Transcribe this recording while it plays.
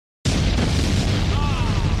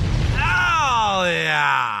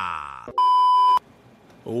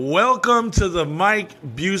Welcome to the Mike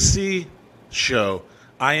Busey Show.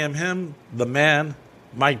 I am him, the man,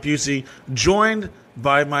 Mike Busey, joined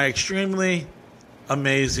by my extremely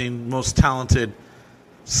amazing, most talented,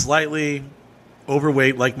 slightly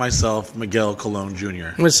overweight like myself, Miguel Colon Jr.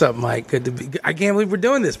 What's up, Mike? Good to be. I can't believe we're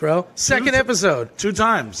doing this, bro. Second episode. 2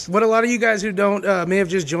 times. What a lot of you guys who don't may have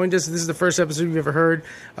just joined us. This is the first episode you've ever heard.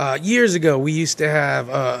 Years ago, we used to have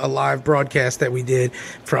a live broadcast that we did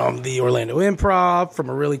from the Orlando Improv, from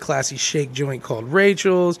a really classy shake joint called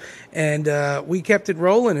Rachel's, and we kept it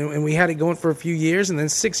rolling, and we had it going for a few years. And then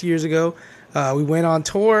 6 years ago, we went on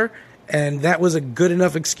tour. And that was a good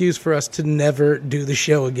enough excuse for us to never do the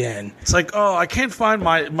show again. It's like, oh, I can't find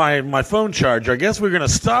my phone charger. I guess we're going to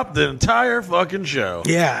stop the entire fucking show.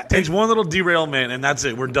 Yeah. Takes one little derailment, and that's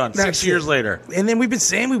it. We're done. 6 years later. And then we've been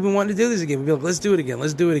saying we've been wanting to do this again. We'd be like, let's do it again.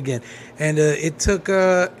 Let's do it again. And it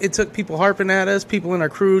took people harping at us, people in our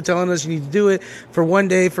crew telling us you need to do it, for one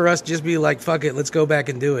day for us to just be like, fuck it, let's go back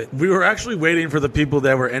and do it. We were actually waiting for the people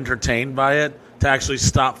that were entertained by it to actually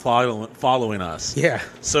stop following us. Yeah.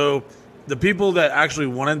 So the people that actually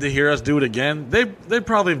wanted to hear us do it again, they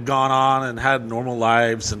probably have gone on and had normal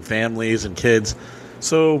lives and families and kids.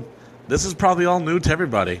 So this is probably all new to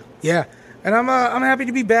everybody. Yeah, and I'm happy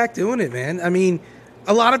to be back doing it, man. I mean,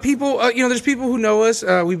 a lot of people, there's people who know us.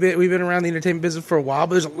 We've been around the entertainment business for a while,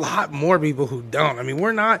 but there's a lot more people who don't. I mean,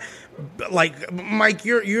 we're not like Mike.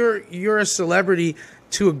 You're a celebrity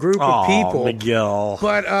to a group of people. Miguel.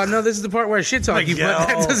 But no, this is the part where I shit talk you, but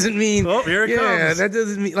that doesn't mean... Oh, here it comes. Yeah, that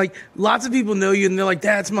doesn't mean... Like, lots of people know you, and they're like,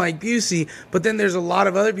 that's Mike Busey. But then there's a lot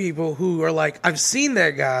of other people who are like, I've seen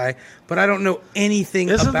that guy, but I don't know anything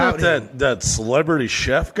about him. Isn't that celebrity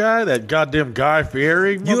chef guy? That goddamn Guy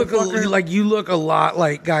Fieri You look a lot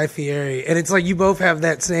like Guy Fieri, and it's like you both have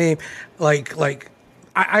that same, like...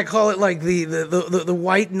 I call it like the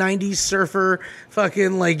white 90s surfer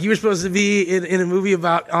fucking, like you were supposed to be in a movie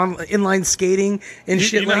about inline skating and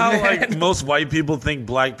shit like that. You know how like most white people think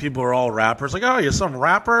black people are all rappers? Like, oh, you're some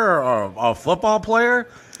rapper or a football player?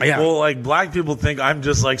 Yeah. Well, like black people think I'm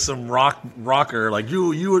just like some rocker. Like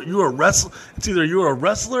you a wrestler. It's either you're a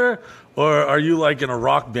wrestler or are you like in a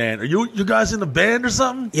rock band? Are you guys in a band or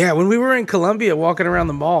something? Yeah, when we were in Columbia walking around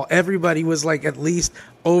the mall, everybody was like at least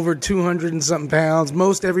over 200 and something pounds.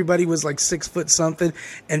 Most everybody was like 6 foot something,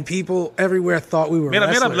 and people everywhere thought we were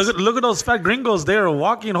wrestlers. Look at those fat gringos there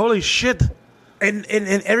walking. Holy shit. And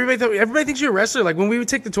everybody thinks you're a wrestler. Like when we would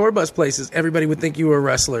take the tour bus places, everybody would think you were a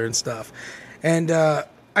wrestler and stuff. And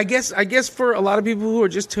I guess for a lot of people who are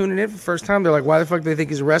just tuning in for the first time, they're like, why the fuck do they think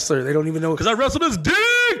he's a wrestler? They don't even know. Because I wrestled his dick!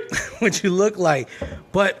 What you look like.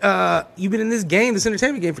 But you've been in this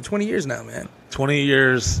entertainment game for 20 years now, man. 20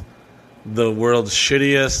 years, the world's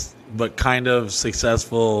shittiest but kind of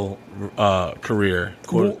successful career.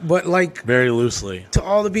 But like, very loosely. To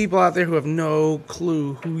all the people out there who have no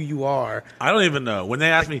clue who you are. I don't even know. When they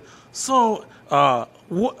ask me, so, I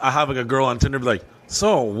have like a girl on Tinder be like,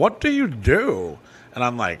 so what do you do? And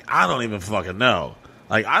I'm like, I don't even fucking know.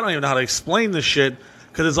 Like, I don't even know how to explain this shit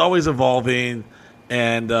because it's always evolving.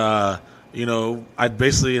 And, I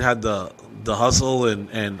basically had the hustle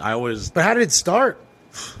and I always... But how did it start?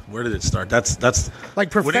 Where did it start? That's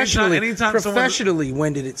like professionally. Professionally,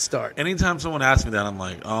 when did it start? Anytime someone asks me that, I'm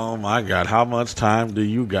like, oh my God, how much time do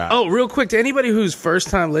you got? Oh, real quick, to anybody who's first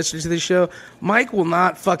time listening to this show, Mike will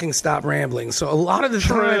not fucking stop rambling. So a lot of the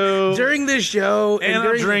time during this show, and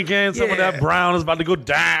I'm drinking, some of that brown is about to go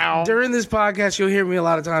down. During this podcast, you'll hear me a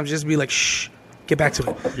lot of times just be like, shh, get back to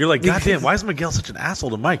it. You're like, goddamn, why is Miguel such an asshole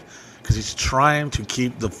to Mike? Because he's trying to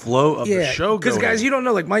keep the flow of the show going. Because, guys, you don't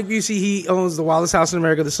know, like, Mike Busey, he owns the wildest house in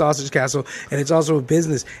America, the Sausage Castle, and it's also a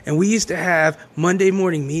business. And we used to have Monday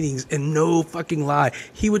morning meetings, and no fucking lie,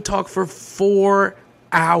 he would talk for 4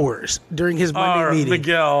 hours during his Monday meeting.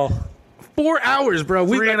 Miguel. 4 hours, bro.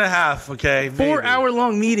 3.5, okay. 4 hour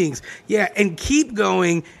long meetings. Yeah, and keep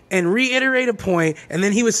going and reiterate a point. And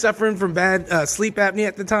then he was suffering from bad sleep apnea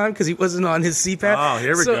at the time because he wasn't on his CPAP. Oh,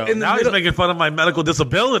 here we go. Now he's making fun of my medical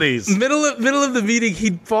disabilities. Middle of the meeting,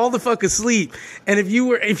 he'd fall the fuck asleep. And if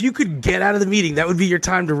you could get out of the meeting, that would be your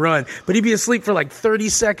time to run. But he'd be asleep for like 30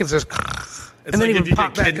 seconds. Just It's like if you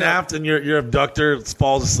get kidnapped and your abductor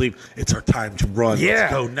falls asleep, it's our time to run. Yeah.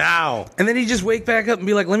 Let's go now. And then he'd just wake back up and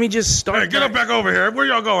be like, let me just start. Hey, get up back over here. Where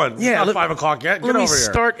y'all going? Yeah, it's not 5 o'clock yet. Get over here. Let me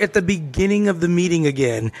start at the beginning of the meeting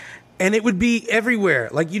again. And it would be everywhere.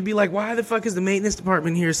 Like, you'd be like, why the fuck is the maintenance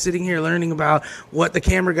department here sitting here learning about what the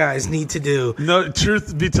camera guys need to do? No,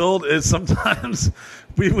 truth be told is sometimes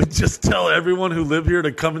we would just tell everyone who lived here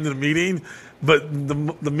to come into the meeting. But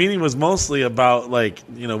the meeting was mostly about, like,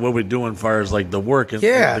 you know, what we're doing as far as, like, the work and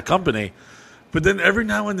the company. But then every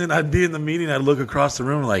now and then I'd be in the meeting, I'd look across the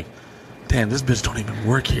room like, damn, this bitch don't even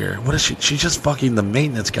work here. What is she? She's just fucking the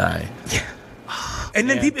maintenance guy. Yeah. And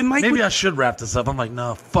then maybe I should wrap this up. I'm like,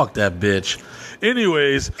 no, fuck that bitch.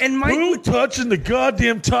 Anyways, and Mike, who touching the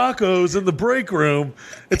goddamn tacos in the break room?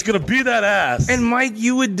 It's gonna be that ass. And Mike,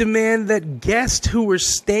 you would demand that guests who were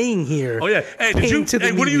staying here. Oh yeah, hey,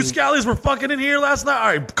 one of you scallies were fucking in here last night? All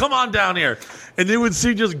right, come on down here. And they would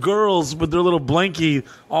see just girls with their little blankie,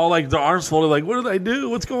 all like their arms folded, like, what did I do?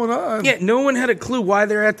 What's going on? Yeah, no one had a clue why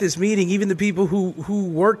they're at this meeting. Even the people who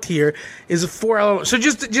worked here is a 4-hour. So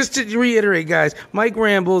just to reiterate, guys, Mike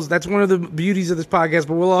rambles. That's one of the beauties of this podcast.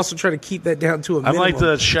 But we'll also try to keep that down to a minimum. I'm like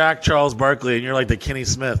the Shaq Charles Barkley, and you're like the Kenny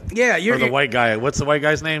Smith. Yeah, you're the white guy. What's the white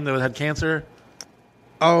guy's name that had cancer?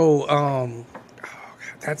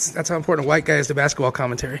 That's how important a white guy is to basketball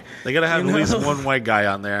commentary. They gotta have at least one white guy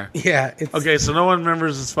on there. Yeah. Okay, so no one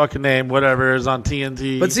remembers his fucking name. Whatever is on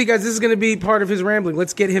TNT. But see, guys, this is going to be part of his rambling.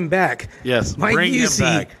 Let's get him back. Yes, Mike bring him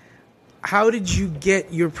back. How did you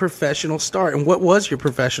get your professional start, and what was your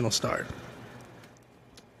professional start?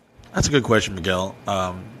 That's a good question, Miguel.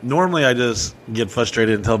 Normally, I just get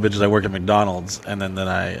frustrated and tell bitches I work at McDonald's, and then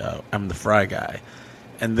I'm the fry guy,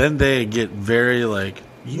 and then they get very like.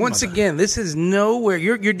 Once again, this is nowhere.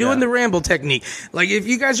 You're doing the ramble technique. Like, if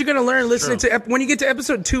you guys are going to learn listening to when you get to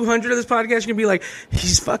episode 200 of this podcast, you're going to be like,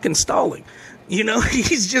 he's fucking stalling. You know,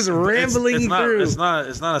 he's just rambling through. It's not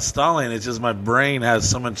a stalling. It's just my brain has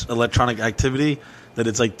so much electronic activity that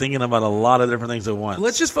it's like thinking about a lot of different things at once.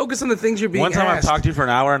 Let's just focus on the things you're being asked. One time I talked to you for an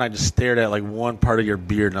hour and I just stared at like one part of your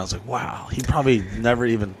beard and I was like, wow, he probably never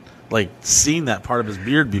even like seen that part of his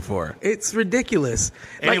beard before. It's ridiculous.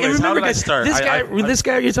 Anyways, how did I start? This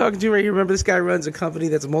guy you're talking to right here, remember, this guy runs a company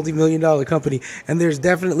that's a multi-million-dollar company, and there's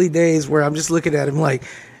definitely days where I'm just looking at him like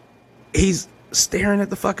he's staring at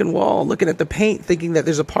the fucking wall, looking at the paint, thinking that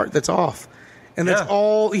there's a part that's off. And that's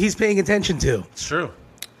all he's paying attention to. It's true.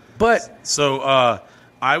 But so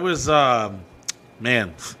I was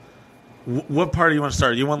man, what part do you want to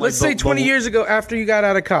start? You want let's say 20 years ago after you got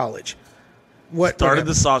out of college. What started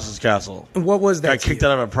the Sausage Castle? What was that? Got kicked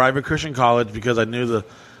out of a private Christian college because I knew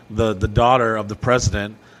the daughter of the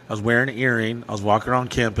president. I was wearing an earring. I was walking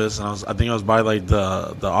around campus, and I think I was by like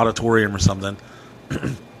the auditorium or something.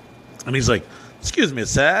 And he's like, "Excuse me,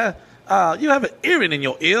 sir, you have an earring in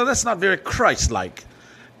your ear. That's not very Christ-like."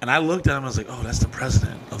 And I looked at him. I was like, "Oh, that's the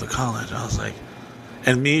president of the college." I was like,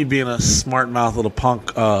 and me being a smart mouth little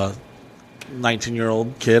punk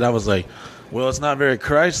 19-year-old kid, I was like, "Well, it's not very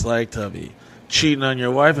Christ-like to be cheating on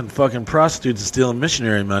your wife and fucking prostitutes and stealing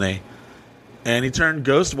missionary money." And he turned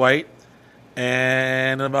ghost white,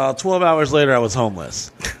 and about 12 hours later I was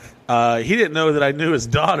homeless. He didn't know that I knew his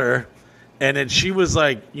daughter, and then she was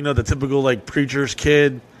like, you know, the typical like preacher's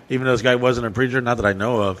kid, even though this guy wasn't a preacher, not that I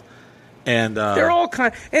know of. And they're all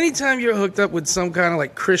anytime you're hooked up with some kind of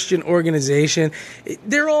like Christian organization,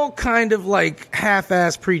 they're all kind of like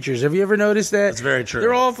half-ass preachers. Have you ever noticed that? That's very true.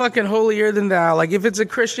 They're all fucking holier than thou. Like, if it's a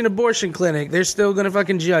Christian abortion clinic, they're still gonna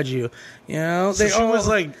fucking judge you. You know, so she was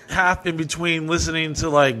like half in between listening to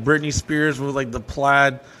like Britney Spears with like the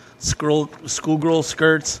plaid schoolgirl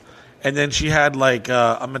skirts, and then she had like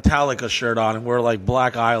a Metallica shirt on and wore like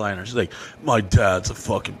black eyeliner. She's like, "My dad's a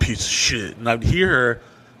fucking piece of shit," and I'd hear her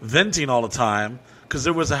venting all the time because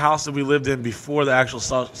there was a house that we lived in before the actual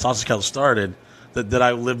Sausage Castle started that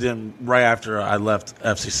I lived in right after I left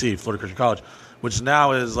FCC, Florida Christian College, which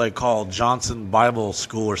now is like called Johnson Bible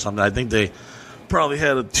School or something. I think they probably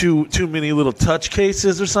had too many little touch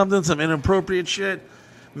cases or something, some inappropriate shit.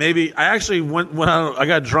 Maybe I actually I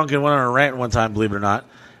got drunk and went on a rant one time, believe it or not,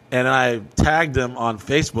 and I tagged them on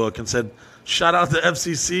Facebook and said, "Shout out to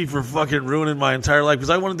FCC for fucking ruining my entire life," because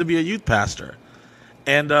I wanted to be a youth pastor.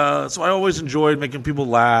 And so I always enjoyed making people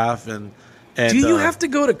laugh. And do you have to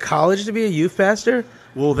go to college to be a youth pastor?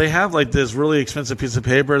 Well, they have like this really expensive piece of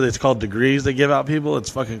paper that's called degrees they give out people. It's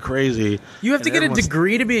fucking crazy. You have to get a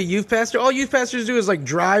degree to be a youth pastor? All youth pastors do is like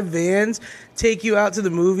drive vans, take you out to the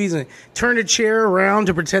movies, and turn a chair around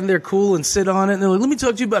to pretend they're cool and sit on it. And they're like, "Let me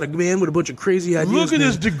talk to you about a man with a bunch of crazy ideas." Look at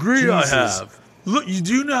this degree I have. Look,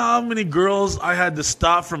 do you know how many girls I had to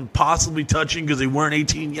stop from possibly touching because they weren't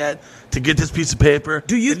 18 yet to get this piece of paper?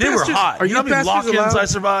 Do youth and they pastors, were hot. Are you know how many lock-ins I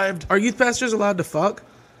survived? Are youth pastors allowed to fuck?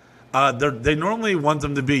 They normally want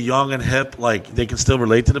them to be young and hip, like they can still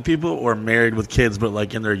relate to the people, or married with kids, but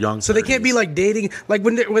like in their young. So 30s. They can't be like dating, like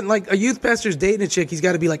when like a youth pastor's dating a chick, he's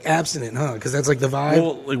got to be like abstinent, huh? Because that's like the vibe.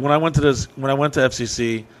 Well, like when I went to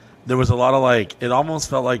FCC, there was a lot of like, it almost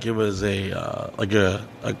felt like it was a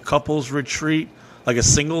couples retreat, like a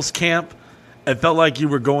singles camp, It felt like you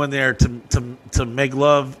were going there to make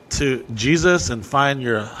love to Jesus and find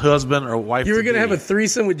your husband or wife. You were going to have a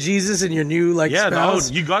threesome with Jesus and your new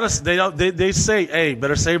spouse? No, you gotta. They say, hey,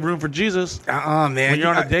 better save room for Jesus. Man. When you're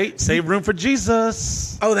on a date, save room for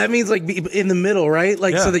Jesus. Oh, that means like be in the middle, right?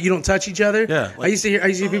 Like so that you don't touch each other. Yeah. I used to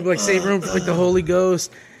hear people like save room for like the Holy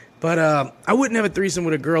Ghost. But I wouldn't have a threesome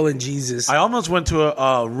with a girl in Jesus. I almost went to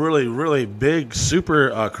a really, really big,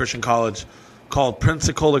 super Christian college called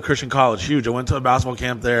Pensacola Christian College. Huge. I went to a basketball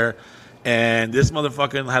camp there, and this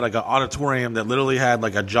motherfucking had like an auditorium that literally had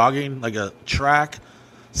like a jogging, like a track,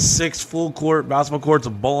 6 full court basketball courts, a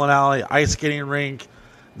bowling alley, ice skating rink.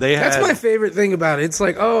 That's my favorite thing about it. It's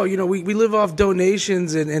like, we live off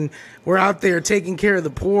donations and we're out there taking care of the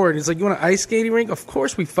poor. And it's like, you want an ice skating rink? Of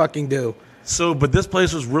course we fucking do. So, but this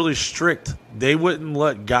place was really strict. They wouldn't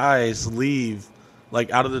let guys leave, like,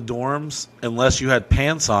 out of the dorms unless you had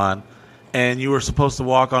pants on, and you were supposed to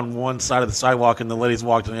walk on one side of the sidewalk, and the ladies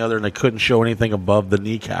walked on the other, and they couldn't show anything above the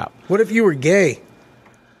kneecap. What if you were gay?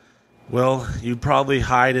 Well, you'd probably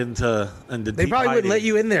hide into They probably wouldn't let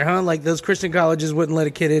you in there, huh? Like, those Christian colleges wouldn't let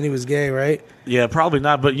a kid in who was gay, right? Yeah, probably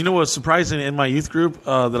not. But you know what's surprising? In my youth group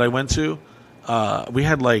that I went to, we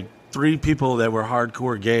had, like, 3 people that were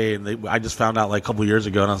hardcore gay, and I just found out like a couple years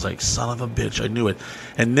ago, and I was like, son of a bitch, I knew it.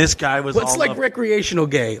 And this guy was What's like recreational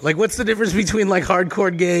gay? Like, what's the difference between like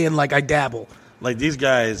hardcore gay and like I dabble? Like, these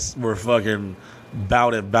guys were fucking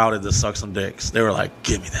bout it to suck some dicks. They were like,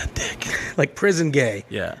 give me that dick. Like prison gay.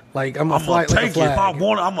 Yeah. Like, I'm gonna take like it. If I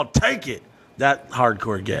want it, I'm going to take it. That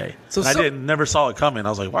hardcore gay. So I never saw it coming. I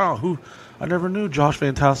was like, wow, I never knew Josh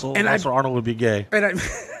Van Tassel and Russell Arnold would be gay. And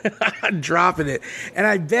I'm dropping it. And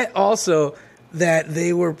I bet also that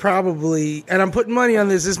they were probably, and I'm putting money on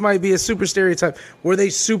this might be a super stereotype, were they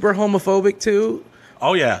super homophobic too?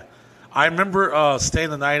 Oh, yeah. I remember staying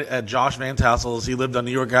the night at Josh Van Tassel's. He lived on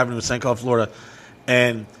New York Avenue in St. Cloud, Florida.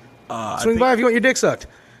 And swing by if you want your dick sucked.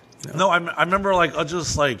 You know? No, I remember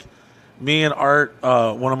just like me and Art,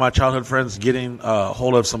 one of my childhood friends, getting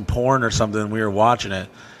hold of some porn or something. And we were watching it.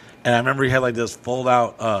 And I remember he had like this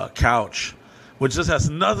fold-out couch, which just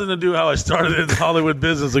has nothing to do with how I started in Hollywood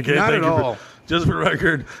business. Okay, not at all. Just for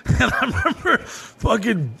record. And I remember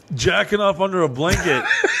fucking jacking off under a blanket,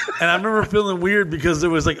 and I remember feeling weird because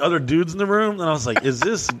there was like other dudes in the room, and I was like, "Is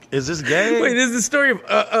this gay?" Wait, is the story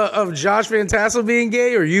of Josh Van Tassel being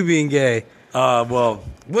gay or you being gay? Well,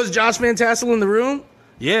 was Josh Van Tassel in the room?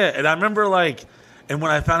 Yeah, and I remember like. And when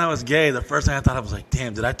I found out I was gay, the first thing I thought I was like,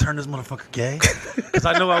 "Damn, did I turn this motherfucker gay?" Because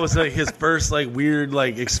I know I was like his first like weird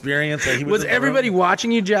like experience. That he was everybody watching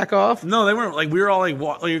you jack off? No, they weren't. Like we were all like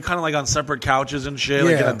you're kind of like on separate couches and shit,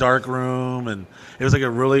 like in a dark room, and it was like a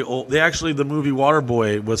really old. The movie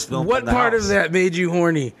Waterboy was filmed. What part of that made you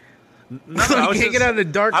horny? No, I was can't get out of the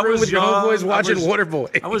dark room with your homeboys watching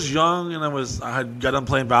Waterboy. I was young and I had got done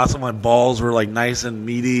playing basketball. My balls were like nice and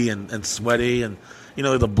meaty and sweaty and. You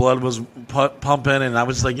know, the blood was pumping, and I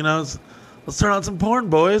was like, let's turn on some porn,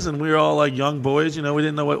 boys. And we were all like young boys, we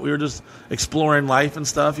didn't know what we were just exploring life and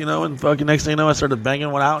stuff, and fucking next thing you know, I started banging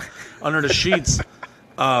one out under the sheets.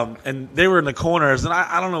 And they were in the corners, and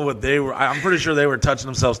I don't know what they were. I'm pretty sure they were touching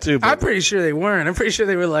themselves too. I'm pretty sure they weren't. I'm pretty sure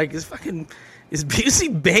they were like, is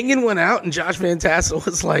Busey banging one out? And Josh Van Tassel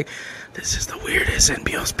was like, this is the weirdest and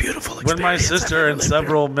most beautiful experience. When my sister and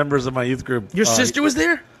several members of my youth group. Your sister was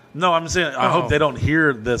there? No, I'm saying I hope they don't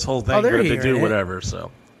hear this whole thing, but if they do, whatever.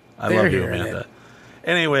 So I love you, Amanda.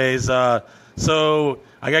 Anyways, so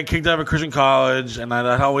I got kicked out of a Christian college, and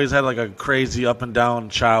I always had like a crazy up and down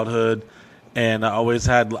childhood, and I was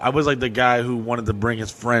like the guy who wanted to bring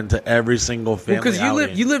his friend to every single family. Because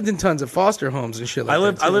you lived in tons of foster homes and shit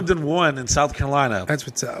like that. I lived in one in South Carolina. That's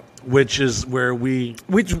what's up. Which is where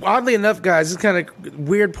Which oddly enough, guys, this kind of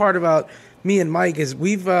weird part about me and Mike is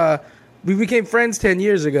we became friends 10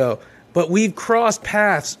 years ago, but we've crossed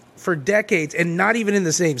paths for decades and not even in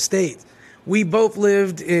the same state. We both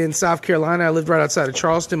lived in South Carolina. I lived right outside of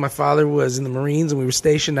Charleston. My father was in the Marines, and we were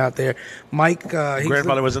stationed out there. Mike,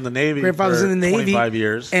 grandfather was in the Navy. Grandfather was in the Navy, 25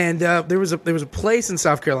 years. And there was a place in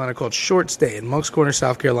South Carolina called Short Stay in Moncks Corner,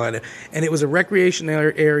 South Carolina, and it was a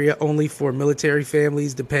recreational area only for military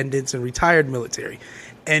families, dependents, and retired military.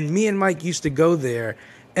 And me and Mike used to go there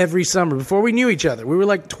every summer before we knew each other. We were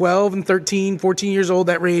like 12 and 13, 14 years old,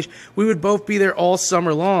 that range. We would both be there all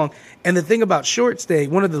summer long. And the thing about Short Stay,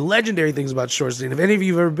 one of the legendary things about Short Stay, and if any of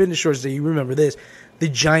you have ever been to Short Stay, you remember this, the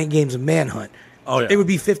giant games of Manhunt. Oh, yeah. It would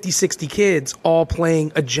be 50, 60 kids all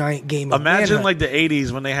playing a giant game of Imagine Manhunt. like the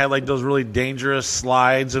 80s when they had like those really dangerous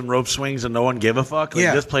slides and rope swings and no one gave a fuck. Like,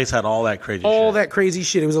 Yeah. This place had all that crazy all shit. that crazy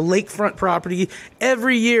shit. It was a lakefront property.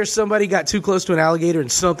 Every year, somebody got too close to an alligator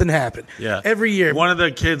and something happened. Yeah. Every year. One of the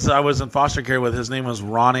kids I was in foster care with, his name was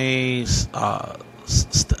Ronnie,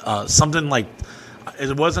 something like,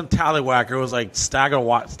 it wasn't Tallywhacker, it was like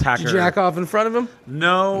Staggerwacker. Did you jack off in front of him?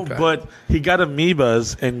 No, but he got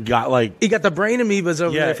amoebas and got like, He got the brain amoebas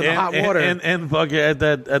over there for the hot water. and fucking at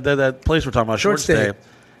that place we're talking about, Short Stay.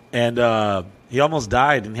 and he almost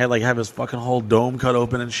died and he had like have his fucking whole dome cut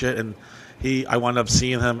open and shit. And I wound up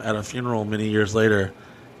seeing him at a funeral many years later,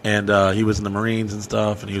 and he was in the Marines and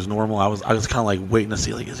stuff, and he was normal. I was kind of like waiting to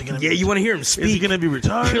see like, is he gonna? Yeah, you want to hear him speak. Is he gonna be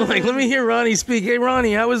retired? You're like, let me hear Ronnie speak. Hey,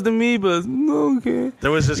 Ronnie, how was the amoebas? Okay. There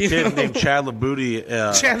was this You kid know? named Chad Labooty.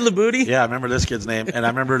 Chad Labooty? Yeah, I remember this kid's name. And I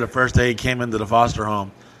remember the first day he came into the foster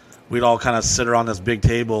home, we'd all kind of sit around this big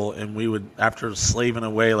table, and we would, after slaving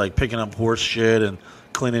away, like picking up horse shit and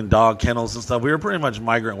cleaning dog kennels and stuff, we were pretty much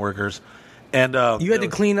migrant workers. And You had to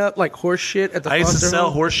clean up like horse shit at the I used to foster sell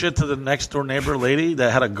home? horse shit to the next door neighbor lady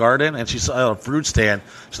that had a garden, and she saw a fruit stand.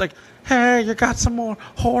 She's like, "Hey, you got some more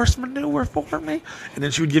horse manure for me?" And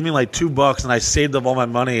then she would give me like $2, and I saved up all my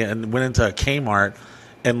money and went into a Kmart,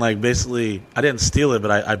 and like basically I didn't steal it,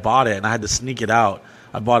 but I bought it, and I had to sneak it out.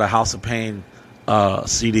 I bought a House of Pain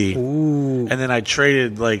CD, Ooh. and then I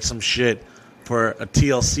traded like some shit for a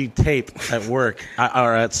TLC tape at work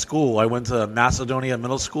or at school. I went to Macedonia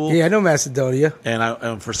Middle School. Yeah, I know Macedonia.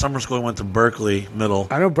 And for summer school, I went to Berkeley Middle.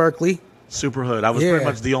 I know Berkeley. Super hood. I was Yeah. pretty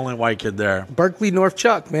much the only white kid there. Berkeley, North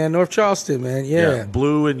Chuck, man. North Charleston, man. Yeah.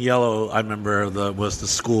 Blue and yellow, I remember, was the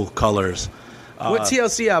school colors. What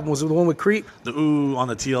TLC album? Was it the one with Creep? The ooh on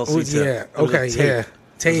the TLC Ooh, tip. yeah. It was a Okay, tape. yeah. It was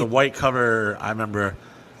a Tape. white cover, I remember.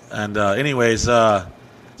 And anyways, so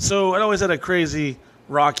I always had a crazy,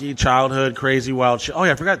 rocky childhood, crazy, wild shit. Oh,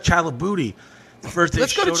 yeah, I forgot Chad Labooty. The first day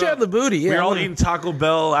Let's go to showed Chad up, Labooty. Yeah, we were I all wanna- eating Taco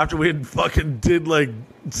Bell after we had fucking did like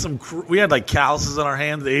we had like calluses on our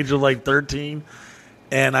hands at the age of like 13.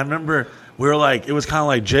 And I remember we were like, it was kind of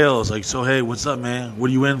like jail. It was like, so, hey, what's up, man? What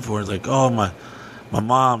are you in for? It's like, oh, my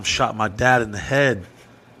mom shot my dad in the head.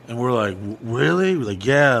 And we're like, really? We're like,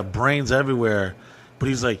 yeah, brains everywhere. But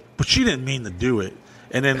he's like, but she didn't mean to do it.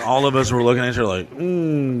 And then all of us were looking at each other like,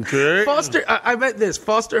 okay. I bet this.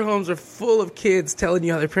 Foster homes are full of kids telling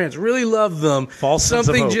you how their parents really love them. False sense of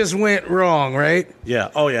Something hope. just went wrong, right? Yeah.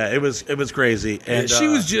 Oh, yeah. It was crazy. And she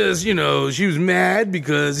was just, she was mad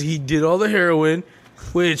because he did all the heroin,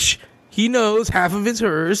 which he knows half of it's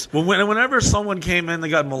hers. well, whenever someone came in that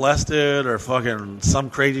got molested or fucking some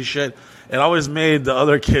crazy shit, it always made the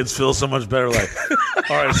other kids feel so much better. Like,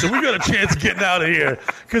 all right, so we got a chance getting out of here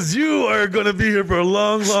because you are going to be here for a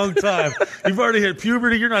long, long time. You've already hit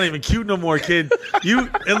puberty. You're not even cute no more, kid.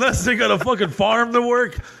 Unless they got a fucking farm to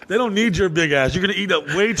work, they don't need your big ass. You're going to eat up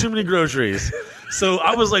way too many groceries. So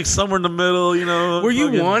I was like somewhere in the middle, Were you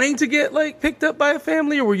fucking- wanting to get like picked up by a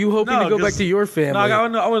family, or were you hoping to go back 'cause- to your family?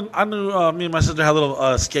 No, I knew me and my sister had a little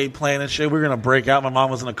escape plan and shit. We were gonna break out. My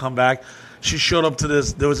mom was gonna come back. She showed up to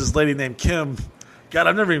this. There was this lady named Kim. God,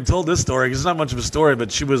 I've never even told this story because it's not much of a story.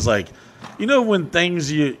 But she was like,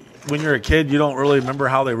 when you're a kid, you don't really remember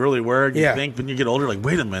how they really were. You Yeah. think when you get older, like,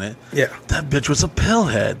 wait a minute, Yeah. that bitch was a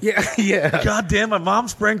pillhead. Yeah, yeah. God damn, my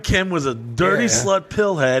mom's friend Kim was a dirty Yeah. slut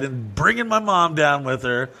pillhead and bringing my mom down with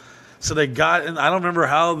her. So they got, and I don't remember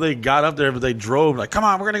how they got up there, but they drove like, come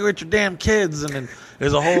on, we're going to go get your damn kids. And then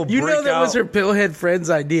there's a whole You know that was her breakout. pillhead friend's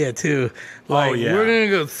idea too. Like, yeah. we're gonna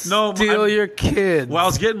go No, steal I'm- your kids. Well, I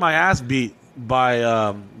was getting my ass beat by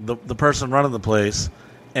the person running the place.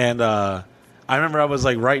 And I remember I was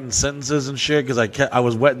like writing sentences and shit because I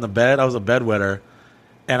was wetting the bed. I was a bedwetter.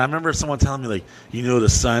 And I remember someone telling me, like, the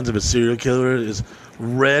signs of a serial killer is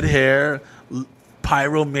red hair,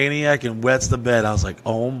 pyromaniac, and wets the bed. I was like,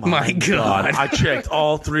 oh my God. I checked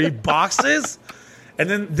all 3 boxes. And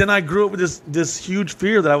then I grew up with this huge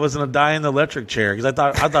fear that I was going to die in the electric chair because I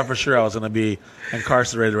thought for sure I was going to be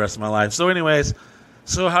incarcerated the rest of my life. So anyways,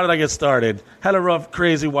 how did I get started? Had a rough,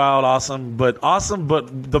 crazy, wild, awesome,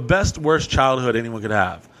 but the best, worst childhood anyone could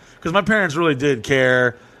have. Because my parents really did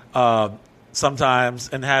care sometimes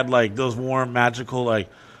and had like those warm, magical, like,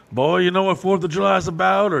 boy, you know what 4th of July is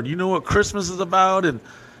about? Or do you know what Christmas is about? And,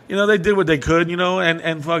 they did what they could,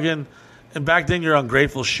 and fucking... And back then, you're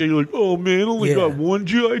ungrateful shit. You're like, oh, man, only got one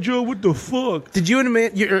G.I. Joe? What the fuck? Did you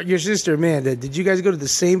and your sister Amanda, did you guys go to the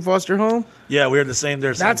same foster home? Yeah, we were the same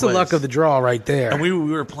there. That's the luck of the draw right there. And we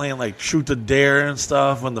were playing, like, Truth or Dare and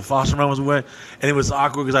stuff when the foster mom was away. And it was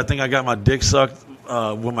awkward because I think I got my dick sucked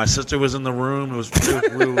when my sister was in the room. It was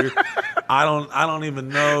really weird. I don't even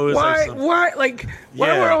know. It's Why? like some- Why? Like, why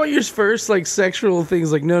Yeah. were all your first like sexual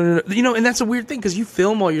things like no? You know, and that's a weird thing because you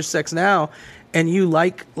film all your sex now, and you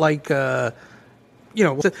you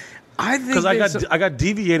know, I think Because there's I got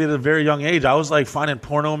deviated at a very young age. I was like finding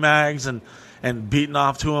porno mags and beating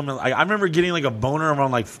off to them. And I remember getting like a boner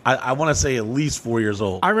around like I want to say at least 4 years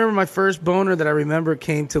old. I remember my first boner that I remember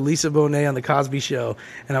came to Lisa Bonet on the Cosby Show,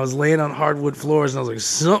 and I was laying on hardwood floors, and I was like,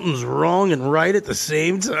 something's wrong and right at the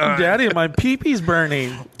same time. Daddy, my pee-pee's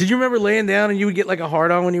burning. Did you remember laying down and you would get like a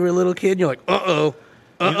hard on when you were a little kid? And you're like,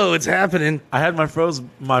 it's happening. I had my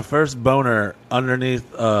first boner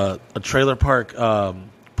underneath a trailer park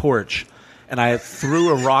porch, and I threw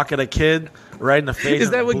a rock at a kid right in the face. Is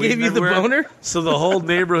that and what bleeding gave you the everywhere. boner? So the whole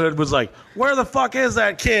neighborhood was like, "Where the fuck is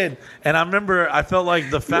that kid?" And I remember I felt like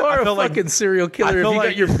You are I a felt like fucking serial I killer if feel you got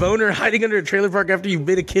like- your boner hiding under a trailer park after you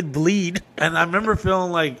made a kid bleed. And I remember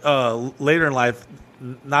feeling like later in life,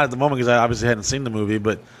 not at the moment because I obviously hadn't seen the movie,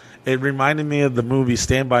 but it reminded me of the movie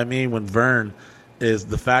Stand By Me when Vern is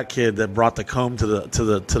the fat kid that brought the comb to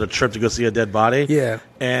the trip to go see a dead body. Yeah.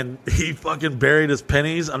 And he fucking buried his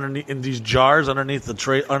pennies underneath in these jars underneath the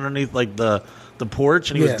tray underneath like the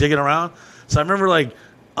porch, and he Yeah. was digging around. So I remember like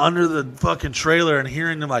under the fucking trailer and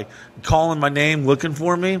hearing them like calling my name looking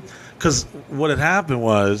for me, because what had happened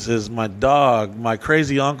is my dog, my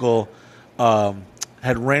crazy uncle,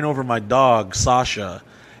 had ran over my dog Sasha,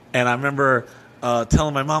 and I remember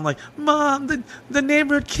telling my mom like, "Mom, the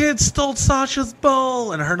neighborhood kid stole Sasha's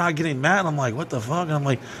bowl," and her not getting mad. I'm like, "What the fuck?" And I'm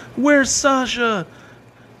like, "Where's Sasha?"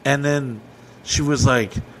 And then she was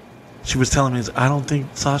telling me, "I don't think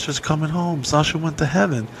Sasha's coming home. Sasha went to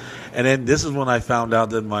heaven." And then this is when I found out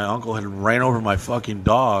that my uncle had ran over my fucking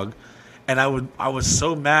dog, and I was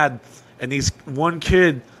so mad. And one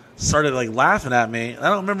kid started like laughing at me. I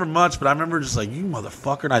don't remember much, but I remember just like, "You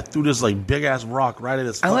motherfucker!" And I threw this like big ass rock right at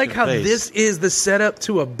his. I like fucking how face. this is the setup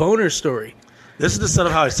to a boner story. This is the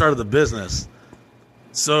setup how I started the business.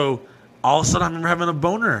 So all of a sudden, I remember having a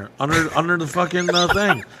boner under the fucking thing.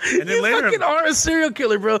 And then You later, fucking are a serial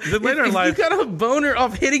killer, bro. Then later in if life- you got a boner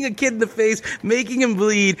off hitting a kid in the face, making him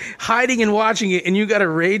bleed, hiding and watching it, and you got a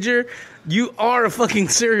rager, you are a fucking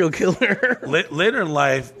serial killer. later in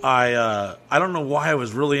life, I don't know why I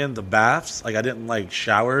was really into baths. Like I didn't like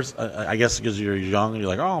showers. I guess because you're young and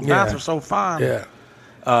you're like, "Oh, baths Yeah. are so fun."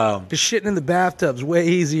 Just shitting in the bathtub's way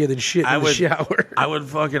easier than shitting in the shower. I would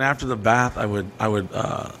fucking after the bath, I would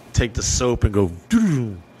take the soap and go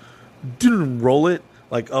roll it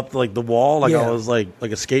like up like the wall, like Yeah. I was like a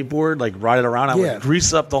skateboard, like ride it around. I Yeah. would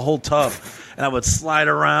grease up the whole tub, and I would slide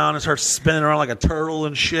around and start spinning around like a turtle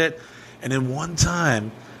and shit. And then one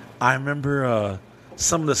time, I remember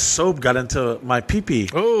some of the soap got into my pee-pee.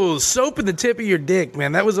 Oh, soap in the tip of your dick,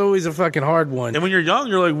 man. That was always a fucking hard one. And when you're young,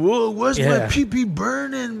 you're like, "Whoa, what's my Yeah. pee-pee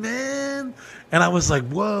burning, man?" And I was like,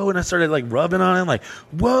 "Whoa!" And I started like rubbing on it, like,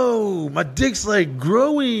 "Whoa, my dick's like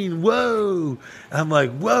growing, whoa!" And I'm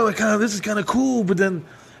like, "Whoa, this is kind of cool." But then,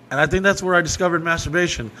 and I think that's where I discovered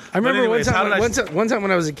masturbation. I remember one time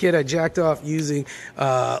when I was a kid, I jacked off using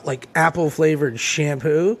like apple flavored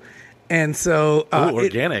shampoo, and so Ooh,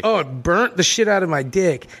 organic. it burnt the shit out of my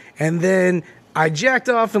dick, and then I jacked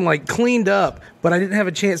off and like cleaned up, but I didn't have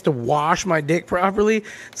a chance to wash my dick properly,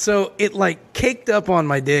 so it like caked up on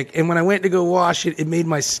my dick, and when I went to go wash it, it made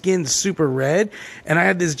my skin super red, and I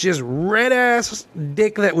had this just red ass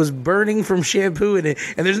dick that was burning from shampoo in it,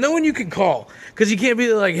 and there's no one you could call because you can't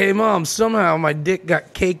be like, "Hey mom, somehow my dick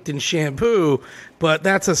got caked in shampoo." But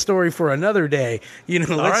that's a story for another day. You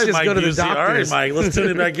know, let's right, just Mike go to the Busey. All right, doctors. Mike, let's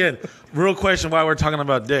tune it back in. Real question: why we're talking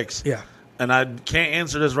about dicks? Yeah. And I can't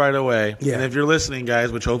answer this right away. Yeah. And if you're listening,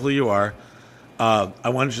 guys, which hopefully you are, I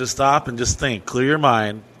want you to stop and just think. Clear your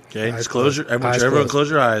mind. Okay, Eyes just close closed. your. I want Eyes everyone closed. close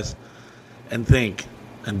your eyes and think,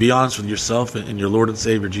 and be honest with yourself and your Lord and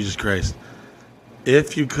Savior Jesus Christ.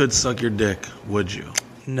 If you could suck your dick, would you?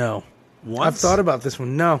 No. Once? I've thought about this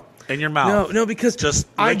one. No. In your mouth. No, because Just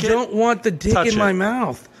I lick it, don't want the dick touch in my it.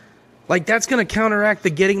 mouth. Like that's going to counteract the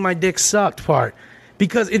getting my dick sucked part.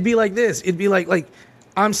 Because it'd be like this. It'd be like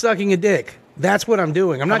I'm sucking a dick. That's what I'm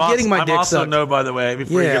doing. I'm not getting my I'm dick also sucked. no, by the way,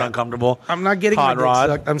 before you Yeah. get uncomfortable. I'm not getting Hot my dick Rod.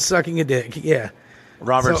 sucked. I'm sucking a dick. Yeah.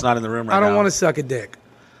 Robert's So, not in the room right now. I don't want to suck a dick.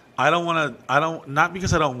 I don't want to. I don't. Not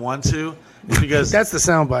because I don't want to. It's because That's the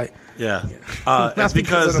soundbite. yeah. Not It's because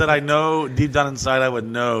because I that don't- I know deep down inside I would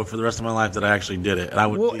know for the rest of my life that I actually did it, and I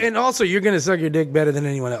would. Well, be- and also you're going to suck your dick better than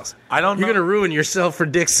anyone else. I don't You're know- going to ruin yourself for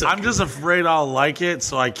dick sucking. I'm just afraid I'll like it,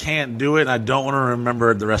 so I can't do it, and I don't want to remember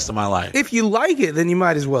it the rest of my life. If you like it, then you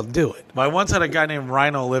might as well do it. But I once had a guy named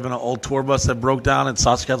Rhino live in an old tour bus that broke down at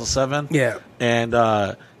Sausage Castle 7. Yeah.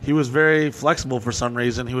 And he was very flexible for some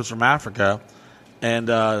reason. He was from Africa. and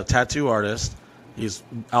a tattoo artist. He's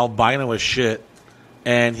albino as shit.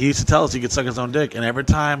 And he used to tell us he could suck his own dick. And every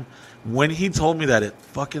time when he told me that, it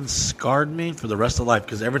fucking scarred me for the rest of life.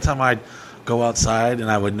 Because every time I'd go outside and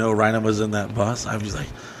I would know Rhino was in that bus, I was like,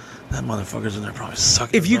 that motherfucker's in there probably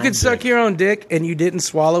sucking If his you own could suck dick. your own dick and you didn't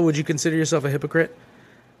swallow, would you consider yourself a hypocrite?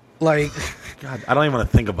 Like, God, I don't even want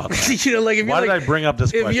to think about that. you know, like if Why you're did like, I bring up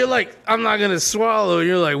this if question? you're like, I'm not gonna swallow, and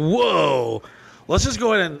you're like, whoa. Let's just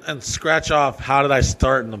go ahead and scratch off how did I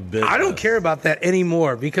start in the business. I don't care about that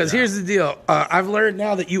anymore because here's the deal. I've learned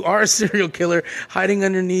now that you are a serial killer hiding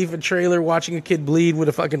underneath a trailer watching a kid bleed with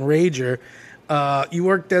a fucking rager. You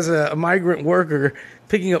worked as a migrant worker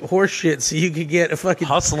picking up horse shit so you could get a fucking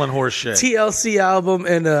Hustling horse shit. TLC album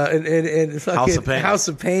and fucking House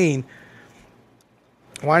of Pain.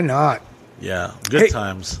 Why not? Yeah, good Hey,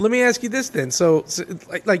 times. Let me ask you this then. So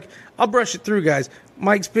like, I'll brush it through, guys.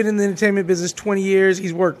 Mike's been in the entertainment business 20 years.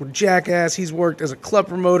 He's worked with Jackass. He's worked as a club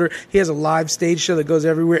promoter. He has a live stage show that goes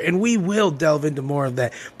everywhere, and we will delve into more of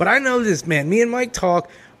that. But I know this, man. Me and Mike talk.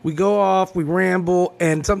 We go off. We ramble,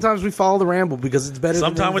 and sometimes we follow the ramble because it's better.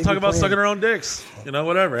 Sometimes we than talk about plan. sucking our own dicks. You know,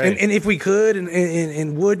 whatever. Hey. And if we could,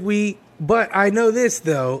 and would we? But I know this,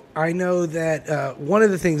 though. I know that one of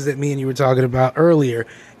the things that me and you were talking about earlier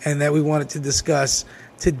and that we wanted to discuss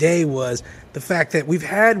today was the fact that we've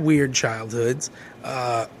had weird childhoods. We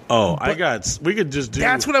could just do.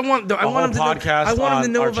 That's what I want, though. I want him to podcast. know. I want him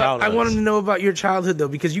to know our about. I want him to know about your childhood, though,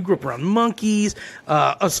 because you grew up around monkeys.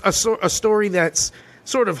 A story that's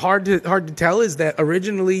sort of hard to tell is that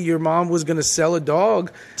originally your mom was going to sell a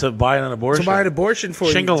dog to buy an abortion. For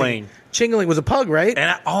Chingling. you. Chingling was a pug, right?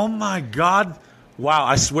 And oh my God, wow!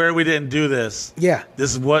 I swear we didn't do this. Yeah.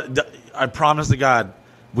 This is what I promise to God.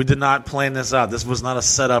 We did not plan this out. This was not a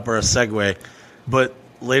setup or a segue. But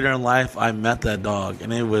later in life, I met that dog,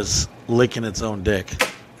 and it was licking its own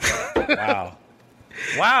dick. Wow.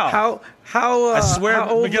 How? I swear, how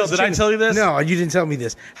old Miguel, was did I tell you this? No, you didn't tell me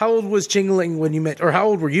this. How old was Chingling when you met, or how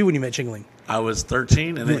old were you when you met Chingling? I was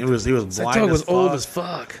 13, and he was blind. That dog was as old fuck. as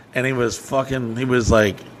fuck. And he was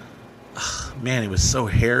like, man, he was so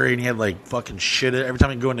hairy, and he had like fucking shit. Every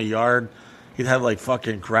time he'd go in the yard, he'd have like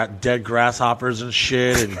fucking dead grasshoppers and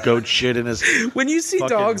shit and goat shit in his. When you see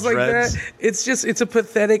fucking dogs dreads. like that, it's a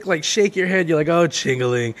pathetic, like, shake your head. You're like, oh,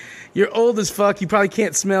 Chingling. You're old as fuck. You probably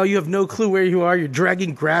can't smell. You have no clue where you are. You're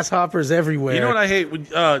dragging grasshoppers everywhere. You know what I hate?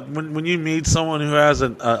 When you meet someone who has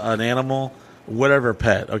an animal, whatever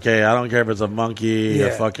pet, okay? I don't care if it's a monkey,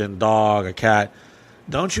 a fucking dog, a cat.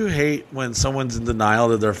 Don't you hate when someone's in denial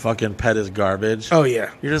that their fucking pet is garbage? Oh,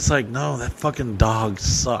 yeah. You're just like, no, that fucking dog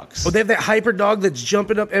sucks. Oh, they have that hyper dog that's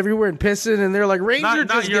jumping up everywhere and pissing, and they're like, Ranger.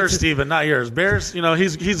 Not yours, Steven. Not yours. Bears, you know,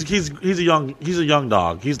 he's a young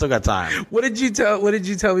dog. He's still got time. What did you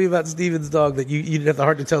tell me about Steven's dog that you didn't have the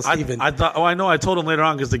heart to tell Steven? I thought. Oh, I know. I told him later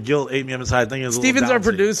on because the guilt ate me up inside. Thinking it was Steven's our Downsy.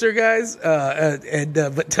 producer, guys.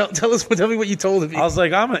 But tell me what you told him. I was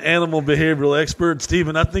like, I'm an animal behavioral expert,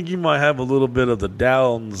 Steven. I think you might have a little bit of the downs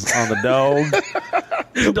on the dog.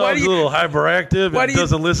 This dog's a little hyperactive and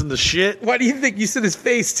doesn't listen to shit. Why do you think you said his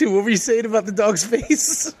face too? What were you saying about the dog's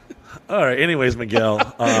face? All right. Anyways, Miguel.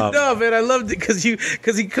 No, man, I loved it because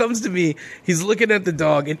he comes to me. He's looking at the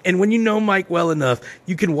dog, and when you know Mike well enough,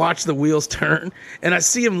 you can watch the wheels turn. And I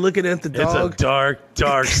see him looking at the dog. It's a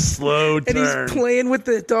dark, slow turn. And he's playing with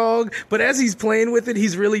the dog, but as he's playing with it,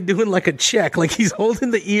 he's really doing like a check. Like he's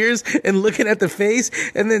holding the ears and looking at the face.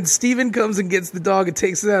 And then Steven comes and gets the dog and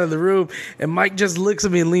takes it out of the room. And Mike just looks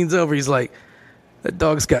at me and leans over. He's like, that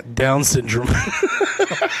dog's got Down syndrome.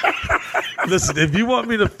 Listen, if you want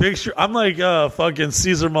me to fix I'm like fucking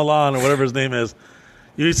Caesar Milan or whatever his name is.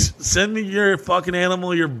 You send me your fucking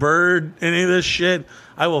animal, your bird, any of this shit.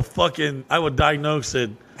 I will diagnose it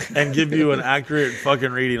and give you an accurate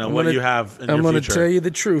fucking reading on what you have in your future. I'm going to tell you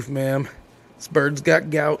the truth, ma'am. This bird's got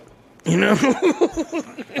gout. You know?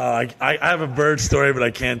 I have a bird story, but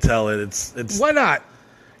I can't tell it. It's Why not?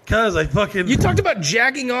 Because I fucking... You talked about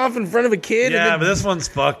jacking off in front of a kid. Yeah, but this one's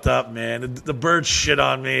fucked up, man. The bird shit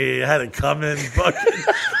on me. I had it coming. Fucking,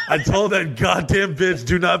 I told that goddamn bitch,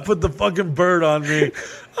 do not put the fucking bird on me.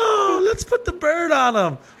 Oh, let's put the bird on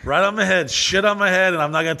him. Right on my head. Shit on my head, and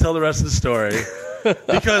I'm not going to tell the rest of the story.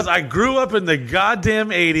 Because I grew up in the goddamn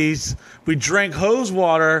 80s. We drank hose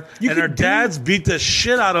water, and our dads beat the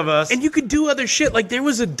shit out of us. And you could do other shit. Like, there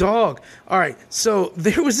was a dog. All right, so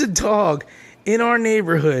there was a dog in our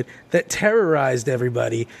neighborhood that terrorized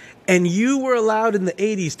everybody, and you were allowed in the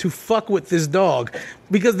 80s to fuck with this dog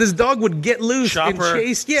because this dog would get loose and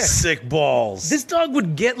chase. Yeah, sick balls. This dog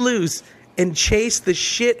would get loose and chase the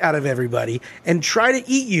shit out of everybody and try to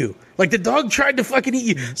eat you. Like the dog tried to fucking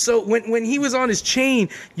eat you. So when he was on his chain,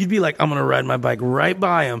 you'd be like, I'm gonna ride my bike right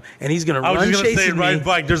by him, and he's gonna I was run just gonna say chasing me. ride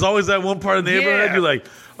bike. There's always that one part of the neighborhood. Yeah. You're like,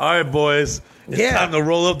 all right, boys, it's time to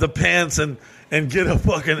roll up the pants and get a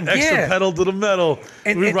fucking extra pedal to the metal.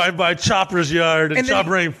 We ride by Chopper's yard, and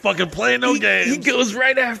Chopper ain't fucking playing no games. He goes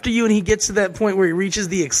right after you, and he gets to that point where he reaches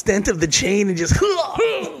the extent of the chain and just.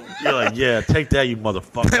 You're like, yeah, take that, you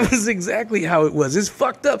motherfucker. That was exactly how it was. It's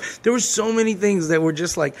fucked up. There were so many things that were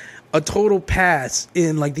just like a total pass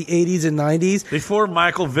in like the 80s and 90s. Before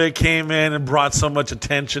Michael Vick came in and brought so much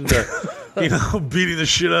attention to, beating the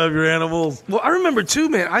shit out of your animals. Well, I remember too,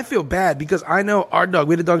 man, I feel bad because I know our dog,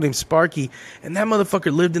 we had a dog named Sparky, and that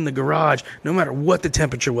motherfucker lived in the garage no matter what the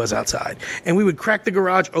temperature was outside. And we would crack the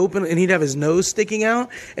garage open and he'd have his nose sticking out.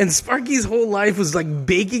 And Sparky's whole life was like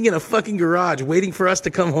baking in a fucking garage waiting for us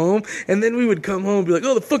to come home. And then we would come home and be like,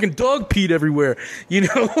 oh, the fucking dog peed everywhere,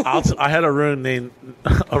 I had a room named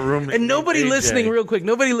And nobody listening, real quick,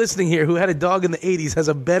 nobody listening here who had a dog in the 80s has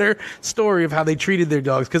a better story of how they treated their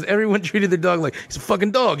dogs, because everyone treated their dog like, he's a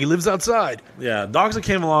fucking dog, he lives outside. Yeah, dogs that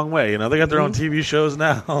came a long way. They got their own TV shows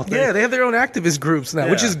now. Yeah, they have their own activist groups now,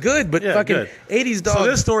 which is good, but fucking good. 80s dogs. So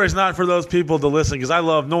this story is not for those people to listen, because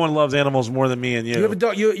no one loves animals more than me and you. You have a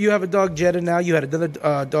dog. You have a dog, Jetta. Now you had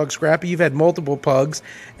another dog, Scrappy. You've had multiple pugs,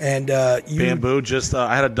 and Bamboo.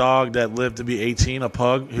 I had a dog that lived to be 18, a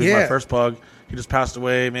pug. He was my first pug. He just passed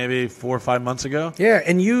away maybe 4 or 5 months ago. Yeah,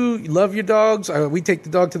 and you love your dogs. We take the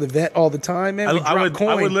dog to the vet all the time, man. I would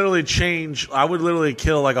literally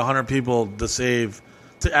kill like 100 people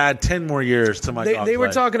to add 10 more years to my dog's They were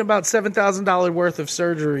life. talking about $7,000 worth of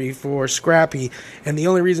surgery for Scrappy, and the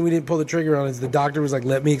only reason we didn't pull the trigger on it is the doctor was like,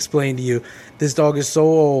 let me explain to you, this dog is so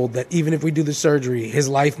old that even if we do the surgery, his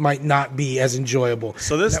life might not be as enjoyable.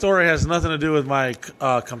 So this story has nothing to do with my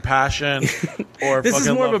compassion or this is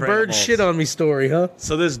more of a bird animals. shit on me story, huh?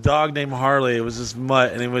 So this dog named Harley, it was this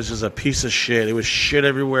mutt, and it was just a piece of shit. It was shit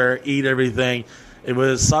everywhere, eat everything. It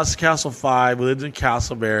was Sausage Castle 5. We lived in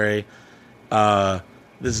Castleberry.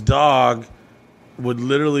 This dog would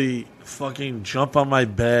literally fucking jump on my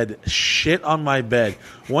bed, shit on my bed.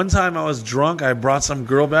 One time I was drunk. I brought some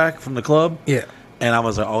girl back from the club. Yeah. And I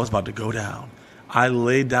was like, I was about to go down. I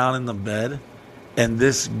laid down in the bed, and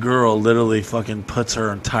this girl literally fucking puts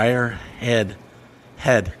her entire head,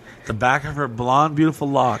 the back of her blonde, beautiful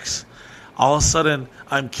locks. All of a sudden,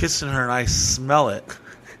 I'm kissing her, and I smell it.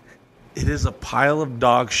 It is a pile of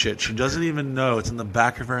dog shit. She doesn't even know it's in the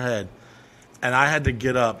back of her head. And I had to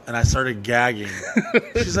get up, and I started gagging.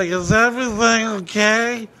 She's like, is everything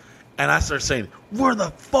okay? And I started saying, where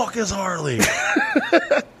the fuck is Harley?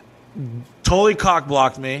 Totally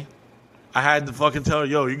cock-blocked me. I had to fucking tell her,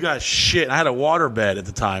 yo, you got shit. And I had a water bed at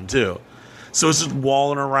the time, too. So it's just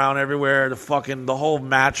walling around everywhere. The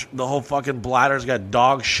whole fucking bladder's got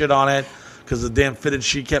dog shit on it, because the damn fitted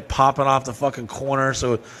sheet kept popping off the fucking corner.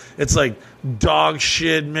 So it's like dog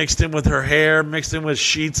shit mixed in with her hair, mixed in with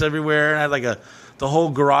sheets everywhere. And I had the whole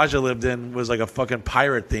garage I lived in was like a fucking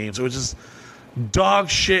pirate theme. So it was just dog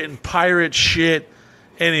shit and pirate shit.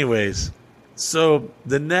 Anyways, so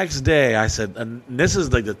the next day I said, and this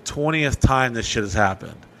is like the 20th time this shit has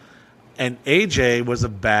happened. And AJ was a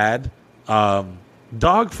bad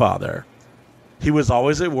dog father. He was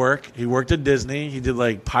always at work. He worked at Disney. He did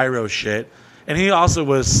like pyro shit. And he also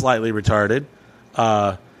was slightly retarded.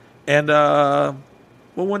 Well,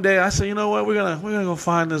 one day I said, you know what? We're gonna go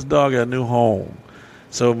find this dog a new home.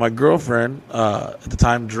 So my girlfriend at the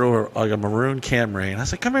time drove her like a maroon Camry. And I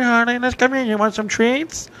said, come here, Harley. Let's come here. You want some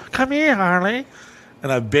treats? Come here, Harley.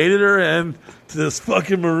 And I baited her in to this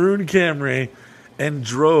fucking maroon Camry and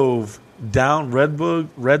drove down Redbug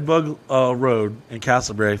Road in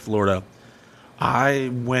Castleberry, Florida. I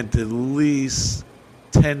went at least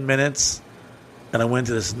 10 minutes, and I went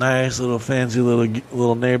to this nice little fancy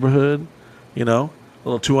little neighborhood, little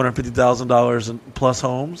 $250,000 plus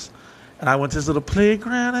homes. And I went to this little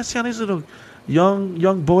playground. I see all these little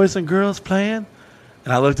young boys and girls playing.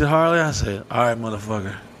 And I looked at Harley. I said, all right,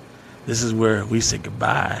 motherfucker, this is where we say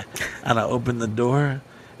goodbye. And I opened the door,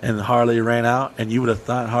 and Harley ran out. And you would have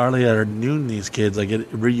thought Harley had known these kids, like it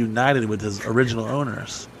reunited with his original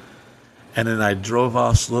owners. And then I drove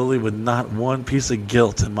off slowly with not one piece of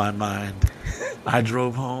guilt in my mind. I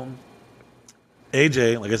drove home.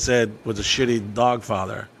 AJ, like I said, was a shitty dog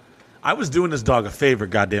father. I was doing this dog a favor,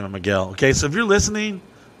 goddammit, Miguel. Okay, so if you're listening,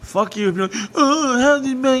 fuck you. If you're like, oh, how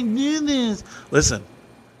did Mike do this? Listen,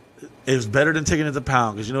 it was better than taking it to the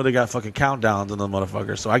pound, because they got fucking countdowns on the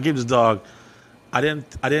motherfucker. So I gave this dog, I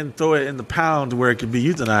didn't throw it in the pound where it could be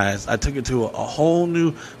euthanized. I took it to a whole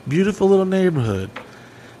new, beautiful little neighborhood.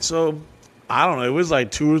 So I don't know. It was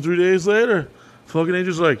like 2 or 3 days later. Fucking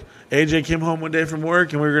AJ's like, AJ came home one day from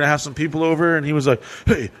work and we were going to have some people over. And he was like,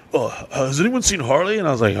 hey, has anyone seen Harley? And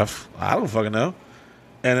I was like, I don't fucking know.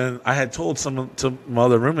 And then I had told to my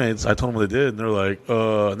other roommates, I told them what they did. And they're like,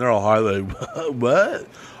 and they're all high, like, what?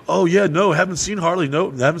 Oh, yeah, no, haven't seen Harley.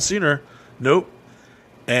 Nope, haven't seen her. Nope.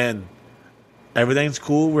 And everything's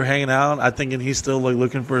cool. We're hanging out. I'm thinking he's still like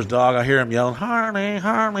looking for his dog. I hear him yelling, Harley,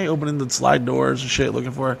 Harley, opening the slide doors and shit,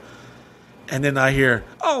 looking for her. And then I hear,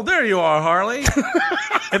 oh, there you are, Harley.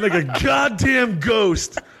 And like a goddamn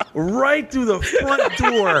ghost right through the front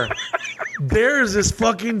door. There's this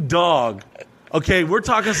fucking dog. Okay, we're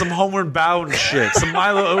talking some Homeward Bound shit, some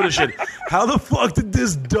Milo Oda shit. How the fuck did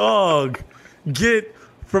this dog get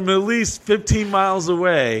from at least 15 miles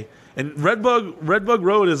away? And Redbug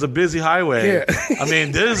Road is a busy highway. Yeah. I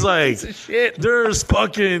mean, there's like, there's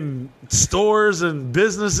fucking stores and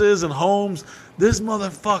businesses and homes. This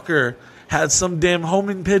motherfucker had some damn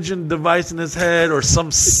homing pigeon device in his head or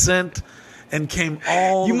some scent and came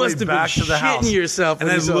all the way back to the house. You must have been shitting yourself. And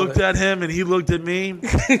I looked at him and he looked at me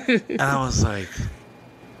and I was like,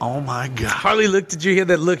 oh my God. Harley looked at you, he had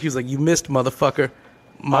that look. He was like, you missed, motherfucker.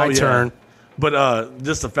 My turn. But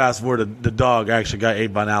just to fast forward, the dog actually got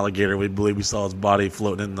ate by an alligator. We believe we saw his body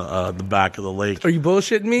floating in the back of the lake. Are you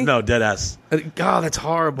bullshitting me? No, dead ass. God, that's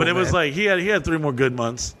horrible. But it was like he had 3 more good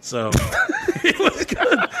months, so it was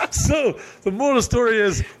good. So the moral of the story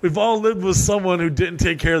is we've all lived with someone who didn't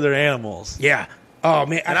take care of their animals. Yeah. Oh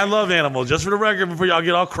man, and I love animals. Just for the record, before y'all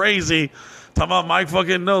get all crazy. Talking about Mike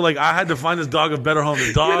fucking no, like I had to find this dog a better home.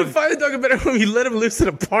 The dog, you had to find the dog a better home. You let him loose in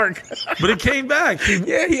a park, but it came back.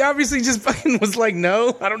 He obviously just fucking was like,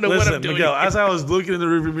 no, I don't know what I'm doing. Miguel, as I was looking in the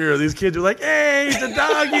rearview mirror, these kids were like, "Hey, it's a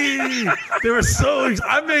doggy!" They were so.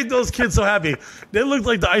 I made those kids so happy. They looked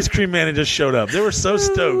like the ice cream man had just showed up. They were so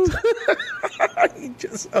stoked.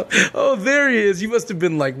 There he is. You must have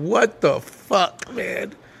been like, what the fuck,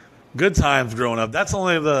 man. Good times growing up. That's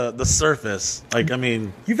only the surface. Like, I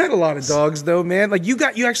mean, you've had a lot of dogs though, man. Like you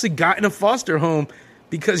actually got in a foster home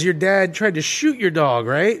because your dad tried to shoot your dog,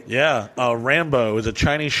 right? Yeah. Rambo is a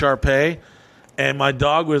Chinese Shar-Pei, and my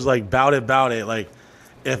dog was like bout it. Like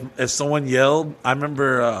if someone yelled, I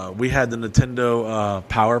remember we had the Nintendo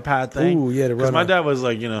Power Pad thing. Ooh, yeah, because my dad was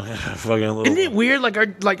like, fucking a little. Isn't it weird? Like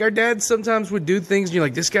our dad sometimes would do things, and you're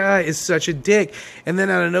like, this guy is such a dick, and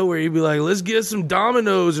then out of nowhere he'd be like, let's get some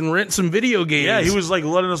dominoes and rent some video games. Yeah, he was like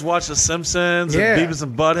letting us watch The Simpsons and Beavis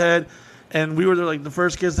and Butthead, and we were like the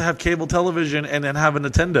first kids to have cable television and then have a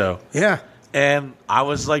Nintendo. Yeah, and I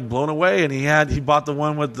was like blown away, and he bought the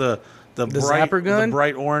one with the bright zapper gun? the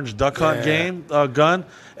bright orange duck hunt gun,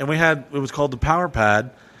 and it was called the Power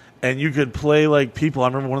Pad, and you could play like people. I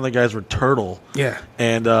remember one of the guys were Turtle,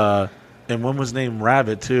 and one was named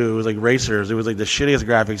Rabbit too. It was like racers. It was like the shittiest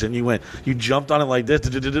graphics, and you jumped on it like this,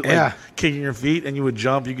 like kicking your feet, and you would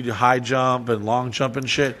jump. You could do high jump and long jump and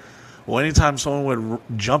shit. Well, anytime someone would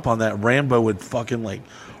jump on that, Rambo would fucking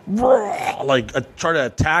try to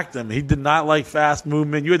attack them. He did not like fast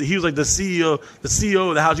movement. He was like the CEO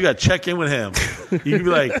of the house. You got to check in with him. You'd be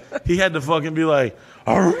like, he had to fucking be like,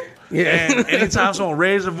 arr. Yeah. And anytime someone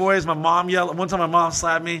raised their voice, my mom yelled. One time my mom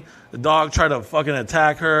slapped me. The dog tried to fucking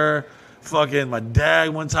attack her. Fucking my dad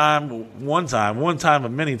one time,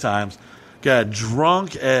 but many times, got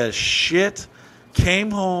drunk as shit, came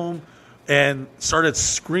home and started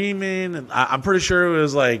screaming. And I'm pretty sure it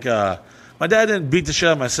was like, my dad didn't beat the shit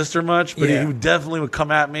out of my sister much, but he definitely would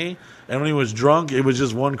come at me. And when he was drunk, it was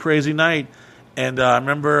just one crazy night. And I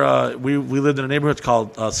remember we lived in a neighborhood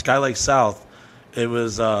called Skylake South. It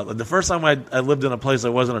was the first time I lived in a place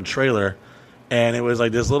that wasn't a trailer. And it was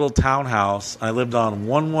like this little townhouse. I lived on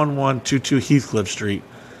 11122 Heathcliff Street,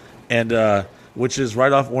 and which is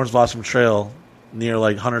right off Orange Blossom Trail near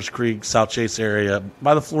like Hunters Creek, South Chase area,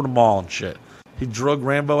 by the Florida Mall and shit. He drug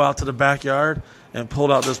Rambo out to the backyard and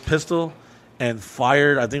pulled out this pistol and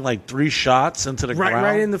fired, I think, like 3 shots into the ground.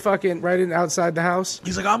 Right in outside the house.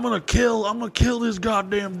 He's like, I'm gonna kill this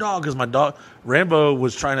goddamn dog, because my dog Rambo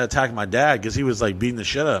was trying to attack my dad because he was like beating the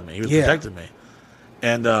shit out of me. He was protecting me,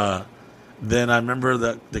 and then I remember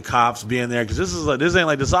the cops being there, because this ain't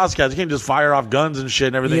like the Sauce Cats. You can't just fire off guns and shit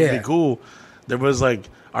and everything and be cool. There was like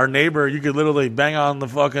our neighbor. You could literally bang on the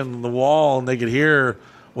wall and they could hear.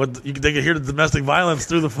 They could hear the domestic violence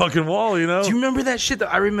through the fucking wall, Do you remember that shit?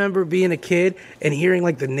 I remember being a kid and hearing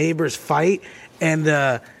like the neighbors fight, and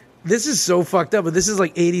this is so fucked up, but this is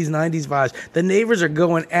like 80s, 90s vibes. The neighbors are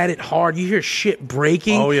going at it hard. You hear shit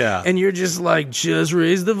breaking. Oh, yeah. And you're just like, just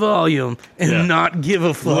raise the volume and not give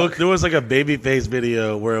a fuck. Look, there was like a Babyface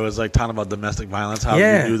video where it was like talking about domestic violence, how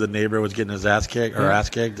you knew the neighbor was getting his ass kicked or ass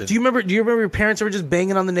kicked. Do you remember your parents ever just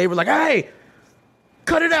banging on the neighbor like, hey,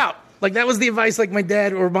 cut it out. Like, that was the advice, like, my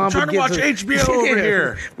dad or mom trying would to give. watch HBO over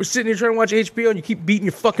here. We're sitting here trying to watch HBO, and you keep beating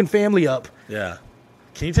your fucking family up. Yeah.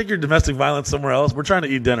 Can you take your domestic violence somewhere else? We're trying to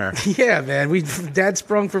eat dinner. Yeah, man. Dad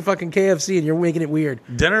sprung for fucking KFC, and you're making it weird.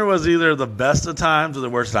 Dinner was either the best of times or the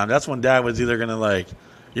worst of times. That's when Dad was either going to, like,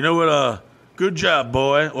 you know what, good job,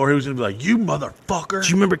 boy. Or he was going to be like, you motherfucker. Do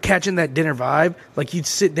you remember catching that dinner vibe? Like, you'd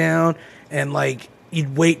sit down and, like,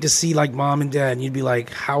 you'd wait to see, like, mom and dad, and you'd be like,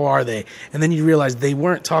 how are they? And then you realize they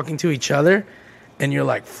weren't talking to each other, and you're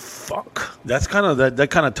like, fuck. That's kind of that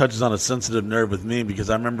kind of touches on a sensitive nerve with me, because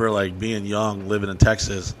I remember, like, being young, living in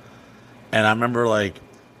Texas, and I remember, like,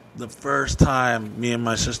 the first time me and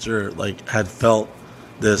my sister, like, had felt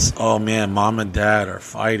this, oh man, mom and dad are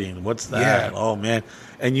fighting. What's that? Yeah. Oh man.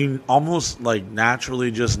 And you almost, like,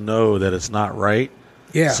 naturally just know that it's not right.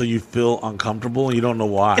 Yeah. So you feel uncomfortable and you don't know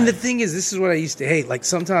why. And the thing is, this is what I used to hate. Like,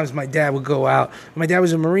 sometimes my dad would go out. My dad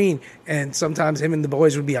was a Marine, and sometimes him and the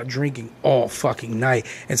boys would be out drinking all fucking night.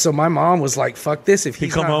 And so my mom was like, fuck this. If He'd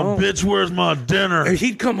he's come not home, bitch, where's my dinner? If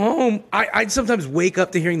he'd come home, I'd sometimes wake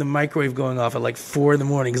up to hearing the microwave going off at like 4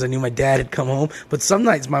 a.m. because I knew my dad had come home. But some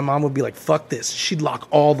nights my mom would be like, fuck this. She'd lock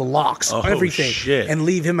all the locks, everything, shit. and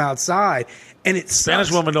leave him outside. And it Spanish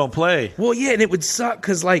sucks. women don't play. Well, yeah, and it would suck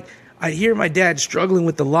because, like, I'd hear my dad struggling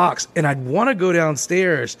with the locks, and I'd want to go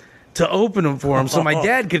downstairs to open them for him so my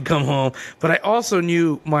dad could come home. But I also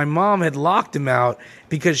knew my mom had locked him out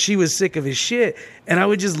because she was sick of his shit. And I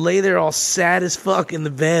would just lay there all sad as fuck in the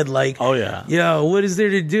bed like, Oh, yeah. Yo, what is there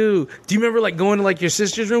to do? Do you remember, like, going to, like, your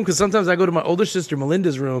sister's room? Because sometimes I go to my older sister,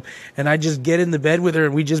 Melinda's room, and I just get in the bed with her,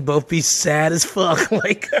 and we just both be sad as fuck.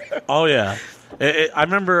 Like, Oh, yeah. I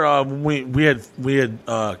remember when we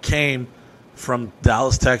had came from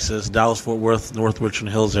Dallas, Texas, Dallas-Fort Worth, North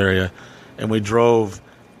Richland Hills area, and we drove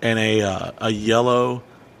in a yellow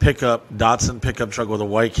Datsun pickup truck with a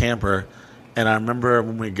white camper. And I remember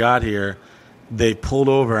when we got here, they pulled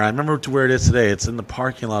over. I remember to where it is today. It's in the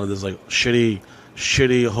parking lot of this, like,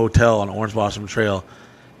 shitty hotel on Orange Blossom Trail.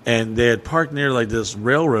 And they had parked near, like, this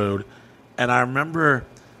railroad. And I remember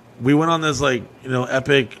we went on this, like,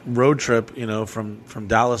 epic road trip, from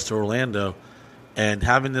Dallas to Orlando, and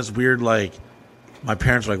having this weird, like, my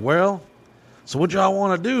parents were like, well, so what y'all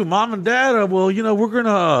want to do? Mom and Dad, well, we're going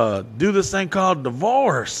to do this thing called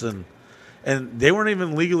divorce. And they weren't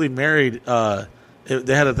even legally married.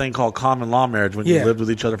 They had a thing called common law marriage when you lived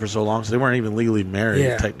with each other for so long, so they weren't even legally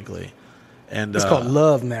married, technically. And it's called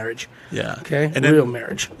love marriage. Yeah. Okay? And real then,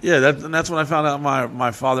 marriage. Yeah, that's when I found out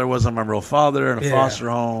my father wasn't my real father in a foster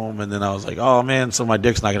home. And then I was like, oh, man, so my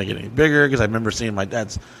dick's not going to get any bigger, because I remember seeing my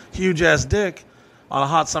dad's huge-ass dick on a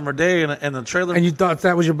hot summer day in the trailer. And you thought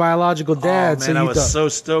that was your biological dad. Oh, man, I was so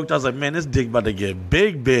stoked. I was like, man, this dick about to get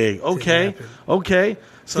big. Okay.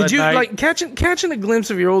 So did you, night, like, catching a glimpse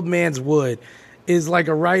of your old man's wood is like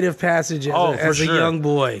a rite of passage as a young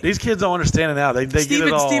boy. These kids don't understand it now. They get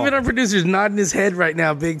it all. Steven, our producer, is nodding his head right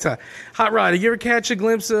now big time. Hot Rod, you ever catch a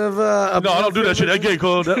glimpse of a... No, I don't do that shit. That's gay,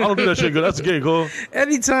 Cole. I don't do that shit. That's gay, Cole.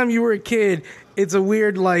 Anytime you were a kid, it's a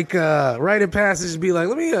weird, like, rite of passage to be like,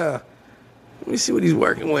 let me see what he's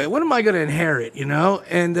working with. What am I going to inherit,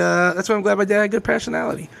 And that's why I'm glad my dad had good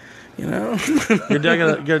personality, Your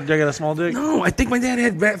dad got a small dick? No, I think my dad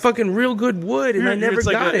had fucking real good wood, and I never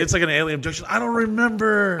got it. It's like an alien abduction. I don't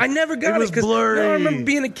remember. I never got it. It was blurry. I remember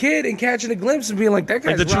being a kid and catching a glimpse and being like, that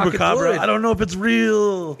guy's like the rocking chupacabra. wood. I don't know if it's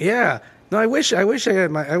real. Yeah. No, I wish I had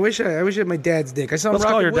my dad's dick. I saw him Let's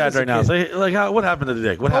call rocking your wood dad as a right now. kid. Say, like, what happened to the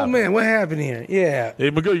dick? What happened? Oh, man, what happened here? Yeah.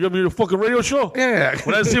 Hey, Miguel, you got me a fucking radio show? Yeah.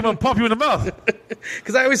 When I see him, I'm pop you in the mouth.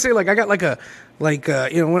 Because I always say, like, I got like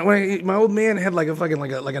when my old man had like a fucking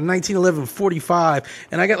like a 1911 45,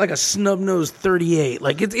 and I got like a snub nose 38.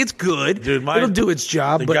 Like, it's good. Dude, it'll do its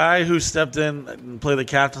job. The but guy who stepped in and played the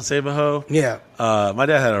captain, Save a Ho. Yeah. My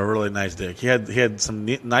dad had a really nice dick. He had some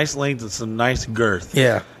nice length and some nice girth.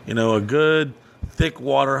 Yeah. A good thick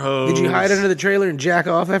water hose. Did you hide under the trailer and jack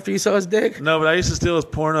off after you saw his dick? No, but I used to steal his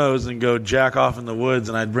pornos and go jack off in the woods,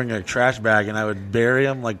 and I'd bring a trash bag and I would bury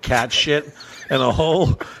him like cat shit in a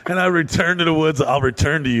hole, and I'd return to the woods. I'll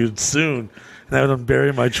return to you soon. And I would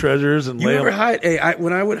bury my treasures and lay them. Hide? Hey,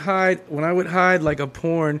 when I would hide like a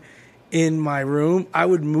porn in my room, I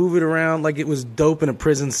would move it around like it was dope in a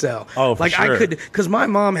prison cell. Oh, for like sure. I could, because my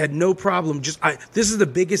mom had no problem. This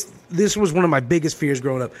was one of my biggest fears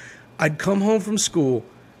growing up. I'd come home from school,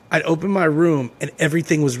 I'd open my room, and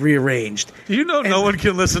everything was rearranged. No one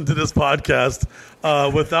can listen to this podcast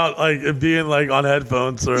without like it being like on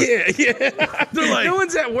headphones or Yeah. they're like, no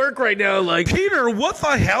one's at work right now. Like, Peter, what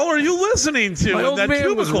the hell are you listening to? my in old that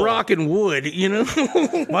man was cubicle? rocking wood, you know?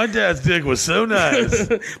 My dad's dick was so nice.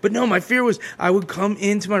 But no, my fear was I would come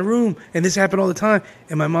into my room, and this happened all the time,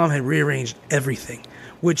 and my mom had rearranged everything,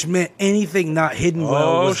 which meant anything not hidden well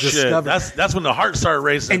Oh was shit! discovered. That's when the heart started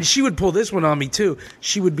racing. And she would pull this one on me too.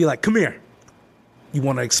 She would be like, "Come here. You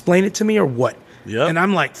want to explain it to me or what?" Yep. And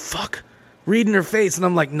I'm like, "Fuck." Reading her face, and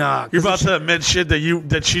I'm like, "Nah." You're about to admit shit that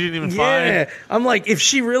she didn't even Yeah. find. I'm like, if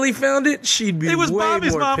she really found it, she'd be It was way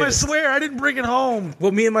Bobby's more mom. pissed. I swear, I didn't bring it home.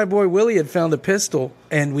 Well, me and my boy Willie had found a pistol,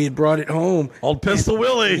 and we had brought it home. Old Pistol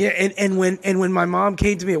Willie. Yeah, and when my mom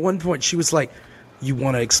came to me at one point, she was like, "You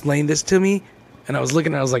want to explain this to me?" And I was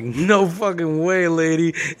looking, I was like, "No fucking way,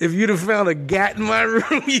 lady! If you'd have found a gat in my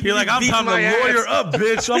room, You're like, I'm time to lawyer up,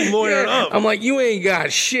 bitch. I'm lawyer up. I'm like, you ain't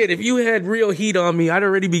got shit. If you had real heat on me, I'd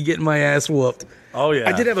already be getting my ass whooped." Oh yeah.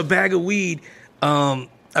 I did have a bag of weed.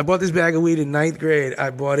 I bought this bag of weed in 9th grade. I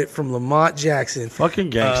bought it from Lamont Jackson. Fucking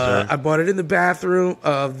gangster. I bought it in the bathroom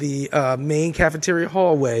of the main cafeteria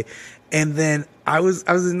hallway. And then I was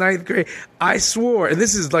in 9th grade. I swore, and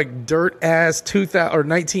this is like dirt ass 2000 or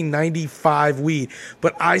 1995 weed,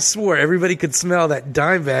 but I swore everybody could smell that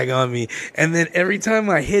dime bag on me. And then every time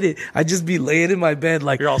I hit it, I'd just be laying in my bed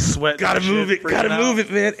like, You're all sweating. gotta and move shit, it, gotta freaking move out.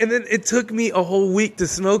 it, man. And then it took me a whole week to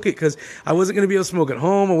smoke it because I wasn't gonna be able to smoke at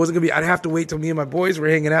home. I'd have to wait till me and my boys were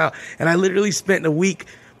hanging out. And I literally spent a week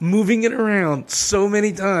moving it around so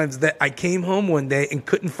many times that I came home one day and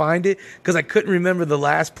couldn't find it because I couldn't remember the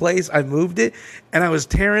last place I moved it. And I was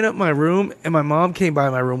tearing up my room, and my mom came by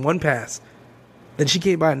my room one pass. Then she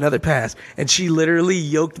came by another pass, and she literally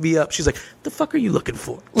yoked me up. She's like, "The fuck are you looking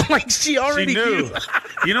for?" Like she already She knew.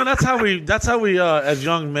 You know, that's how we as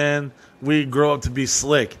young men we grow up to be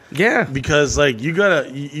slick. Yeah. Because like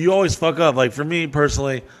you always fuck up. Like for me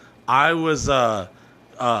personally, I was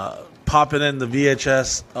popping in the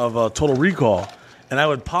VHS of Total Recall, and I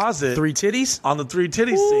would pause it 3 titties. on the 3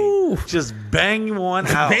 titty Ooh. scene. Just bang one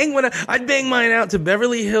out. I'd bang mine out to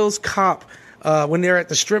Beverly Hills Cop when they're at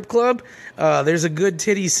the strip club. There's a good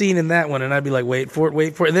titty scene in that one, and I'd be like, wait for it.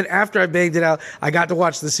 And then after I banged it out, I got to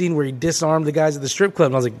watch the scene where he disarmed the guys at the strip club,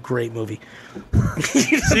 and I was like, great movie.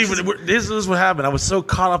 See, this is what happened. I was so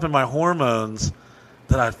caught up in my hormones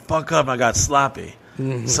that I'd fuck up and I got sloppy.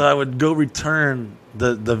 Mm-hmm. So I would go return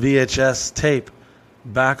the VHS tape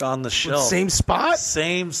back on the shelf. Same spot?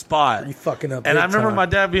 Same spot. You fucking up And I big remember time. my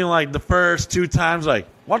dad being like, the first 2 times, like,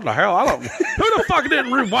 what the hell? Who the fuck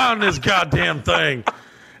didn't rewind this goddamn thing?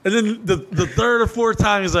 And then the third or fourth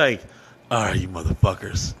time, he's like, all right, you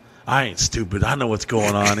motherfuckers. I ain't stupid. I know what's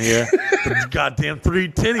going on here. The goddamn 3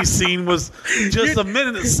 titty scene was just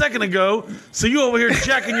a second ago. So you over here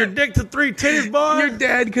jacking your dick to 3 titties, boy? Your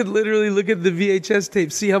dad could literally look at the VHS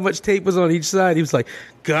tape, see how much tape was on each side. He was like,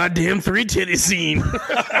 goddamn 3 titty scene.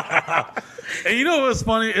 And you know what's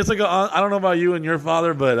funny? It's like I don't know about you and your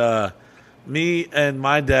father, but me and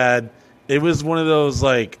my dad, it was one of those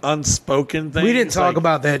like unspoken things. We didn't talk like,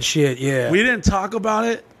 about that shit, yeah. We didn't talk about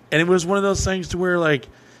it, and it was one of those things to where like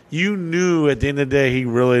you knew at the end of the day he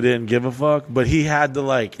really didn't give a fuck, but he had to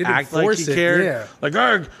like He didn't act like force he it, cared. yeah. Like,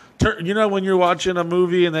 you know when you're watching a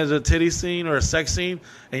movie and there's a titty scene or a sex scene,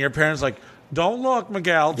 and your parents like, don't look,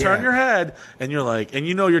 Miguel, turn Yeah. your head, and you're like, and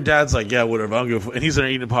you know your dad's like, yeah, whatever, I don't give a fuck. And he's there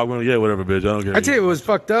eating popcorn, yeah, whatever, bitch, I don't care. I tell you, it was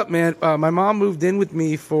fucked up, man. My mom moved in with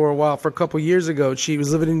me for a while, for a couple years ago. She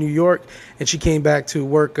was living in New York, and she came back to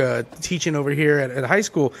work teaching over here at high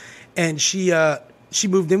school. And she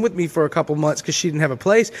moved in with me for a couple months because she didn't have a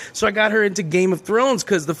place. So I got her into Game of Thrones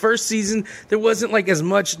because the first season, there wasn't like as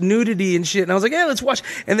much nudity and shit. And I was like, yeah, let's watch.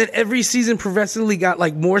 And then every season progressively got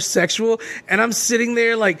like more sexual. And I'm sitting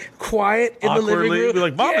there like quiet in the living Awkwardly, room. be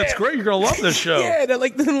like, Mom, that's great. You're going to love this show. Yeah,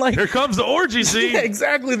 then Here comes the orgy scene. yeah,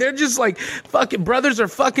 exactly. They're just like fucking brothers or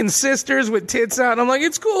fucking sisters with tits out. And I'm like,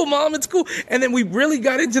 it's cool, Mom, it's cool. And then we really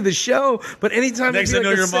got into the show. But anytime Next it'd thing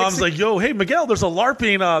be, you know, like, your a mom's sexy- like, yo, hey, Miguel, there's a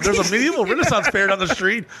LARPing, there's a medieval Renaissance fair down the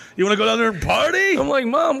street. You want to go down there and party? I'm like,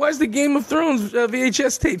 Mom, why's the Game of Thrones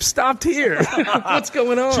VHS tape stopped here? What's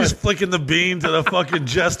going on? She's flicking the bean to the fucking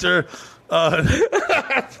jester.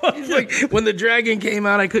 It's like when the dragon came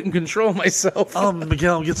out, I couldn't control myself. Oh,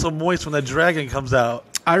 Miguel, get so moist when that dragon comes out.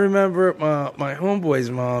 I remember my homeboy's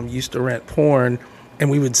mom used to rent porn, and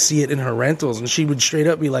we would see it in her rentals, and she would straight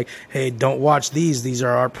up be like, hey, don't watch these. These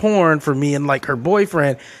are our porn for me and like her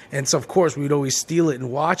boyfriend. And so, of course, we would always steal it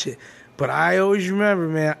and watch it. But I always remember,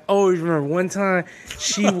 man. I always remember one time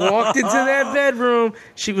she walked into that bedroom.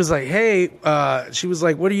 She was like, "Hey," she was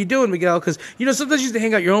like, "What are you doing, Miguel?" Because sometimes you used to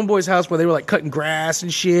hang out at your homeboy's house where they were like cutting grass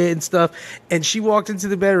and shit and stuff. And she walked into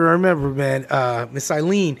the bedroom. I remember, man. Miss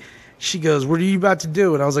Eileen. She goes, "What are you about to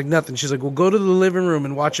do?" And I was like, "Nothing." She's like, "Well, go to the living room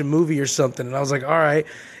and watch a movie or something." And I was like, "All right."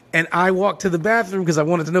 And I walked to the bathroom because I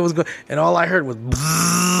wanted to know what was going on. And all I heard was,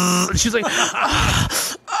 and she's like,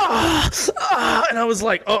 and I was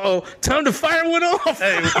like, uh-oh, time to fire one off.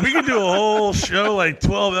 Hey, we could do a whole show, like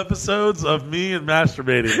 12 episodes of me and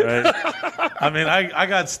masturbating, right? I mean, I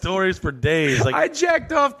got stories for days. Like, I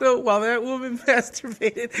jacked off, though, while that woman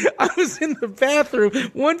masturbated. I was in the bathroom,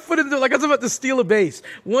 1 foot in the, like I was about to steal a base.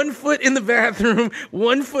 1 foot in the bathroom,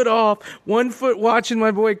 1 foot off, 1 foot watching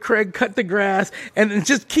my boy Craig cut the grass, and then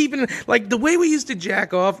just keeping, like, the way we used to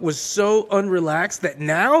jack off was so unrelaxed that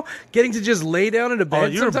now getting to just lay down in a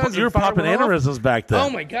bed you were popping aneurysms back then. Oh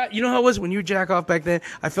my God. You know how it was when you jack off back then?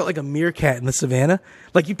 I felt like a meerkat in the savannah.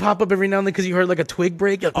 Like you pop up every now and then because you heard like a twig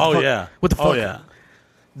break. Like, yeah. What the fuck? Oh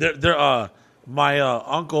yeah. My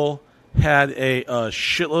uncle had a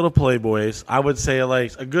shitload of Playboys. I would say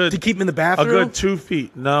like a good to keep him in the bathroom. A good 2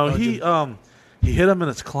 feet. No, he hid them in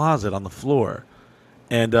his closet on the floor,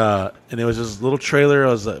 and it was his little trailer. It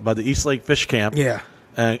was by the East Lake Fish Camp. Yeah.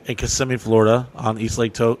 In Kissimmee, Florida, on East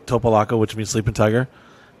Lake Topolaka, which means sleeping tiger.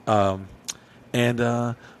 Why do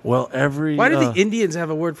the Indians have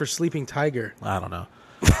a word for sleeping tiger? I don't know.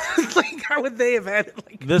 Like, how would they have had it?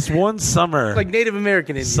 Like, this one summer, like Native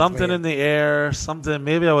American Indians, something man. in the air, something.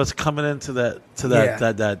 Maybe I was coming into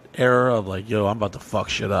that era of like, yo, I'm about to fuck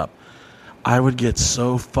shit up. I would get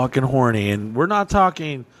so fucking horny, and we're not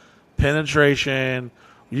talking penetration.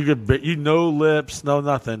 No lips, no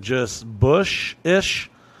nothing, just bush-ish.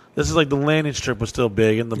 This is like the landing strip was still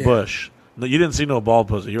big in the bush. No, you didn't see no ball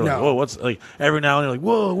pussy. You're like, whoa, what's like? Every now and then, you're like,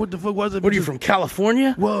 whoa, what the fuck was it? What are you from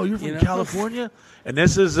California? Whoa, you're from California? And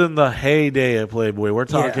this is in the heyday of Playboy. We're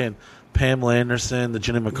talking Pamela Anderson, the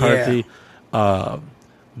Jenny McCarthy,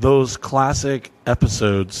 those classic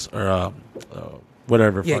episodes or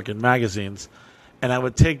fucking magazines. And I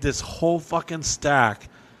would take this whole fucking stack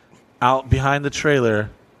out behind the trailer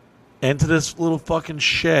into this little fucking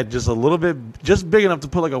shed, just a little bit, just big enough to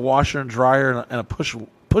put like a washer and dryer and a push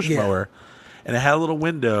mower, and it had a little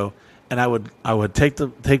window. And I would take the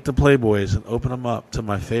Playboys and open them up to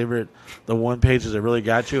my favorite, the one pages that really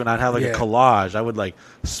got you, and I'd have like a collage. I would like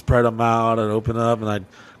spread them out and open up, and I'd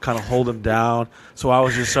kind of hold them down. So I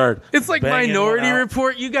was just start. It's like Minority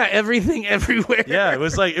Report. You got everything everywhere. Yeah, it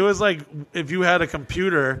was like if you had a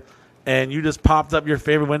computer and you just popped up your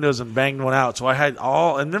favorite windows and banged one out. So I had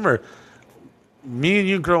all, and remember, me and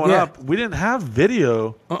you growing up, we didn't have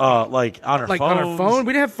video like on our phones. On our phone.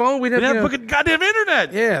 We didn't have phone. We didn't have fucking goddamn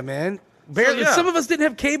internet. Yeah, man. Barely. Some of us didn't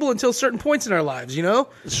have cable until certain points in our lives, you know?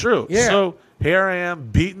 It's true. Yeah. So here I am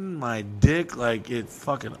beating my dick like it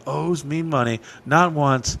fucking owes me money. Not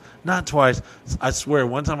once, not twice. I swear,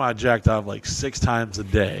 one time I jacked off like 6 times a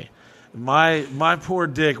day. My poor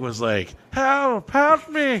dick was like, help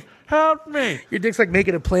me. Your dick's like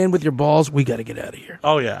making a plan with your balls. We got to get out of here.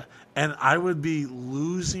 Oh, yeah. And I would be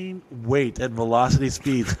losing weight at velocity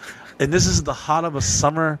speeds. And this is the hot of a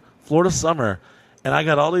summer, Florida summer. And I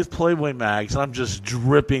got all these Playboy mags, and I'm just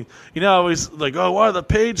dripping. You know, I always like, oh, why are the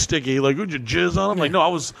page sticky? Like, would you jizz on them? Like, no, I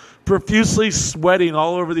was profusely sweating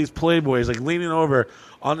all over these Playboys, like leaning over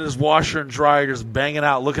on this washer and dryer, just banging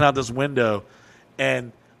out, looking out this window.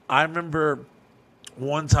 And I remember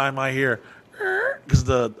one time I hear, because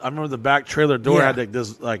I remember the back trailer door had like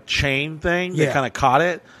this like chain thing that kind of caught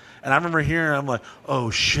it. And I remember hearing, I'm like,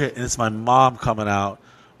 oh shit. And it's my mom coming out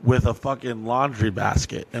with a fucking laundry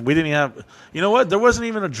basket. And we didn't even have, you know what? There wasn't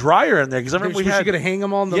even a dryer in there. Because I remember we had. You going to hang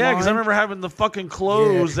them on the line? Yeah, because I remember having the fucking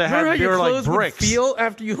clothes that had, they were like bricks. Would feel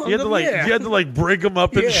after you hung them? You had to like break them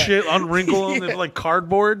up and shit, unwrinkle them, like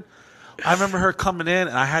cardboard. I remember her coming in,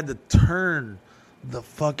 and I had to turn the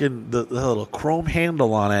fucking, the little chrome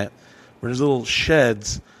handle on it, where there's little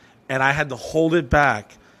sheds, and I had to hold it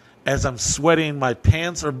back as I'm sweating. My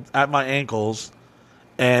pants are at my ankles,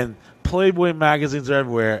 and Playboy magazines are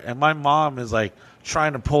everywhere, and my mom is like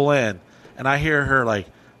trying to pull in, and I hear her like,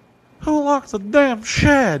 who locked the damn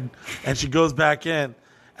shed? And she goes back in,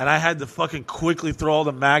 and I had to fucking quickly throw all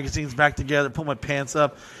the magazines back together, pull my pants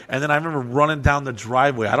up, and then I remember running down the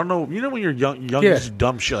driveway. I don't know, you know when you're young, you do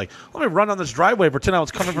dumb shit, like, let me run down this driveway, pretend I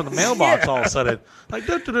was coming from the mailbox all of a sudden, like,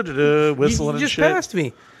 whistling you just and shit. passed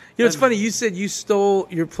me. You know, it's funny, you said you stole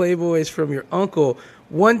your Playboys from your uncle.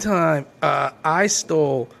 One time, I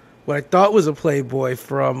stole what I thought was a Playboy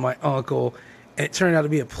from my uncle, And it turned out to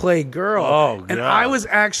be a play girl. Oh, and God. I was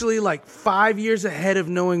actually like 5 years ahead of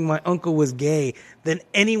knowing my uncle was gay than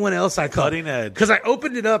anyone else I thought. Cutting edge. Because I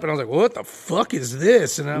opened it up and I was like, what the fuck is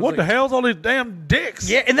this? And I was What the like, hell's all these damn dicks?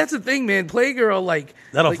 Yeah, and that's the thing, man. Playgirl, like...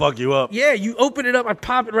 That'll like, fuck you up. Yeah, you open it up, I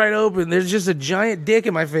pop it right open. There's just a giant dick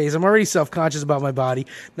in my face. I'm already self-conscious about my body.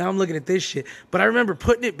 Now I'm looking at this shit. But I remember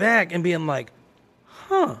putting it back and being like,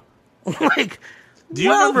 huh. Like... Do you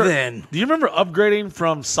remember upgrading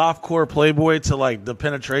from softcore Playboy to like the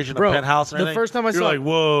penetration Bro, of Penthouse and the everything? first time I You're saw- like,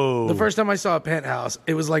 whoa. The first time I saw a Penthouse,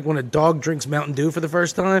 it was like when a dog drinks Mountain Dew for the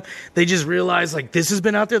first time. They just realized like this has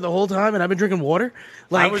been out there the whole time, and I've been drinking water.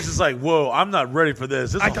 Like I was just like, whoa, I'm not ready for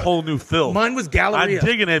this. This is a whole new film. mine was Galleria. I'm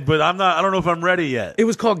digging it, but I don't know if I'm ready yet. It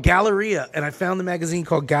was called Galleria, and I found the magazine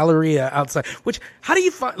called Galleria outside. Which, how do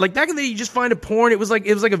you find? Like back in the day, you just find a porn. It was like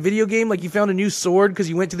a video game. Like you found a new sword because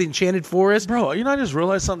you went to the Enchanted Forest. Bro, I just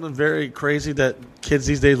realized something very crazy that kids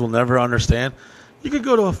these days will never understand. You could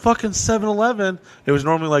go to a fucking 7-Eleven. It was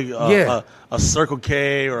normally like a Circle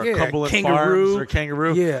K or a Cumberland Kangaroo. Farms or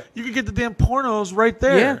Kangaroo. Yeah. You could get the damn pornos right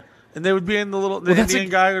there. Yeah. And they would be in the that's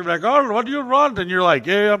Indian guy would be like, oh, what do you want? And you're like,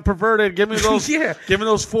 yeah, I'm perverted. Give me those Yeah. give me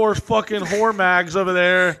those 4 fucking whore mags over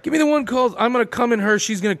there. Give me the one called "I'm gonna come in her,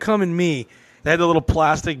 she's gonna come in me." They had the little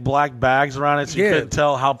plastic black bags around it so you Yeah. couldn't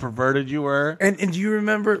tell how perverted you were. And do you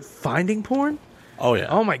remember finding porn? Oh, yeah.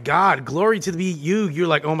 Oh my God! Glory to be you. You're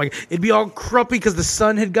like, oh my! It'd be all cruppy because the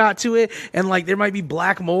sun had got to it, and like there might be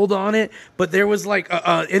black mold on it. But there was like,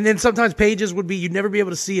 and then sometimes pages would be you'd never be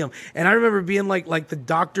able to see them. And I remember being like the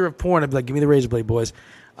doctor of porn. I'd be like, give me the razor blade, boys.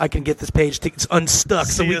 I can get this page unstuck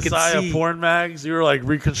so we can CSI see. of porn mags. You were like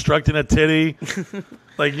reconstructing a titty.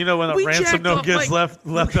 Like, you know, when a We ransom jacked note off gets my-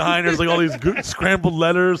 left behind, there's like all these scrambled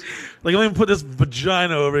letters. Like, let me put this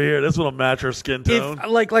vagina over here. This will match her skin tone. If,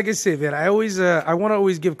 like I said, man, I always I want to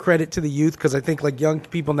always give credit to the youth because I think like young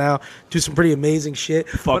people now do some pretty amazing shit.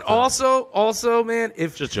 But them. also, man,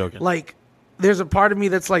 if Just joking. like. There's a part of me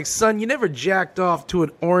that's like, son, you never jacked off to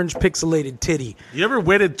an orange pixelated titty. You ever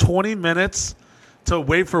waited 20 minutes to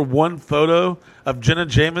wait for one photo of Jenna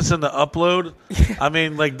Jameson to upload? I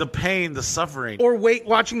mean, like the pain, the suffering. Or wait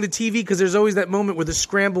watching the TV because there's always that moment where the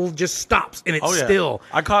scramble just stops and it's still.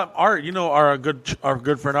 I caught Art. You know, our good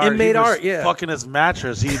friend Art. Inmate He was Art, yeah. fucking his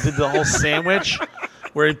mattress. He did the whole sandwich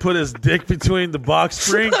where he put his dick between the box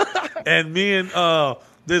spring, and me and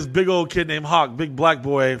this big old kid named Hawk, big black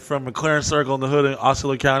boy from McLaren Circle in the hood in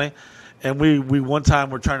Osceola County, and we one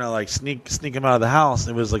time were trying to like sneak him out of the house.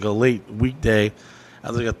 It was like a late weekday. It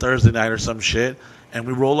was like a Thursday night or some shit. And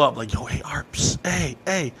we roll up like, yo, hey, Arps,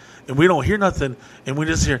 hey. And we don't hear nothing. And we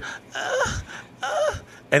just hear,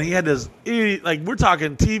 and he had this, like, we're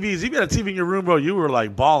talking TVs. If you had a TV in your room, bro, you were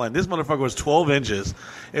like balling. This motherfucker was 12 inches.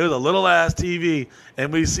 It was a little ass TV.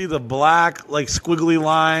 And we see the black, like, squiggly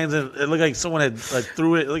lines. And it looked like someone had, like,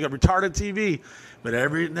 threw it, like a retarded TV. But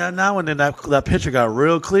every now and then that picture got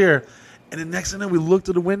real clear. And the next thing we looked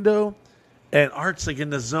at the window. And Art's like in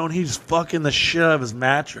the zone. He's fucking the shit out of his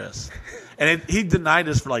mattress. And he denied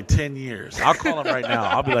this for like 10 years. I'll call him right now.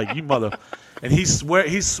 I'll be like, you mother. And he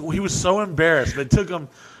was so embarrassed. But it took him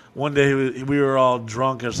one day. We were all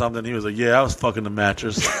drunk or something. He was like, yeah, I was fucking the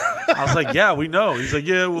mattress. I was like, yeah, we know. He's like,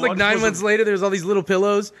 yeah. Well, Like 9 months later, there's all these little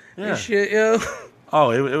pillows and shit, yo.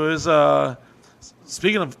 Oh, it was.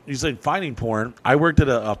 Speaking of, you said finding porn. I worked at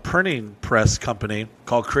a printing press company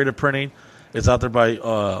called Creative Printing. It's out there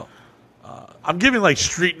by. I'm giving like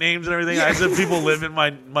street names and everything. I said people live in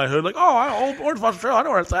my hood. Like, oh, Orange Foster Trail. I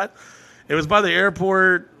know where it's at. It was by the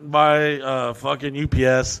airport, by fucking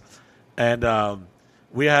UPS, and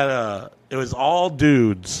we had it was all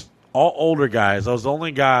dudes, all older guys. I was the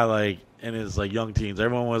only guy like in his like young teens.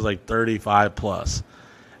 Everyone was like 35 plus,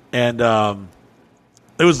 and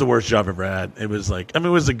it was the worst job I've ever had. It was like, I mean,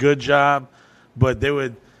 it was a good job, but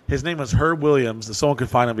his name was Herb Williams. If someone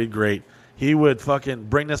could find him, it'd be great. He would fucking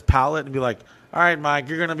bring this pallet and be like, all right, Mike,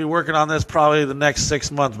 you're going to be working on this probably the next 6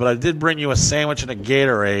 months, but I did bring you a sandwich and a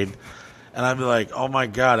Gatorade. And I'd be like, oh, my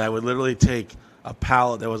God. I would literally take a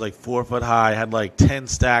pallet that was like 4 foot high, had like 10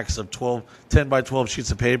 stacks of 10 by 12 sheets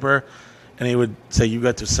of paper. And he would say, you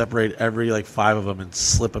got to separate every like 5 of them and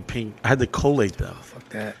slip a pink. I had to collate them. Oh, fuck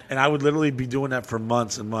that. And I would literally be doing that for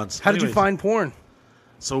months and months. How did you find porn?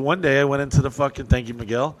 So one day I went into the fucking, thank you,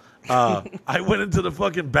 Miguel. I went into the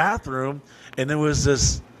fucking bathroom, and there was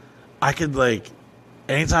this, I could like,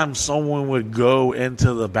 anytime someone would go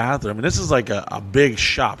into the bathroom, and this is like a big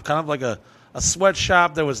shop, kind of like a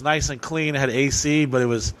sweatshop that was nice and clean, it had AC, but it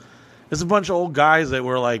was a bunch of old guys that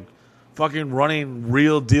were like fucking running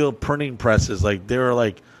real deal printing presses. Like they were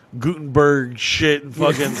like Gutenberg shit and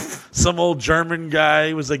fucking some old German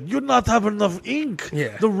guy was like, "You're not having enough ink.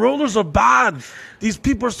 Yeah. The rollers are bad. These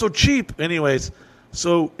people are so cheap." Anyways,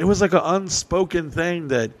 so it was like an unspoken thing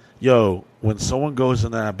that, yo, when someone goes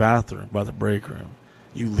in that bathroom by the break room,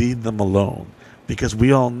 you leave them alone, because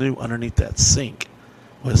we all knew underneath that sink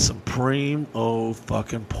was some primo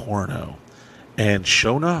fucking porno. And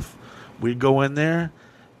sure enough, we'd go in there,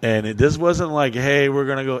 and this wasn't like, hey, we're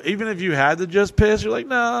going to go. Even if you had to just piss, you're like,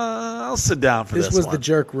 nah, I'll sit down for this This was one. the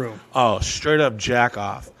jerk room. Oh, straight up jack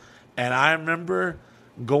off. And I remember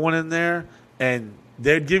going in there, and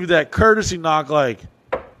they'd give you that courtesy knock like,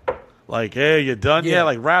 hey, you done yet?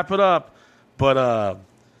 Like, wrap it up. But,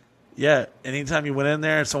 yeah, anytime you went in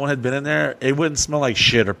there and someone had been in there, it wouldn't smell like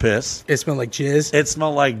shit or piss. It smelled like jizz. It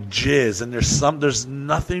smelled like jizz, and there's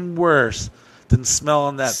nothing worse than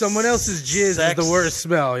smelling that. Someone else's jizz is the worst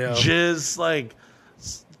smell, yo. Jizz, like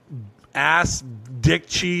ass, dick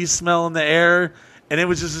cheese smell in the air, and it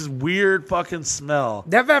was just this weird fucking smell.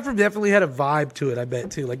 That bathroom definitely had a vibe to it, I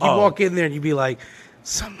bet, too. Like, you walk in there and you'd be like,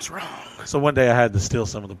 something's wrong. So one day I had to steal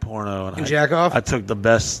some of the porno, and jack off? I took the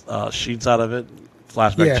best sheets out of it,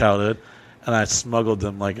 flashback childhood, and I smuggled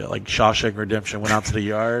them like Shawshank Redemption. Went out to the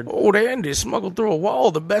yard. Old Andy smuggled through a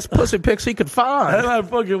wall the best pussy pics he could find. And I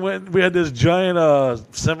fucking went. We had this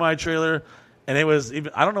giant semi trailer, and it was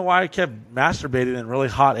even. I don't know why I kept masturbating in really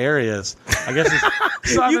hot areas. I guess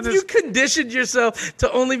it's, you conditioned yourself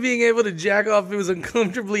to only being able to jack off if it was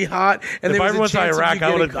uncomfortably hot. And if there was I went a to chance Iraq,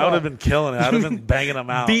 I would have been killing it. I'd have been banging them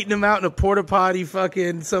out, beating them out in a porta potty,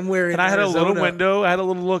 fucking somewhere. And I had a little window. I had a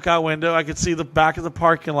little lookout window. I could see the back of the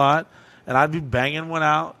parking lot, and I'd be banging one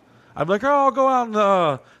out. I'd be like, "Oh, I'll go out."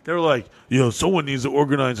 And they were like, "Yo, someone needs to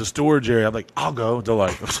organize a storage area." I'm like, "I'll go." They're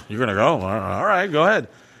like, "You're gonna go? All right, go ahead."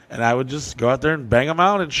 And I would just go out there and bang them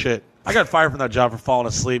out and shit. I got fired from that job for falling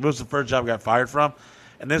asleep. It was the first job I got fired from.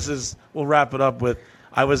 And we'll wrap it up with,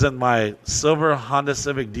 I was in my silver Honda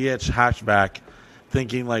Civic DH hatchback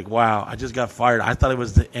thinking like, wow, I just got fired. I thought it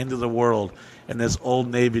was the end of the world. And this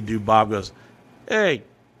old Navy dude, Bob, goes, "Hey,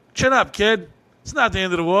 chin up, kid. It's not the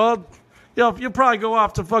end of the world. You'll probably go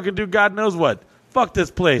off to fucking do God knows what. Fuck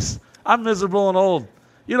this place. I'm miserable and old.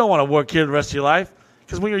 You don't want to work here the rest of your life."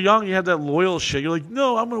 Because when you're young, you have that loyal shit. You're like,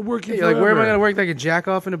 "No, I'm going to work here forever." You're like, where am I going to work that I can jack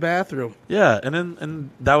off in a bathroom? Yeah, and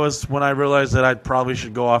that was when I realized that I probably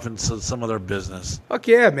should go off into some other business. Fuck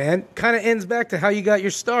yeah, man. Kind of ends back to how you got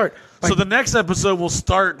your start. So the next episode will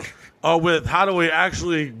start with how do we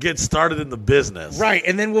actually get started in the business. Right,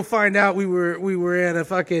 and then we'll find out we were at a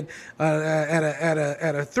fucking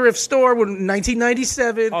at a thrift store in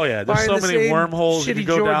 1997. Oh yeah, there's so many wormholes you shitty can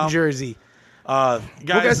go Jordan down. jersey.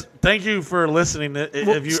 Guys, thank you for listening.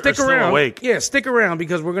 If you stick are still around, awake, yeah, stick around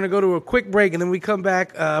because we're going to go to a quick break, and then we come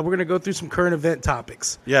back. We're going to go through some current event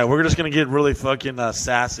topics. Yeah, we're just going to get really fucking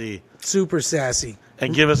sassy, super sassy,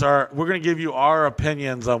 and we're going to give you our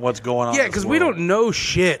opinions on what's going on. Yeah, because we don't know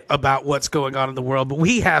shit about what's going on in the world, but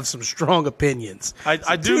we have some strong opinions.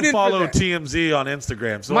 I do follow TMZ on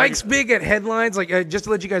Instagram. So Mike's big at headlines. Like, just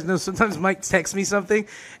to let you guys know, sometimes Mike texts me something,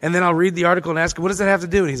 and then I'll read the article and ask him, "What does that have to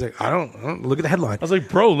do?" And he's like, "I don't look at the headline." I was like,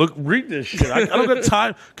 "Bro, read this shit. I don't got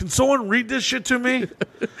time. Can someone read this shit to me?"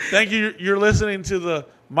 Thank you. You're listening to the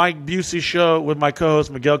Mike Busey Show with my co-host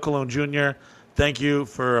Miguel Colon Jr. Thank you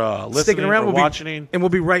for listening, sticking around, or watching. And we'll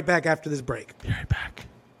be right back after this break. Be right back.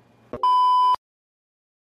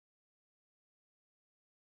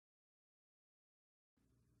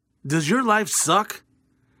 Does your life suck?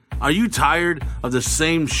 Are you tired of the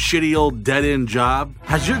same shitty old dead-end job?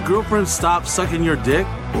 Has your girlfriend stopped sucking your dick?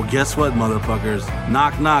 Well, guess what, motherfuckers?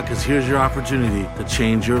 Knock, knock, because here's your opportunity to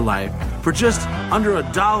change your life. For just under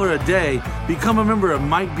 $1 a day, become a member of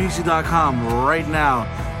MikeBusey.com right now,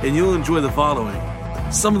 and you'll enjoy the following.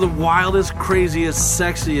 Some of the wildest, craziest,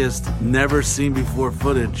 sexiest, never-seen-before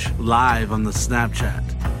footage live on the Snapchat.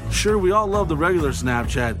 Sure, we all love the regular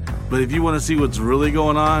Snapchat, but if you want to see what's really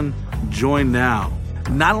going on, join now.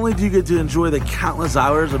 Not only do you get to enjoy the countless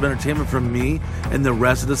hours of entertainment from me and the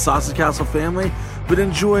rest of the Sausage Castle family, but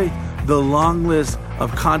enjoy the long list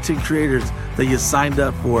of content creators that you signed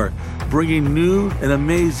up for, bringing new and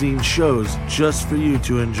amazing shows just for you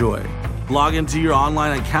to enjoy. Log into your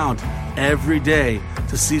online account every day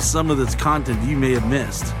to see some of this content you may have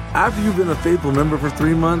missed. After you've been a faithful member for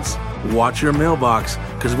 3 months, watch your mailbox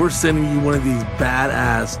because we're sending you one of these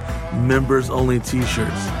badass members-only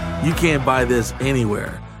t-shirts. You can't buy this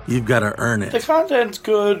anywhere. You've got to earn it. The content's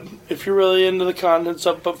good if you're really into the content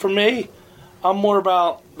stuff, but for me, I'm more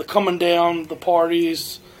about the coming down, the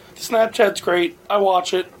parties. Snapchat's great. I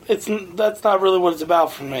watch it. That's not really what it's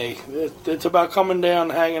about for me. It's about coming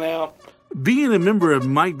down, hanging out. Being a member of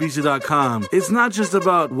MikeBusey.com, it's not just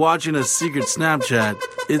about watching a secret Snapchat,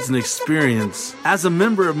 it's an experience. As a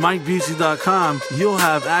member of MikeBusey.com, you'll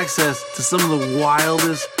have access to some of the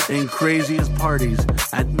wildest and craziest parties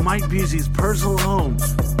at Mike Busey's personal home,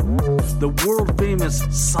 the world-famous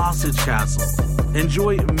Sausage Castle.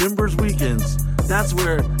 Enjoy Members Weekends. That's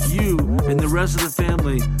where you and the rest of the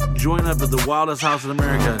family join up at the wildest house in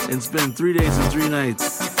America and spend 3 days and 3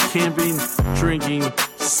 nights camping, drinking,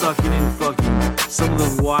 sucking and fucking some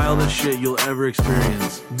of the wildest shit you'll ever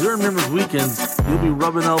experience. During Members Weekends, you'll be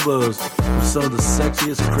rubbing elbows with some of the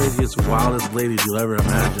sexiest, craziest, wildest ladies you'll ever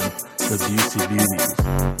imagine, the Busey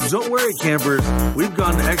Beauties. Don't worry, campers. We've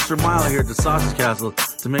gone the extra mile here at the Sausage Castle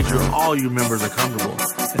to make sure all you members are comfortable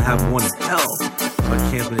and have one hell of a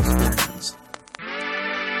camping experience.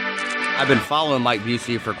 I've been following Mike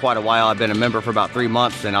Busey for quite a while. I've been a member for about 3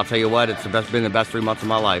 months, and I'll tell you what, it's been the best 3 months of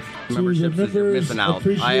my life. Memberships is you're missing out.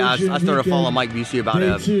 I started following Mike Busey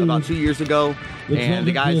about 2 years ago, and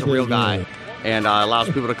the guy's a real guy, and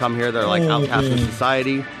allows people to come here. They're like outcasts in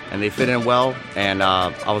society, and they fit in well. And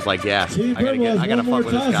I was like, yeah, I gotta fuck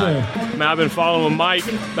with this guy. Man, I've been following Mike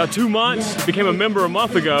about 2 months. Became a member a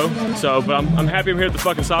month ago. But I'm happy I'm here at the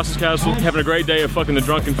fucking Sausage Castle, having a great day of fucking the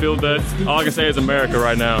drunken field bed. All I can say is America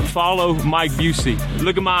right now. Follow Mike Busey.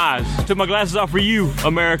 Look at my eyes. Took my glasses off for you,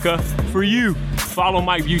 America. For you. Follow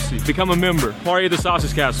Mike Busey. Become a member. Party at the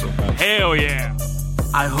Sausage Castle. Hell yeah.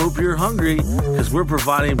 I hope you're hungry, because we're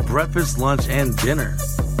providing breakfast, lunch, and dinner.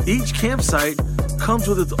 Each campsite comes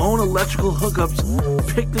with its own electrical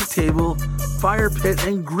hookups, picnic table, fire pit,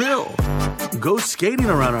 and grill. Go skating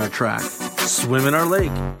around our track, swim in our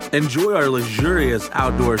lake, enjoy our luxurious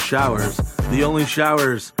outdoor showers, the only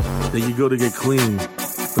showers that you go to get clean,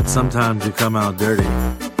 but sometimes you come out dirty.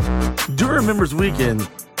 During Members Weekend,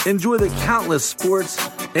 enjoy the countless sports,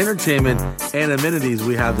 entertainment, and amenities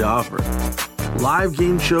we have to offer. Live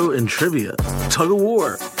game show and trivia, tug of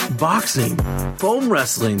war, boxing, foam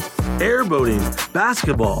wrestling, airboating,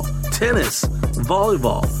 basketball, tennis,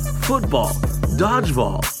 volleyball, football,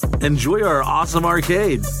 dodgeball. Enjoy our awesome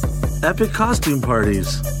arcade, epic costume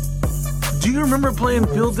parties. Do you remember playing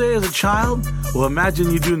field day as a child? Well, imagine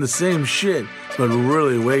you doing the same shit, but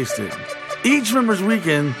really wasted. Each Members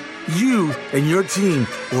Weekend, you and your team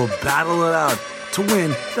will battle it out to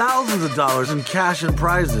win thousands of dollars in cash and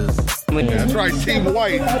prizes. That's right, Team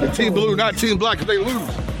White, Team Blue, not Team Black if they lose.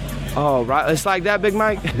 Oh, right. It's like that, Big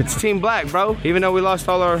Mike. It's Team Black, bro. Even though we lost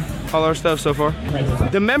all our stuff so far.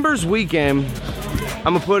 The Members Weekend,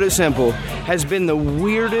 I'm gonna put it simple, has been the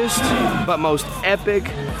weirdest but most epic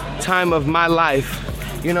time of my life.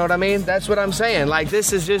 You know what I mean? That's what I'm saying. Like,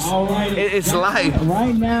 this is just, it's life.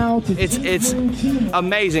 Right now, it's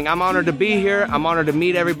amazing. I'm honored to be here. I'm honored to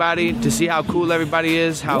meet everybody, to see how cool everybody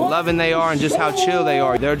is, how loving they are, and just how chill they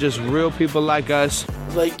are. They're just real people like us.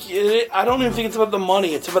 Like, I don't even think it's about the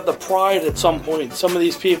money. It's about the pride at some point. Some of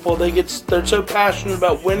these people, they're so passionate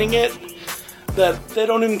about winning it that they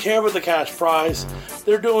don't even care about the cash prize.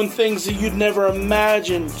 They're doing things that you'd never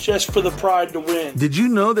imagine just for the pride to win. Did you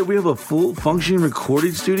know that we have a full functioning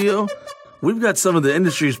recording studio? We've got some of the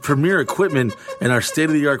industry's premier equipment in our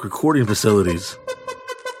state-of-the-art recording facilities.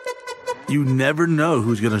 You never know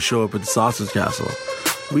who's going to show up at the Sausage Castle.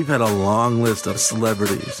 We've had a long list of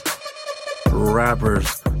celebrities,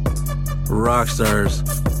 rappers, rock stars,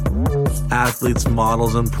 athletes,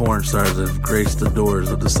 models, and porn stars that have graced the doors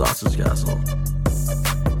of the Sausage Castle.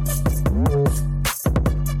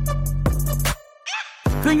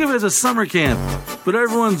 Think of it as a summer camp, but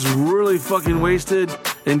everyone's really fucking wasted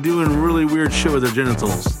and doing really weird shit with their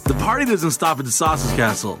genitals. The party doesn't stop at the Sausage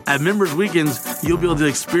Castle. At Members Weekends, you'll be able to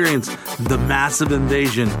experience the massive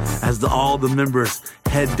invasion as all the members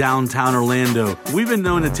head downtown Orlando. We've been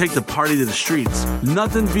known to take the party to the streets.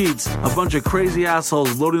 Nothing beats a bunch of crazy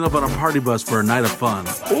assholes loading up on a party bus for a night of fun.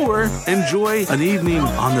 Or enjoy an evening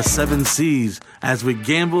on the 7 Seas as we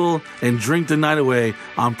gamble and drink the night away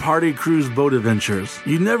on party cruise boat adventures.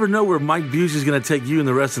 You never know where Mike Busey's going to take you and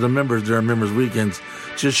the rest of the members during Members Weekends.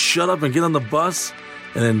 Just shut up and get on the bus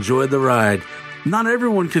and enjoy the ride. Not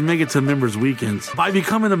everyone can make it to Members Weekends. By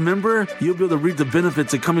becoming a member, you'll be able to reap the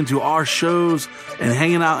benefits of coming to our shows and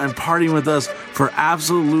hanging out and partying with us for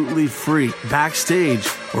absolutely free, backstage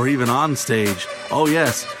or even on stage. Oh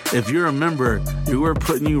yes, if you're a member, we're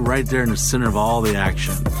putting you right there in the center of all the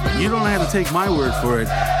action. You don't have to take my word for it.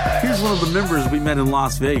 Here's one of the members we met in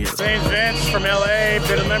Las Vegas. My name's Vince from LA.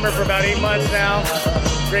 Been a member for about 8 months now.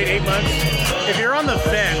 Great 8 months. If you're on the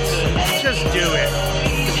fence, just do it.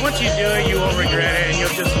 Because once you do it, you won't regret it, and you'll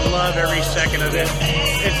just love every second of it.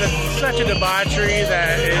 It's such a debauchery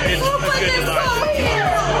that it's a good debauchery.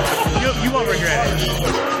 You won't regret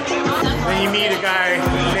it. Then you meet a guy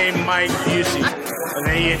named Mike Busey, and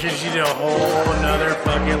then he introduces you to a whole another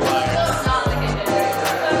fucking life.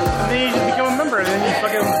 And then you just become a member, and then you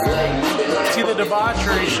fucking see the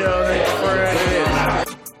debauchery show for it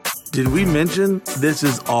is. Did we mention this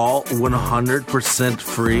is all 100%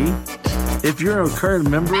 free? If you're a current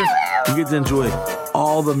member, you get to enjoy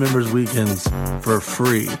all the members' weekends for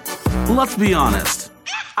free. Let's be honest.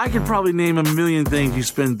 I could probably name a million things you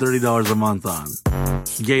spend $30 a month on.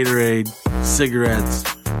 Gatorade, cigarettes,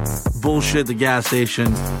 bullshit at the gas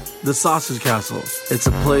station, the Sausage Castle. It's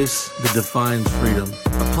a place that defines freedom.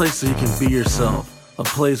 A place so you can be yourself. A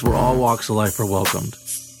place where all walks of life are welcomed.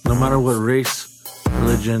 No matter what race,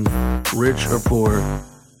 religion, rich or poor,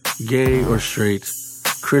 gay or straight,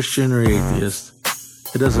 Christian or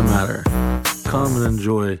atheist, it doesn't matter. Come and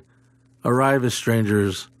enjoy. Arrive as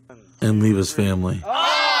strangers and leave as family.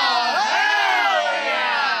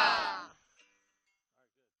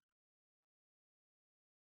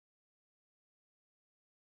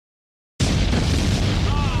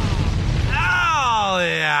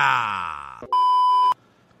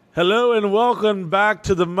 Hello and welcome back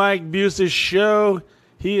to the Mike Busey Show.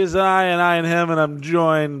 He is I and him, and I'm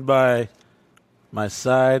joined by my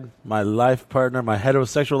side, my life partner, my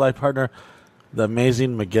heterosexual life partner, the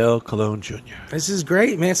amazing Miguel Colon Jr. This is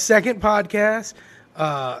great, man. Second podcast.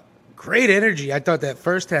 Great energy. I thought that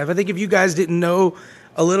first half. I think if you guys didn't know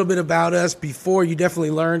a little bit about us before, you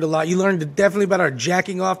definitely learned a lot. You learned definitely about our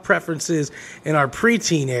jacking off preferences in our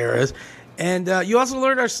preteen eras. And you also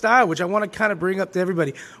learned our style, which I want to kind of bring up to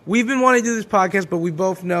everybody. We've been wanting to do this podcast, but we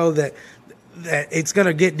both know that it's going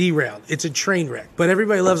to get derailed. It's a train wreck. But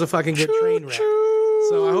everybody loves a fucking good train wreck.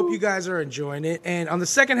 So I hope you guys are enjoying it. And on the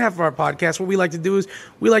second half of our podcast, what we like to do is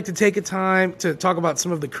we like to take a time to talk about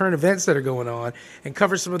some of the current events that are going on and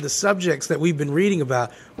cover some of the subjects that we've been reading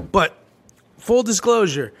about. But full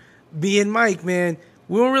disclosure, me and Mike, man,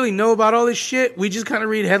 we don't really know about all this shit. We just kind of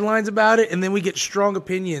read headlines about it, and then we get strong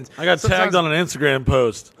opinions. I got tagged on an Instagram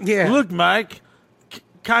post. Yeah. Look, Mike,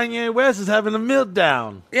 Kanye West is having a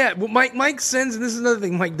meltdown. Yeah, well, Mike sends, and this is another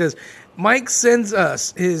thing Mike does. Mike sends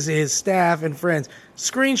us, his staff and friends,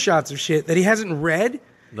 screenshots of shit that he hasn't read.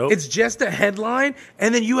 Nope. It's just a headline,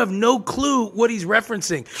 and then you have no clue what he's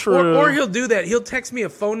referencing. True. Or he'll do that. He'll text me a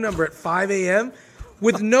phone number at 5 a.m.,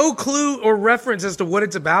 with no clue or reference as to what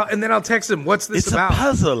it's about, and then I'll text him, what's this about? It's a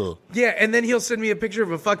puzzle. Yeah, and then he'll send me a picture of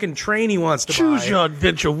a fucking train he wants to buy. Choose your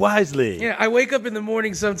adventure wisely. Yeah, I wake up in the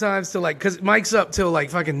morning sometimes to because Mike's up till like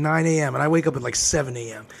fucking 9 a.m., and I wake up at like 7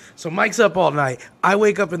 a.m. So Mike's up all night. I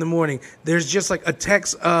wake up in the morning. There's just like a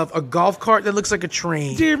text of a golf cart that looks like a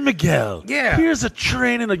train. Dear Miguel, yeah, here's a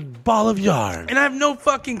train and a ball of yarn. And I have no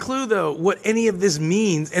fucking clue, though, what any of this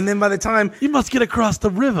means. And then by the time... You must get across the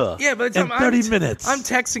river. Yeah, by the time in 30 minutes. I'm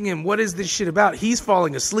texting him, what is this shit about? He's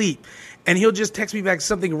falling asleep. And he'll just text me back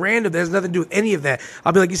something random that has nothing to do with any of that.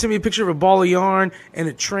 I'll be like, you send me a picture of a ball of yarn and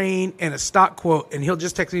a train and a stock quote. And he'll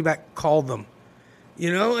just text me back, call them.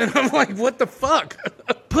 You know? And I'm like, what the fuck?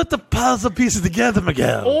 Put the puzzle pieces together,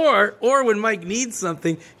 Miguel. Or when Mike needs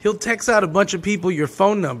something, he'll text out a bunch of people your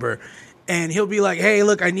phone number. And he'll be like, hey,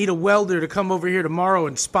 look, I need a welder to come over here tomorrow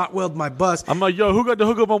and spot weld my bus. I'm like, yo, who got the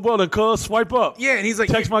hook up on welding, cuz? Swipe up. Yeah, and he's like...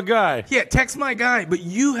 Text my guy. Yeah, text my guy. But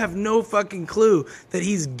you have no fucking clue that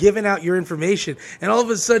he's giving out your information. And all of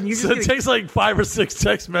a sudden, you just... So it takes like 5 or 6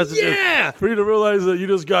 text messages for you to realize that you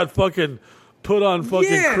just got fucking put on fucking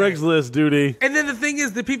Craigslist duty. And then the thing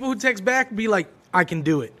is, the people who text back be like, I can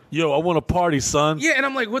do it. Yo, I want a party, son. Yeah, and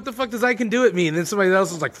I'm like, what the fuck does I can do it mean? And then somebody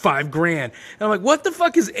else is like, $5,000. And I'm like, what the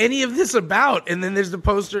fuck is any of this about? And then there's the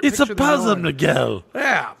poster. It's a puzzle, Miguel.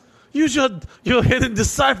 Yeah. Use your hidden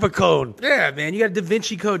decipher code. Yeah, man. You got Da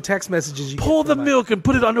Vinci Code text messages. Pull the milk and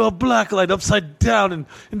put it under a black light upside down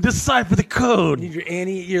and decipher the code. You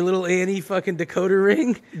need your little Annie fucking decoder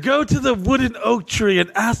ring. Go to the wooden oak tree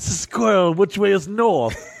and ask the squirrel which way is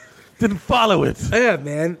north. Then follow it. Yeah,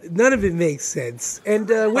 man. None of it makes sense. And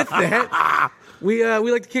with that, we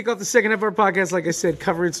like to kick off the second half of our podcast, like I said,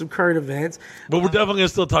 covering some current events. But we're definitely going to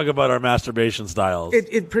still talk about our masturbation styles.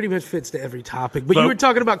 It pretty much fits to every topic. But you were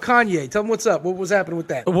talking about Kanye. Tell them what's up. What was happening with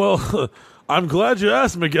that? Well, I'm glad you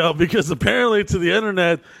asked, Miguel, because apparently to the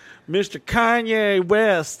internet, Mr. Kanye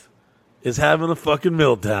West is having a fucking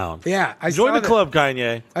meltdown. Yeah, Join the club,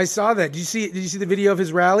 Kanye. I saw that. Did you see the video of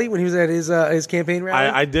his rally when he was at his campaign rally?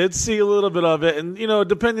 I did see a little bit of it, and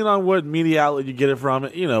depending on what media outlet you get it from,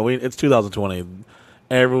 it's 2020.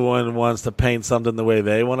 Everyone wants to paint something the way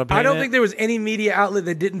they want to paint it. I don't think there was any media outlet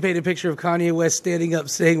that didn't paint a picture of Kanye West standing up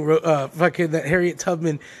saying fucking that Harriet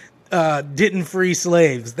Tubman didn't free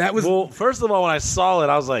slaves. That was... Well, first of all, when I saw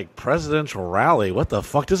it, I was like, presidential rally? What the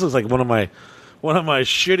fuck? This looks like one of my one of my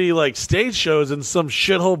shitty like stage shows in some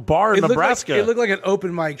shithole bar in Nebraska. It looked like an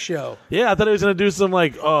open mic show. Yeah, I thought he was gonna do some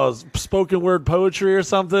like spoken word poetry or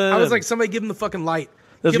something. I was like, somebody give him the fucking light.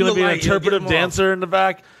 There's Give him gonna the be an light, you know, get interpretive him off. dancer in the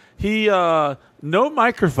back. He no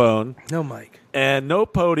microphone. No mic. And no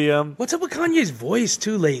podium. What's up with Kanye's voice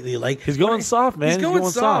too lately? Like he's going soft, man. He's going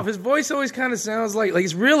soft. His voice always kind of sounds like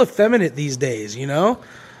it's real effeminate these days, you know?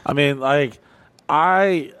 I mean, like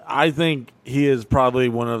I think he is probably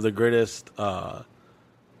one of the greatest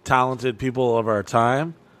talented people of our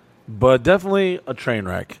time, but definitely a train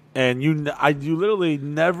wreck. And you literally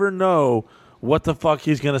never know what the fuck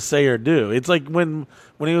he's gonna say or do. It's like when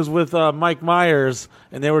he was with Mike Myers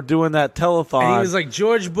and they were doing that telethon. And he was like,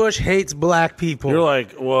 George Bush hates black people. You're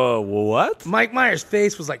like, whoa, what? Mike Myers'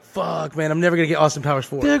 face was like, fuck, man, I'm never gonna get Austin Powers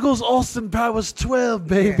 4. There goes Austin Powers 12,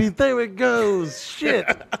 baby. Yeah. There it goes. Shit.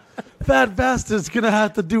 Fat Bastard's gonna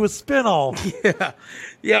have to do a spinoff.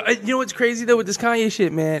 Yeah. You know what's crazy though with this Kanye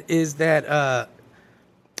shit, man, is that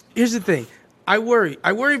here's the thing. I worry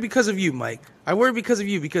because of you, Mike. I worry because of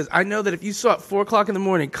you, because I know that if you saw at 4 o'clock in the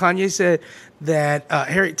morning, Kanye said that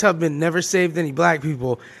Harriet Tubman never saved any black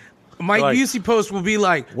people, Mike Busey post will be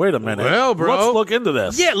like, wait a minute. Well, bro, let's look into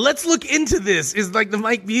this. Yeah, let's look into this. Is like the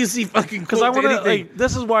Mike Busey fucking because I want to. Like,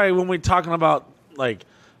 this is why when we're talking about like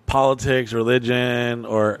politics, religion,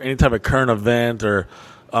 or any type of current event, or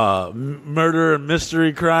murder and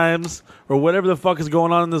mystery crimes, or whatever the fuck is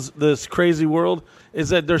going on in this crazy world, is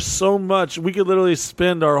that there's so much. We could literally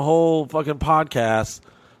spend our whole fucking podcast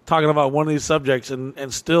talking about one of these subjects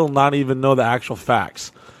and still not even know the actual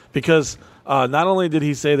facts. Because not only did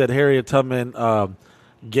he say that Harriet Tubman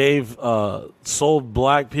sold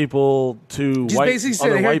black people to Just basically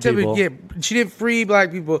said other white Tubman, people. yeah, she didn't free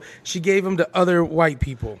black people. She gave them to other white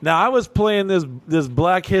people. Now, I was playing this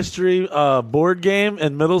Black History board game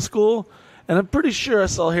in middle school, and I'm pretty sure I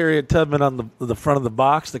saw Harriet Tubman on the front of the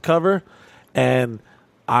box, the cover. And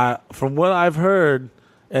from what I've heard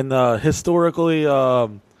and historically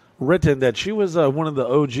written, that she was one of the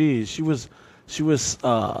OGs. She was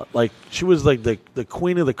like the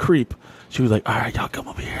queen of the creep. She was like, all right, y'all come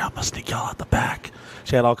over here. I'm gonna sneak y'all out the back.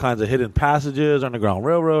 She had all kinds of hidden passages, Underground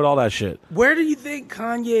Railroad, all that shit. Where do you think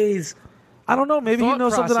Kanye's? I don't know. Maybe you know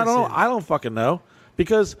something I don't know. I don't fucking know,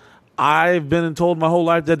 because I've been told my whole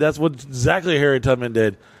life that that's what exactly Harriet Tubman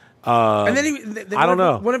did. And then I don't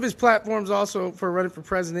know. One of his platforms also for running for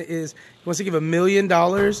president is he wants to give $1 million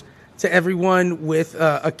to everyone with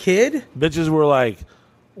a kid. Bitches were like,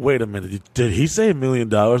 wait a minute, did he say $1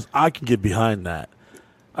 million? I can get behind that.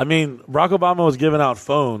 I mean, Barack Obama was giving out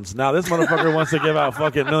phones. Now this motherfucker wants to give out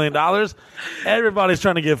fucking $1 million. Everybody's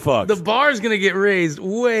trying to get fucked. The bar's going to get raised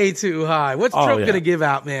way too high. What's Trump going to give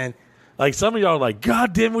out, man? Like, some of y'all are like,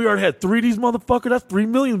 God damn, we already had 3 of these motherfuckers. That's $3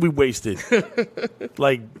 million we wasted.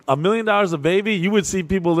 Like, $1 million a baby, you would see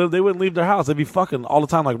people live. They wouldn't leave their house. They'd be fucking all the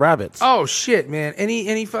time like rabbits. Oh shit, man!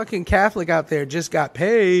 Any fucking Catholic out there just got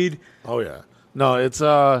paid. Oh yeah. No, it's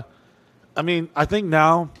I mean, I think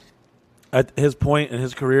now at his point in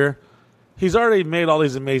his career, he's already made all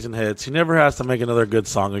these amazing hits. He never has to make another good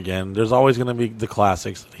song again. There's always going to be the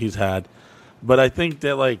classics that he's had. But I think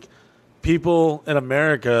that like people in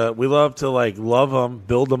America, we love to like love them,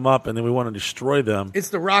 build them up, and then we want to destroy them. It's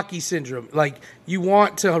the Rocky syndrome. Like, you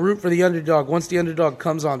want to root for the underdog. Once the underdog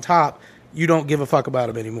comes on top, you don't give a fuck about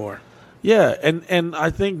him anymore. Yeah, and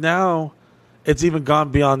I think now it's even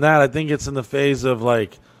gone beyond that. I think it's in the phase of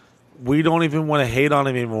like we don't even want to hate on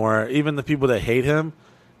him anymore. Even the people that hate him,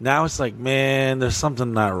 now it's like, man, there's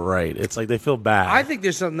something not right. It's like they feel bad. I think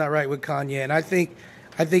there's something not right with Kanye, and I think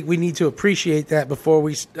we need to appreciate that before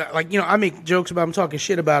we, like, you know, I make jokes about him, talking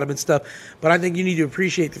shit about him and stuff, but I think you need to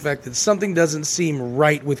appreciate the fact that something doesn't seem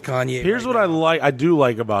right with Kanye. Here's what I do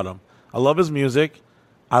like about him. I love his music.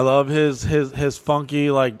 I love his funky,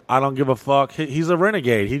 like, I don't give a fuck. He's a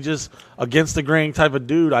renegade. He's just against the grain type of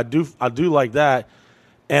dude. I do like that.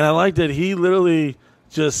 And I like that he literally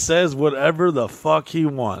just says whatever the fuck he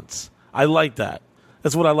wants. I like that.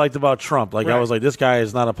 That's what I liked about Trump. Like, right. I was like, this guy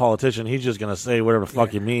is not a politician. He's just going to say whatever the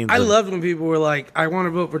fuck he means. I loved when people were like, I want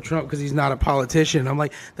to vote for Trump because he's not a politician. I'm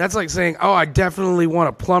like, that's like saying, oh, I definitely want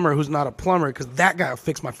a plumber who's not a plumber because that guy will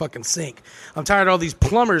fix my fucking sink. I'm tired of all these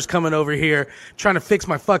plumbers coming over here trying to fix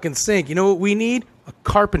my fucking sink. You know what we need? A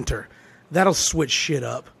carpenter. That'll switch shit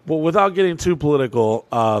up. Well, without getting too political,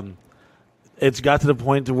 it's got to the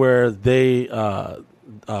point to where they,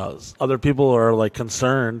 other people are like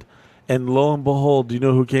concerned. And lo and behold, do you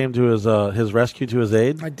know who came to his rescue, to his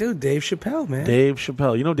aid? I do, Dave Chappelle, man. Dave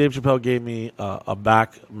Chappelle. You know, Dave Chappelle gave me a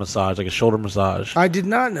back massage, like a shoulder massage. I did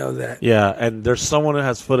not know that. Yeah, and there's someone who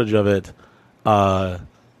has footage of it, and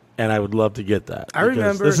and I would love to get that. I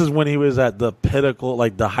remember this is when he was at the pinnacle,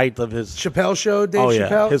 like the height of his Chappelle show. Dave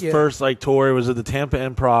Chappelle, his first like tour was at the Tampa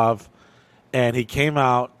Improv, and he came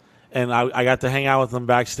out, and I got to hang out with him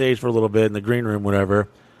backstage for a little bit in the green room, whatever.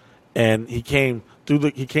 And he came to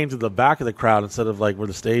the back of the crowd instead of like where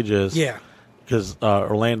the stage is. Yeah, because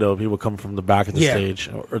Orlando people come from the back of the stage,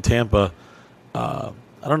 or Tampa.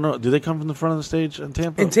 I don't know. Do they come from the front of the stage in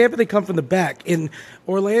Tampa? In Tampa, they come from the back. In the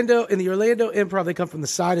Orlando Improv, they come from the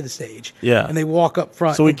side of the stage. Yeah, and they walk up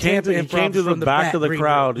front. So he came to the back of the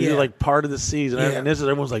crowd. He was like part of the season, Yeah. and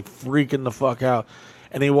everyone's like freaking the fuck out.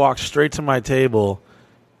 And he walked straight to my table,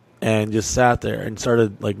 and just sat there and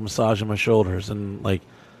started like massaging my shoulders. And like,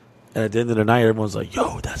 and at the end of the night, everyone's like,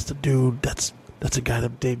 "Yo, that's the dude. That's the guy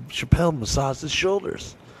that Dave Chappelle massaged his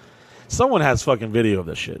shoulders." Someone has fucking video of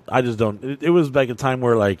this shit. I just don't. It was back a time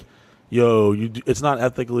where like, yo, it's not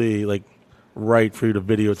ethically like right for you to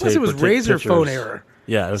videotape. Plus, it was razor phone era.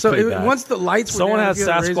 Yeah, it was so pretty bad. Once the lights were someone down, has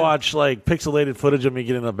Sasquatch like pixelated footage of me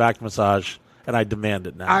getting a back massage, and I demand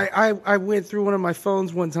it now. I went through one of my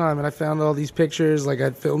phones one time and I found all these pictures like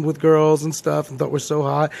I'd filmed with girls and stuff and thought were so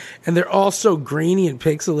hot, and they're all so grainy and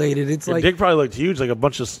pixelated. It's Your like dick probably looked huge, like a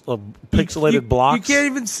bunch of pixelated blocks. You can't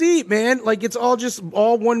even see it, man. Like it's all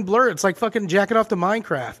one blur. It's like fucking jacking off to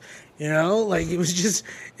Minecraft. You know, like it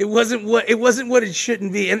wasn't what it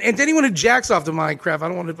shouldn't be. And to anyone who jacks off to Minecraft, I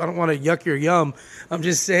don't want to yuck your yum. I'm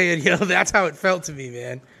just saying, that's how it felt to me,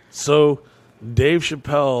 man. So Dave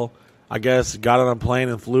Chappelle, I guess, got on a plane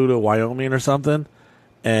and flew to Wyoming or something,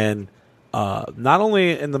 and not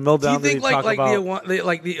only in the Meltdown. Do you think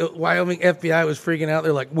the Wyoming FBI was freaking out?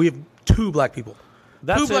 They're like, we have 2 black people.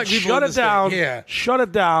 That's it. Shut it down. Yeah. Shut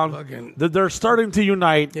it down. They're starting to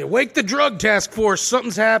unite. Yeah, wake the drug task force.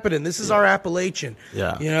 Something's happening. This is our Appalachian.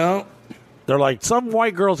 Yeah. You know? They're like, some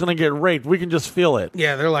white girl's going to get raped. We can just feel it.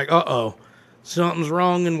 Yeah, they're like, uh-oh. Something's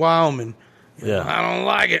wrong in Wyoming. Yeah.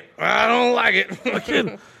 I don't like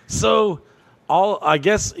it. So, I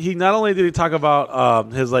guess he not only did he talk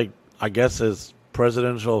about his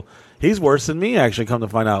presidential. He's worse than me, actually, come to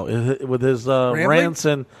find out. With his rants,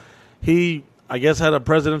 and he, I guess, had a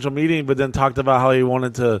presidential meeting, but then talked about how he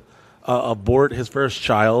wanted to abort his first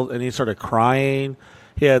child, and he started crying.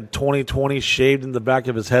 He had 2020 shaved in the back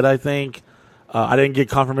of his head, I think. I didn't get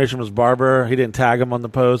confirmation from his barber. He didn't tag him on the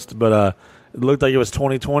post, but it looked like it was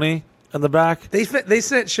 2020 in the back. They sent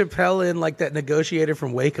Chappelle in like that negotiator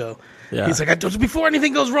from Waco. Yeah. He's like, before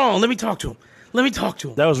anything goes wrong, let me talk to him.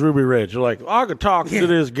 That was Ruby Ridge. They're like, I could talk to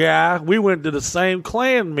this guy. We went to the same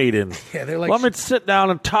Klan meeting. Yeah, they're like, let me sit down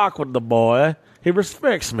and talk with the boy. He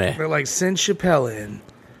respects me. They're like, send Chappelle in,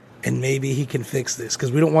 and maybe he can fix this,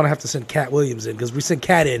 because we don't want to have to send Cat Williams in, because we send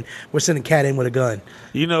Cat in, we're sending Cat in with a gun.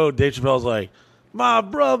 You know, Dave Chappelle's like, my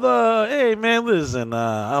brother, hey, man, listen,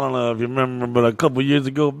 I don't know if you remember, but a couple years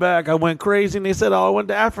ago back, I went crazy, and they said, I went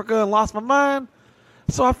to Africa and lost my mind.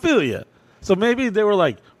 So I feel you. So maybe they were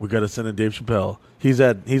like, we got to send in Dave Chappelle. He's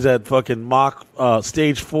at fucking mock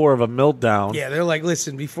stage 4 of a meltdown. Yeah, they're like,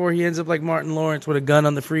 listen, before he ends up like Martin Lawrence with a gun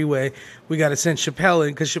on the freeway, we got to send Chappelle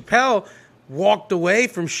in, because Chappelle walked away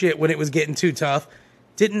from shit when it was getting too tough.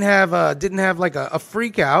 Didn't have like a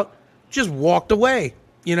freak out. Just walked away,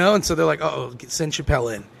 And so they're like, send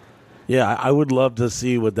Chappelle in. Yeah, I would love to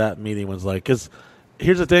see what that meeting was like. Because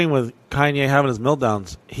here's the thing with Kanye having his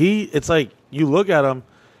meltdowns. It's like you look at him,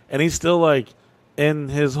 and he's still like in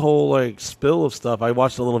his whole like spill of stuff. I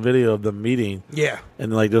watched a little video of the meeting. Yeah.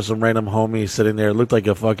 And like there's some random homie sitting there. It looked like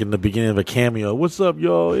the beginning of a cameo. What's up,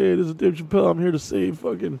 y'all? Hey, this is Dave Chappelle. I'm here to save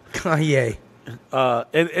fucking Kanye.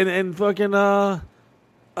 And fucking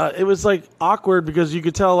it was like awkward because you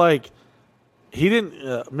could tell like he didn't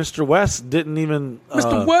Mr. West didn't even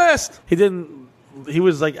Mr. West. He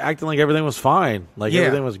was like acting like everything was fine. Like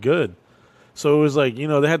everything was good. So it was like, they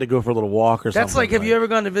had to go for a little walk or something. That's like, have you ever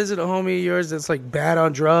gone to visit a homie of yours that's like bad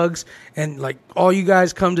on drugs, and like all you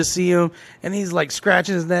guys come to see him, and he's like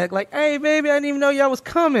scratching his neck, like, hey, baby, I didn't even know y'all was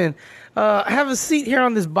coming. I have a seat here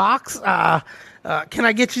on this box. Can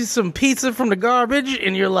I get you some pizza from the garbage?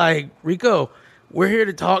 And you're like, Rico, we're here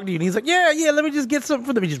to talk to you. And he's like, yeah, let me just get something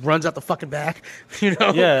for them. He just runs out the fucking back,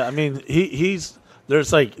 Yeah, I mean,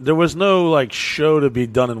 there was no like show to be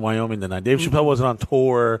done in Wyoming tonight. Dave Chappelle wasn't on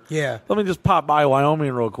tour. Yeah. Let me just pop by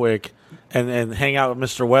Wyoming real quick and hang out with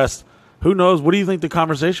Mr. West. Who knows? What do you think the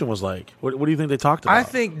conversation was like? What do you think they talked about? I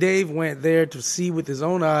think Dave went there to see with his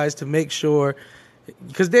own eyes to make sure,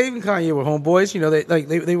 because Dave and Kanye were homeboys.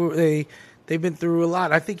 They've been through a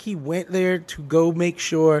lot. I think he went there to go make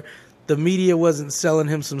sure the media wasn't selling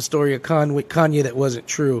him some story of Kanye that wasn't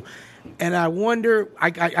true. And I wonder,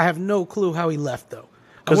 I have no clue how he left, though.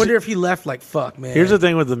 I wonder if he left like fuck, man. Here's the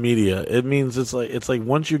thing with the media. It means it's like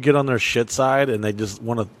once you get on their shit side and they just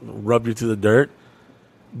want to rub you through the dirt,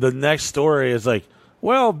 the next story is like,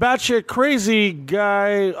 well, batshit crazy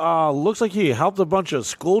guy looks like he helped a bunch of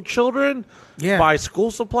school children buy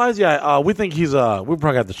school supplies. Yeah, we think we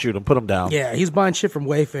probably have to shoot him, put him down. Yeah, he's buying shit from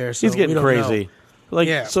Wayfair. So he's getting crazy.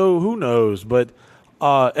 Know. So who knows? But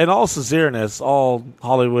in all sincereness, all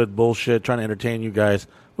Hollywood bullshit, trying to entertain you guys.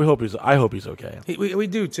 I hope he's okay. We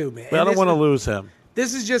do too, man. But I don't want to lose him.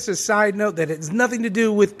 This is just a side note that it's nothing to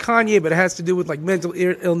do with Kanye, but it has to do with like mental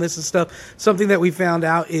illness and stuff. Something that we found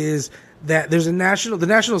out is that there's the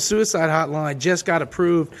National Suicide Hotline just got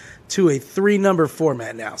approved to a 3-number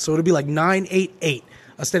format now. So it'll be like 988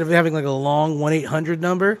 instead of having like a long 1-800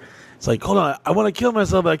 number. It's like, hold on, I want to kill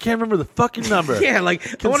myself, but I can't remember the fucking number. Yeah, like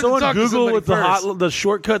can someone Google what the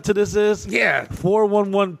shortcut to this is? Yeah,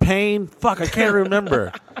 411 pain. Fuck, I can't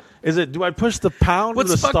remember. Do I push the pound or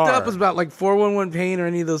the star? What's fucked up is about like 411 pain or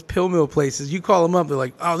any of those pill mill places. You call them up, they're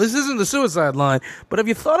like, oh, this isn't the suicide line. But have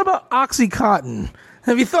you thought about Oxycontin?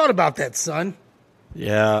 Have you thought about that, son?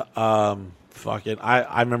 Yeah, fuck it.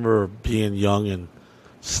 I remember being young and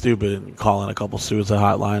stupid and calling a couple suicide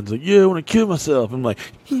hotlines like, yeah, I want to kill myself. I'm like,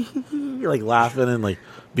 you're like laughing and like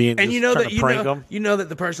being and trying to prank them. You know that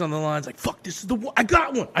the person on the line's like, fuck, this is the one. I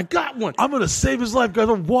got one. I'm going to save his life, guys. I'm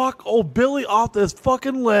going to walk old Billy off this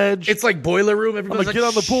fucking ledge. It's like Boiler Room. Everybody's like, get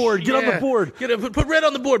on the board. Get on the board. Put red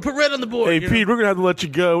on the board. Put red on the board. Hey, Pete, we're going to have to let you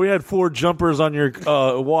go. We had 4 jumpers on your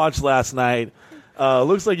watch last night.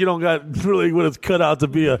 Looks like you don't got really what it's cut out to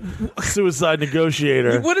be a suicide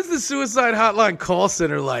negotiator. What is the suicide hotline call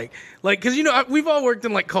center like? Like, because, we've all worked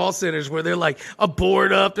in, like, call centers where they're, like, a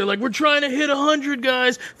board up. They're like, we're trying to hit 100,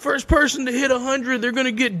 guys. First person to hit 100, they're going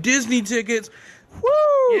to get Disney tickets.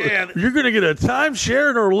 Woo! Yeah. You're going to get a timeshare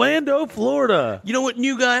in Orlando, Florida. You know what,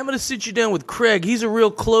 new guy? I'm going to sit you down with Craig. He's a real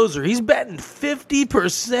closer. He's betting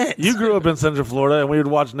 50%. You grew up in Central Florida, and we would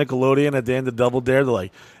watch Nickelodeon at the end of Double Dare. They're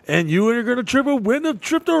like, and you are going to win a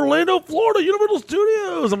trip to Orlando, Florida, Universal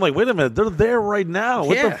Studios. I'm like, wait a minute. They're there right now.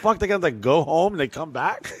 What the fuck? They got to like, go home and they come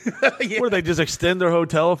back? Or they just extend their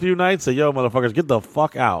hotel a few nights? Say, yo, motherfuckers, get the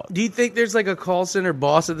fuck out. Do you think there's like a call center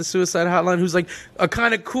boss at the suicide hotline who's like a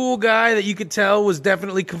kind of cool guy that you could tell was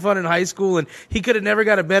definitely fun in high school and he could have never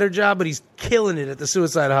got a better job, but he's killing it at the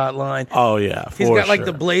suicide hotline? Oh, yeah. He's got like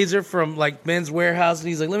the blazer from like Men's Warehouse, and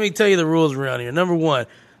he's like, let me tell you the rules around here. Number 1,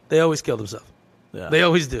 they always kill themselves. Yeah. They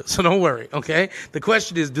always do. So don't worry, okay? The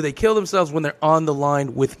question is, do they kill themselves when they're on the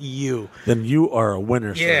line with you? Then you are a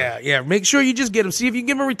winner, sir. Yeah. Make sure you just get them. See if you can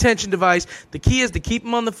give them a retention device. The key is to keep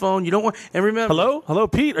them on the phone. You don't want... And remember... Hello,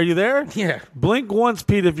 Pete? Are you there? Yeah. Blink once,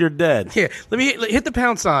 Pete, if you're dead. Yeah. Let me hit the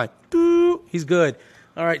pound sign. Boo. He's good.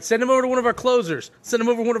 All right. Send him over to one of our closers. Send him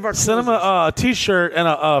a T-shirt and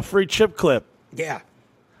a free chip clip. Yeah.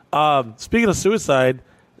 Speaking of suicide,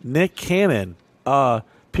 Nick Cannon...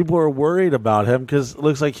 people are worried about him because it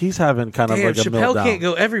looks like he's having kind of like a Chappelle meltdown. Can't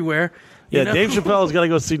go everywhere. Yeah, Dave Chappelle's got to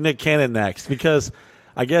go see Nick Cannon next because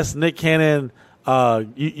I guess Nick Cannon,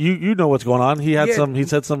 you know what's going on. He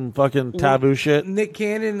said some fucking taboo shit. Nick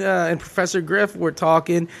Cannon and Professor Griff were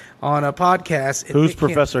talking on a podcast. Who's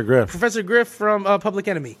Professor Griff? Professor Griff from Public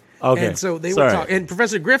Enemy. Okay. And so they were talking, and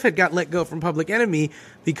Professor Griff had got let go from Public Enemy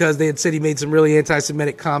because they had said he made some really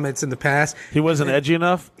anti-Semitic comments in the past. He wasn't edgy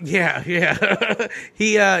enough? Yeah.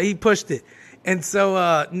 He pushed it. And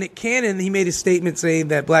so Nick Cannon, he made a statement saying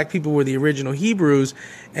that black people were the original Hebrews,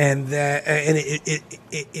 and that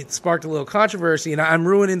it sparked a little controversy. And I'm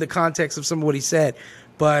ruining the context of some of what he said.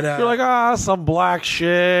 But you're like, some black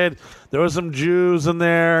shit. There was some Jews in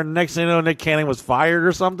there. Next thing you know, Nick Cannon was fired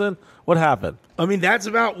or something. What happened? I mean, that's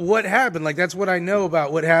about what happened. Like, that's what I know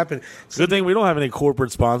about what happened. Good thing we don't have any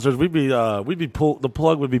corporate sponsors. We'd be pulled. The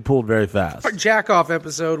plug would be pulled very fast. Our Jack-Off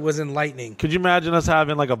episode was enlightening. Could you imagine us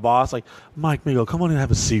having like a boss like, Mike Migo, come on in and have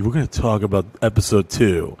a seat. We're going to talk about episode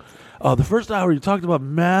 2. The first hour you talked about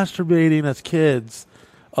masturbating as kids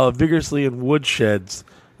vigorously in woodsheds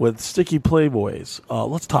with sticky Playboys.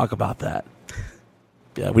 Let's talk about that.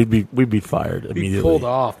 Yeah, we'd be fired immediately. Be pulled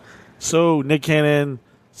off. So Nick Cannon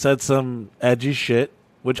said some edgy shit,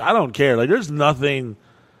 which I don't care. Like, there's nothing,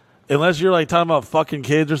 unless you're like talking about fucking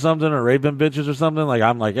kids or something or raping bitches or something. Like,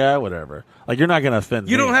 I'm like, whatever. Like, you're not gonna offend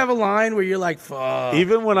me. You don't have a line where you're like, fuck.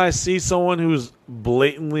 Even when I see someone who's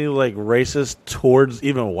blatantly like racist towards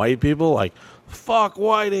even white people, like, fuck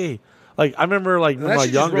Whitey. Like, I remember, like, when I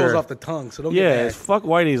was younger. Just rolls off the tongue, so don't get mad. Fuck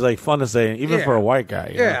Whitey is like fun to say, even for a white guy.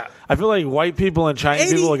 You know? I feel like white people and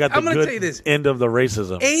Chinese people got the good end of the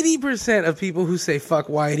racism. 80% of people who say fuck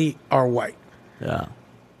Whitey are white. Yeah.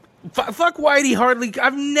 Fuck Whitey hardly.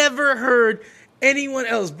 I've never heard anyone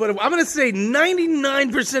else. But I'm going to say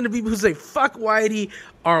 99% of people who say fuck Whitey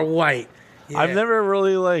are white. Yeah. I've never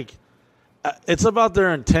really, like, it's about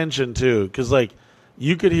their intention, too. Because, like,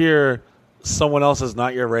 you could hear someone else is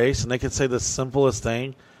not your race, and they could say the simplest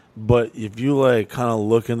thing. But if you, like, kind of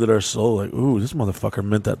look into their soul, like, ooh, this motherfucker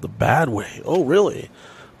meant that the bad way. Oh, really?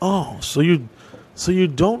 Oh, so you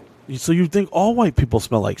think all white people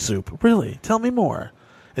smell like soup? Really? Tell me more.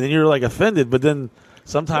 And then you're, like, offended. But then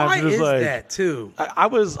sometimes why you're just is like, that too? I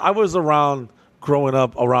was around growing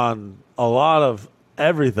up around a lot of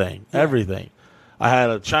everything. I had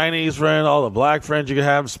a Chinese friend, all the black friends you could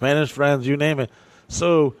have, Spanish friends, you name it.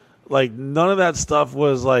 So, like, none of that stuff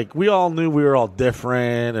was like, we all knew we were all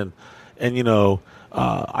different, and you know,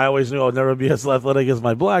 I always knew I would never be as athletic as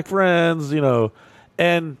my black friends, you know,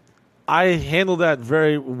 and I handled that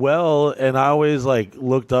very well, and I always, like,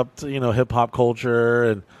 looked up to, you know, hip hop culture,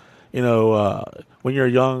 and you know, when you're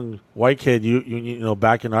a young white kid, you know,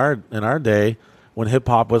 back in our day, when hip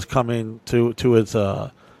hop was coming to its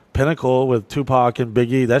pinnacle with Tupac and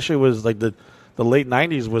Biggie, that shit was like the late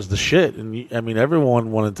 90s was the shit, and I mean,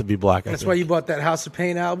 everyone wanted to be black. That's why you bought that House of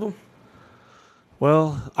Pain album?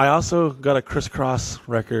 Well, I also got a Criss Cross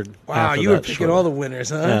record. Wow, you were picking all the winners,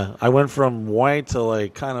 huh? Yeah, I went from white to,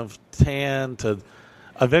 like, kind of tan to,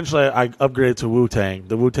 eventually I upgraded to Wu-Tang.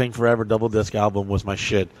 The Wu-Tang Forever double disc album was my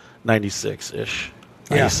shit, 96-ish,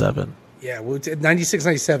 97. Yeah, Wu-Tang, 96,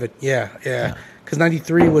 97, yeah. Because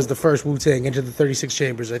 93 was the first Wu-Tang into the 36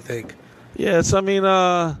 Chambers, I think. Yeah, so I mean,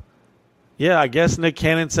 yeah, I guess Nick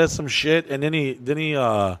Cannon said some shit, and then he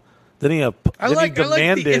demanded. I like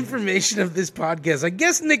the information of this podcast. I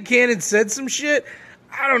guess Nick Cannon said some shit.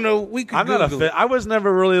 I don't know. We could. I'm not a fan. I was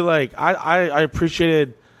never really like. I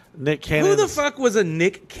appreciated Nick Cannon. Who the fuck was a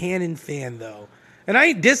Nick Cannon fan though? And I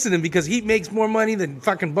ain't dissing him because he makes more money than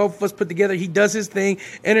fucking both of us put together. He does his thing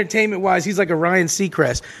entertainment wise. He's like a Ryan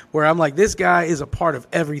Seacrest, where I'm like, this guy is a part of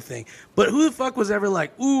everything. But who the fuck was ever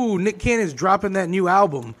like, ooh, Nick Cannon's dropping that new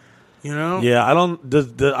album? You know? Yeah, I don't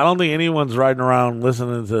think anyone's riding around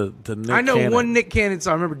listening to Nick Cannon. I know one Nick Cannon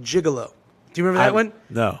song. I remember Gigolo. Do you remember that one?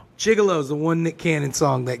 No. Gigolo is the one Nick Cannon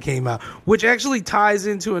song that came out, which actually ties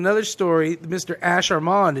into another story, Mr. Ash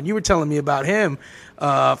Armand, and you were telling me about him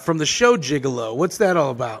from the show Gigolo. What's that all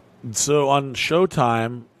about? So on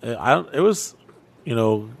Showtime, it was, you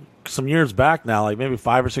know, some years back now, like maybe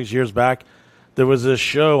 5 or 6 years back, there was this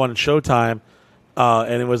show on Showtime,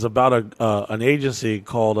 and it was about an agency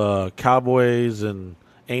called Cowboys and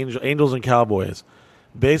Angels and Cowboys.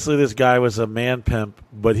 Basically, this guy was a man pimp,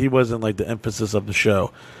 but he wasn't like the emphasis of the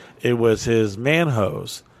show. It was his man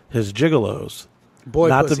hoes, his gigolos,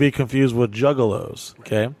 not to be confused with juggalos.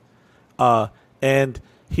 Okay, and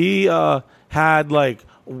he had like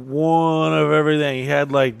one of everything. He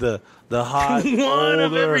had like the hot one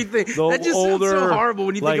of everything. That just sounds so horrible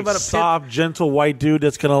when you think about a soft, gentle white dude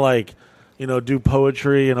that's gonna like, you know, do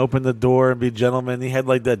poetry and open the door and be a gentleman. He had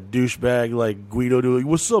like that douchebag like Guido doing,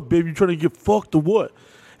 "What's up, baby? You trying to get fucked or what?"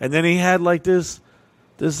 And then he had like this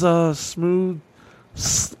smooth,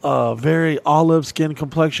 very olive skin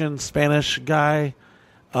complexion Spanish guy,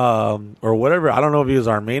 or whatever. I don't know if he was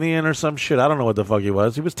Armenian or some shit. I don't know what the fuck he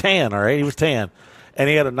was. He was tan, all right? He was tan. And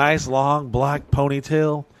he had a nice long black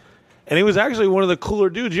ponytail. And he was actually one of the cooler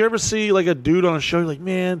dudes. You ever see like a dude on a show, you're like,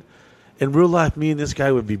 man, in real life, me and this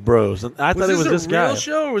guy would be bros. And I thought it was this guy. Was this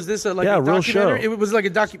a real show, or was this a real show? It was like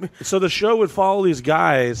a documentary. So the show would follow these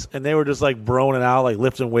guys, and they were just like broing out, like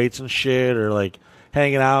lifting weights and shit, or like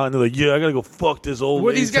hanging out. And they're like, "Yeah, I gotta go fuck this old."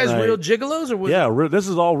 Were these guys tonight. real gigolos, or was this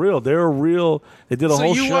is all real. They were real. They did a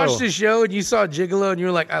whole show. So you watched the show and you saw Gigolo, and you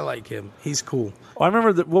were like, "I like him. He's cool." Oh, I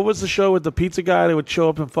remember what was the show with the pizza guy that would show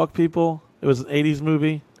up and fuck people? It was an '80s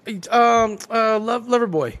movie.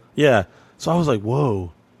 Loverboy. Yeah. So I was like,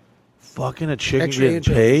 "Whoa." Fucking a chicken getting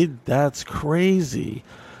paid? That's crazy.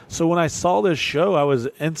 So when I saw this show, I was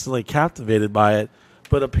instantly captivated by it.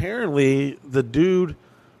 But apparently, the dude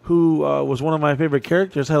who was one of my favorite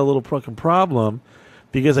characters had a little fucking problem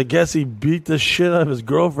because I guess he beat the shit out of his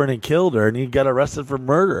girlfriend and killed her, and he got arrested for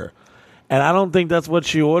murder. And I don't think that's what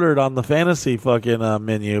she ordered on the fantasy fucking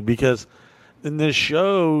menu, because in this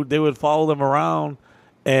show, they would follow them around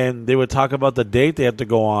and they would talk about the date they have to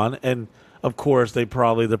go on, and of course, the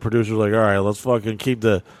producers were like, all right, let's fucking keep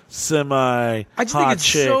the semi-hot chicks. I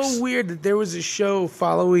just think it's so weird that there was a show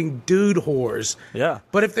following dude whores. Yeah.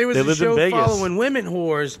 But if there was a show following women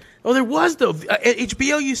whores, there was though.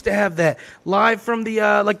 HBO used to have that live from the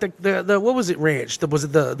the what was it, ranch? Was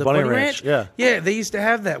it the Bunny Ranch? Yeah. Yeah, they used to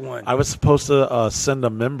have that one. I was supposed to send a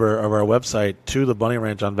member of our website to the Bunny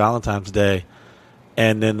Ranch on Valentine's Day,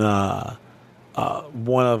 and then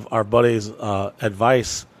one of our buddies'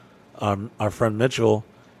 advice our friend Mitchell,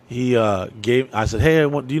 he gave. I said, "Hey,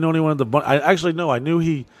 do you know anyone at the?" I actually know. I knew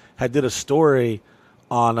he had did a story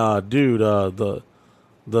on the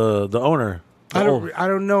owner. I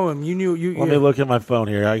don't know him. You knew you. Let me look at my phone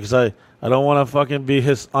here because I don't want to fucking be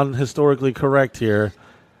unhistorically correct here.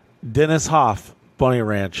 Dennis Hoff, Bunny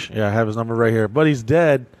Ranch. Yeah, I have his number right here. But he's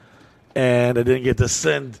dead, and I didn't get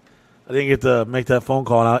to make that phone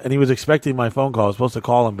call. And he was expecting my phone call. I was supposed to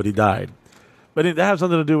call him, but he died. But it didn't have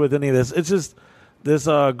something to do with any of this. It's just this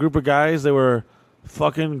group of guys. They were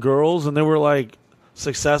fucking girls, and they were like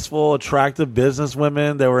successful, attractive business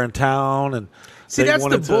women. They were in town, and see, that's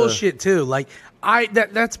the bullshit too. Like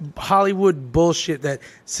that's Hollywood bullshit. That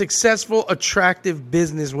successful, attractive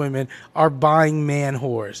business women are buying man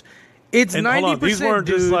whores. It's 90%. These weren't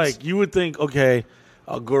dudes. just like you would think. Okay,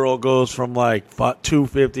 a girl goes from like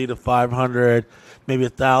 $250 to $500, maybe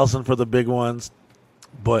 $1,000 for the big ones,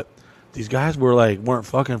 but these guys weren't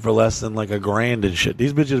fucking for less than like $1,000 and shit.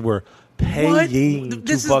 These bitches were paying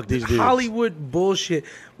to fuck these dudes. Hollywood bullshit.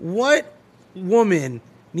 What woman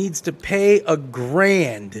needs to pay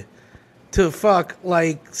 $1,000 to fuck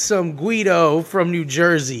like some Guido from New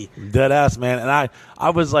Jersey? Dead ass, man. And I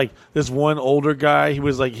was like this one older guy. He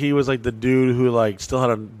was like the dude who like still had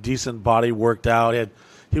a decent body, worked out.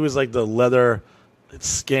 He was like the leather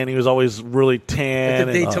skin. He was always really tan.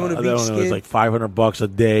 Like the Daytona Beach skin. It was like $500 a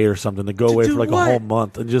day or something to go away for like a whole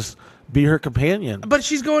month and just be her companion. But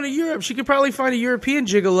she's going to Europe. She could probably find a European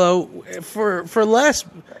gigolo for less.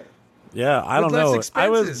 Yeah, I don't know. I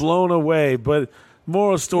was blown away, but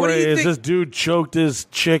moral story is this dude choked his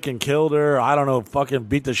chick and killed her. I don't know, fucking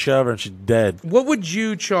beat the shit out of her and she's dead. What would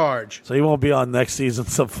you charge? So he won't be on next season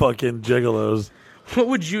some fucking gigolos. What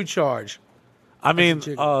would you charge? I mean,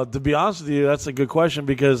 to be honest with you, that's a good question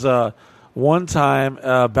because one time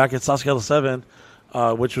back at Sauce Castle 7,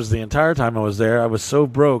 which was the entire time I was there, I was so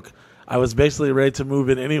broke, I was basically ready to move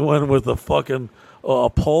in anyone with a fucking a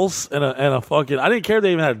pulse and a fucking. I didn't care if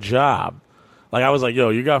they even had a job. Like I was like, yo,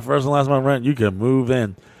 you got first and last month rent, you can move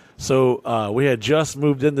in. So we had just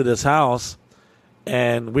moved into this house,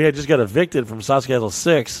 and we had just got evicted from Sauce Castle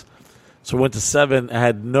 6. So we went to 7. I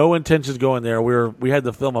had no intentions going there. We had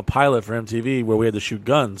to film a pilot for MTV where we had to shoot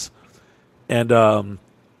guns, and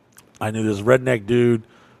I knew this redneck dude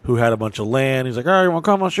who had a bunch of land. He's like, all right, you want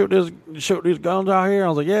to come and shoot these guns out here? I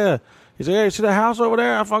was like, yeah. He's like, hey, see that house over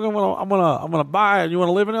there? I'm gonna buy it. You want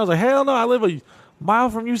to live in it? I was like, hell no, I live a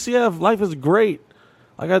mile from UCF. Life is great.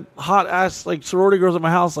 I got hot ass like sorority girls at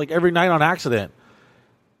my house like every night on accident.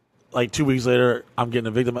 Like 2 weeks later, I'm getting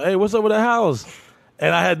evicted. Hey, what's up with the house?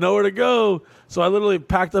 And I had nowhere to go, so I literally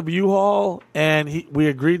packed up a U-Haul, and we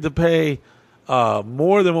agreed to pay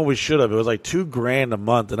more than what we should have. It was like $2,000 a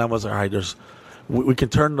month, and I was like, all right, we can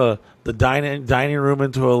turn the dining room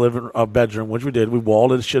into a bedroom, which we did. We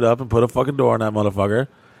walled this shit up and put a fucking door on that motherfucker.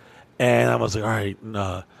 And I was like, all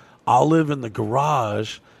right, I'll live in the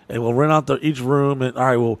garage, and we'll rent out each room. And all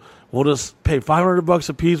right, we'll just pay $500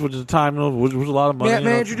 a piece, which is the time, which was a lot of money.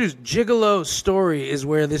 May I introduce Gigolo Story is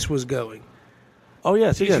where this was going. Oh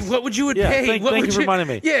yes. What would you pay? Thank you for reminding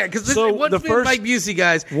me. Yeah, because what's been Mike Busey,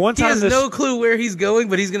 guys? He has no clue where he's going,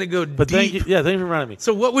 but he's going to go deep. Thank you for reminding me.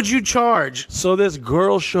 So what would you charge? So this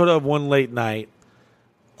girl showed up one late night,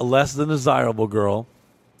 a less than desirable girl.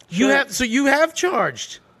 You have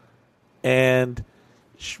charged, and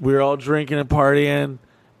we were all drinking and partying,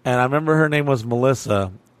 and I remember her name was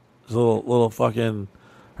Melissa. It was a little fucking.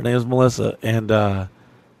 Her name was Melissa, and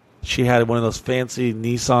she had one of those fancy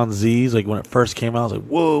Nissan Zs. Like when it first came out, I was like,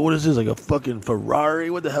 "Whoa, what is this? Like a fucking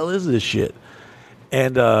Ferrari? What the hell is this shit?"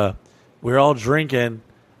 And we were all drinking,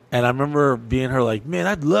 and I remember being her like, "Man,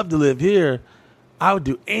 I'd love to live here. I would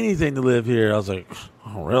do anything to live here." I was like,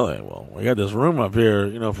 "Oh, really? Well, we got this room up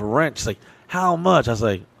here, for rent." She's like, "How much?" I was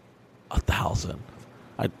like, $1,000.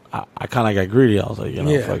 I kind of got greedy. I was like,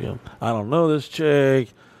 fucking, I don't know this chick.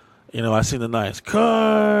 I seen a nice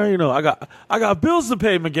car. I got bills to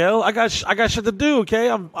pay, Miguel. I got shit to do. Okay,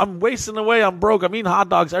 I'm wasting away. I'm broke. I'm eating hot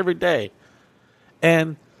dogs every day.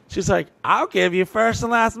 And she's like, "I'll give you first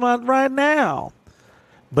and last month right now."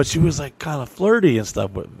 But she was like kind of flirty and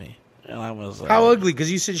stuff with me, and I was like, "How ugly?"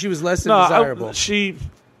 Because you said she was less than desirable.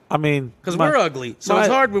 Because we're ugly, so it's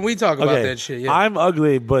hard when we talk about that shit. Yeah. I'm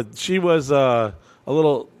ugly, but she was a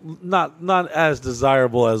little not as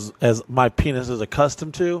desirable as my penis is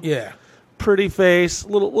accustomed to. Yeah, pretty face,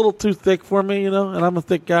 little too thick for me, and I'm a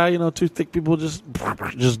thick guy. Too thick people just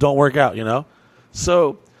don't work out.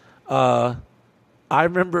 So I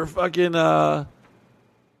remember fucking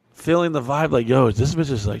feeling the vibe like, yo, this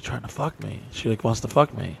bitch is like trying to fuck me. She like wants to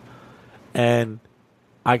fuck me, and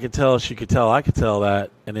I could tell, she could tell, I could tell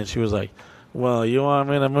that, and then she was like, well, you want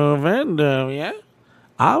me to move in, yeah?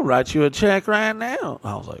 I'll write you a check right now.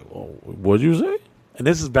 I was like, well, what'd you say? And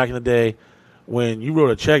this is back in the day when you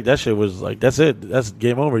wrote a check, that shit was like, that's it. That's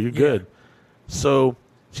game over. You're good. So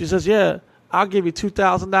she says, yeah, I'll give you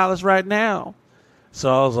 $2,000 right now. So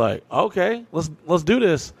I was like, okay, let's do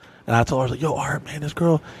this. And I told her, I was like, yo, Art, man, this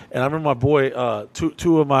girl. And I remember my boy,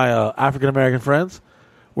 two of my African-American friends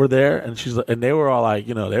were there. And and they were all like,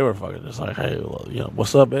 you know, they were fucking just like, hey, well, you know,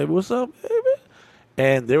 what's up, baby? What's up, baby?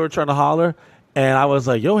 And they were trying to holler. And I was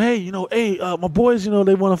like, yo, hey, you know, my boys, you know,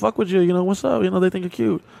 they want to fuck with you. You know, what's up? You know, they think you're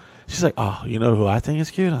cute. She's like, oh, you know who I think is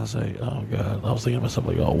cute? I was like, oh, God. I was thinking to myself,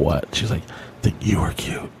 like, oh, what? She's like, I think you are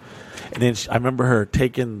cute. And then I remember her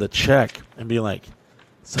taking the check and being like,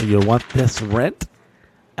 so you want this rent?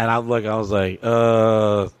 And I was like,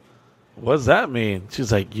 what does that mean?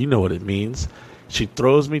 She's like, you know what it means. She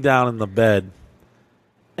throws me down in the bed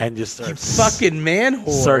and just starts fucking man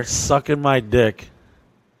whore. Starts sucking my dick.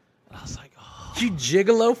 I was like, oh, you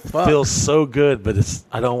gigolo fuck. Feels so good, but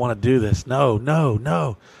I don't want to do this. No.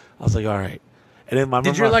 I was like, all right. And then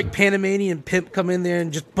did your like Panamanian pimp come in there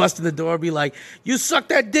and just bust in the door and be like, you suck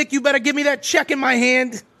that dick, you better give me that check in my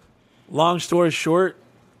hand? Long story short,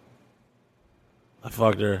 I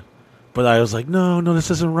fucked her. But I was like, no,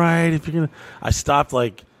 this isn't right. If you're gonna, I stopped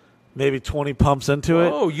like maybe 20 pumps into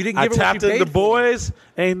it. Oh, you didn't give her I what tapped you in paid the boys.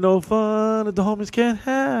 Ain't no fun if the homies can't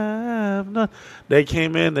have none. They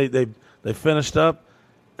came in, they finished up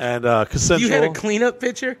and consensual. You had a cleanup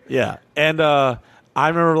picture? Yeah. And I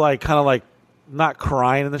remember like kind of like not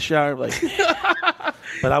crying in the shower, like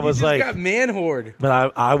but I was like got man hoard.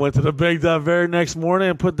 But I went to the bank that very next morning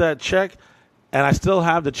and put that check, and I still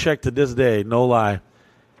have the check to this day, no lie,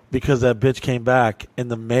 because that bitch came back in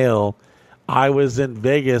the mail. I was in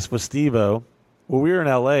Vegas with Steve-O. Well, we were in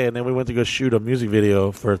LA, and then we went to go shoot a music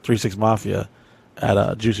video for 3-6 Mafia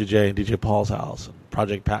at Juicy J and DJ Paul's house. And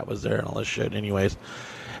Project Pat was there and all this shit. Anyways,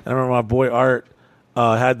 and I remember my boy Art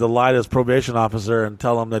had to lie to his probation officer and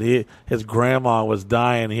tell him that his grandma was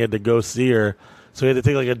dying. He had to go see her, so he had to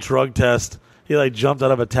take like a drug test. He like jumped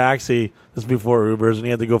out of a taxi. This before Ubers, and he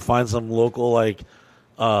had to go find some local like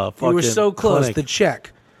fucking. You were so close. Clinic. The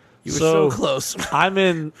check. You were so close.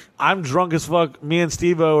 I'm drunk as fuck. Me and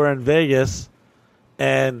Steve-O were in Vegas,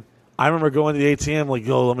 and I remember going to the ATM like,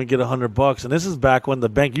 yo, let me get $100. And this is back when the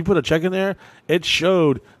bank, you put a check in there, it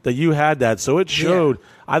showed that you had that. So it showed,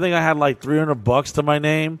 I think I had like $300 to my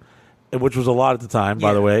name, which was a lot at the time,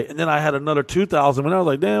 by the way. And then I had another $2,000, and I was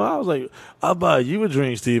like, damn, I was like, I'll buy you a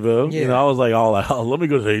drink, Steve-O. Yeah. You know, I was like, oh, let me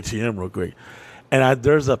go to the ATM real quick. And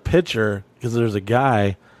there's a picture, because there's a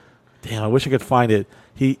guy, damn, I wish I could find it.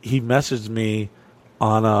 He messaged me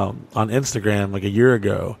on Instagram like a year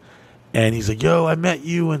ago, and he's like, yo, I met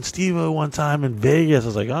you and Steve-O one time in Vegas. I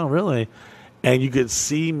was like, oh, really? And you could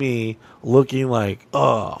see me looking like,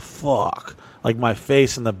 oh, fuck. Like my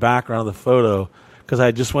face in the background of the photo, because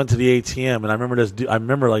I just went to the ATM, and I remember this. I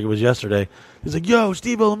remember like it was yesterday. He's like, yo,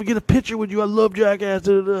 Steve-O, let me get a picture with you. I love Jackass.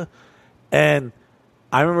 Da, da, da. And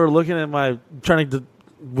I remember looking at trying to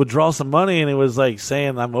withdraw some money, and it was like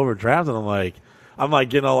saying I'm overdrafted. I'm like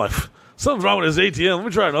getting all like, something's wrong with this ATM. Let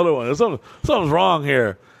me try another one. Something's wrong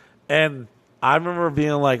here. And I remember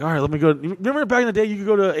being like, all right, let me go. Remember back in the day, you could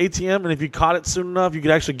go to ATM, and if you caught it soon enough, you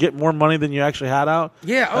could actually get more money than you actually had out?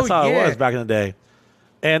 Yeah, That's how it was back in the day.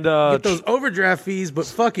 And get those overdraft fees, but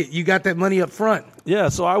fuck it, you got that money up front. Yeah,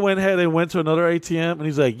 so I went ahead and went to another ATM, and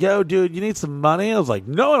he's like, yo, dude, you need some money? I was like,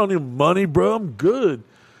 no, I don't need money, bro. I'm good.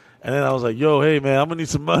 And then I was like, yo, hey, man, I'm going to need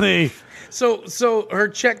some money. So her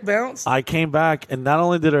check bounced? I came back, and not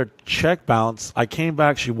only did her check bounce, I came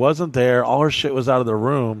back, she wasn't there. All her shit was out of the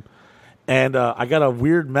room. And I got a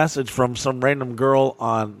weird message from some random girl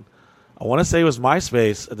on, I want to say it was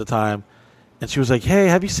MySpace at the time. And she was like, hey,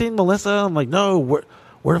 have you seen Melissa? I'm like, no, where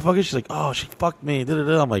the fuck is she? She's like, oh, she fucked me.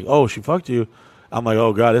 I'm like, oh, she fucked you? I'm like,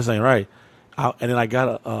 oh, God, this ain't right. And then I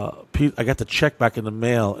got the check back in the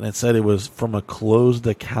mail, and it said it was from a closed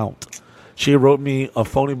account. She wrote me a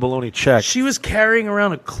phony baloney check. She was carrying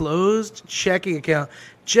around a closed checking account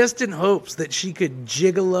just in hopes that she could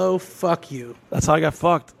gigolo fuck you. That's how I got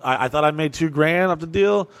fucked. I thought I made $2,000 off the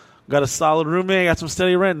deal. Got a solid roommate. Got some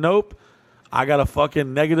steady rent. Nope. I got a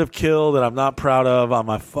fucking negative kill that I'm not proud of on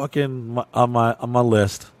my fucking on my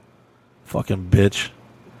list. Fucking bitch.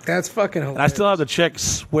 That's fucking hilarious. And I still have the check.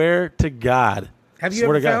 Swear to God. Have you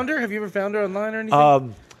ever found her? Have you ever found her online or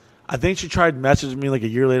anything? I think she tried messaging me like a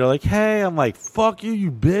year later, like, "Hey," I'm like, "Fuck you, you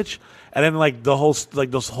bitch," and then like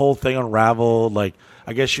this whole thing unraveled. Like,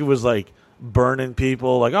 I guess she was like burning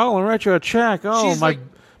people, like, "Oh, I'll write you a check. Oh,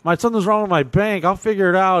 my something's wrong with my bank. I'll figure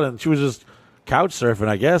it out." And she was just couch surfing,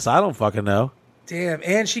 I guess. I don't fucking know. Damn,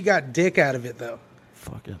 and she got dick out of it though.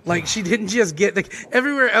 Fucking. Like she didn't just get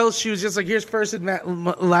everywhere else. She was just like, here's first and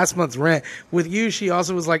last month's rent. With you, she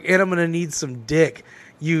also was like, and I'm gonna need some dick.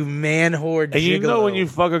 You man whore. And you know when you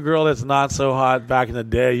fuck a girl that's not so hot back in the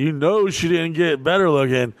day, you know she didn't get better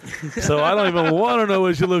looking. So I don't even want to know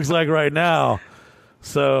what she looks like right now.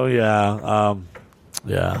 So yeah,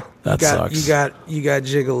 that sucks. You got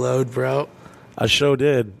gigoloed, bro. I sure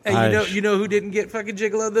did. And you know who didn't get fucking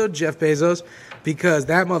gigoloed though? Jeff Bezos, because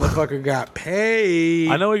that motherfucker got paid.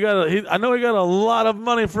 I know he got a lot of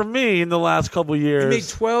money from me in the last couple years. He made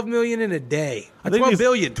 $12 million in a day. $12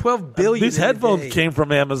 billion. These headphones came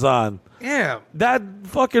from Amazon. Yeah. That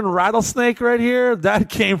fucking rattlesnake right here, that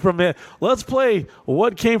came from it. Let's play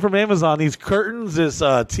what came from Amazon. These curtains, this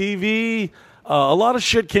TV, a lot of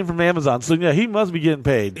shit came from Amazon. So yeah, he must be getting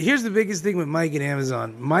paid. Here's the biggest thing with Mike and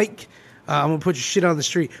Amazon. Mike, I'm going to put your shit on the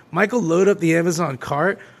street. Mike will load up the Amazon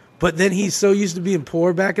cart, but then he's so used to being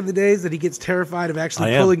poor back in the days that he gets terrified of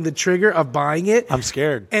actually pulling the trigger of buying it. I'm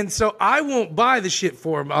scared. And so I won't buy the shit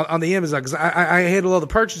for him on the Amazon because I handle all the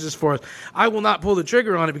purchases for us. I will not pull the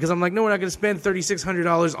trigger on it because I'm like, no, we're not going to spend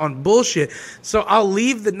 $3,600 on bullshit. So I'll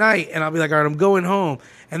leave the night and I'll be like, all right, I'm going home.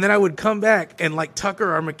 And then I would come back and like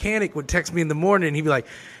Tucker, our mechanic, would text me in the morning and he'd be like,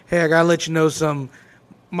 hey, I got to let you know something.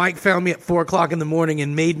 Mike found me at 4:00 in the morning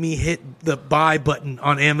and made me hit the buy button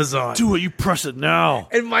on Amazon. Do it. You press it now.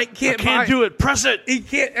 And Mike can't do it. Press it. He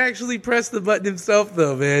can't actually press the button himself,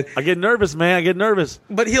 though, man. I get nervous, man. I get nervous.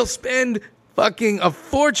 But he'll spend fucking a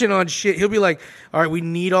fortune on shit. He'll be like, all right, we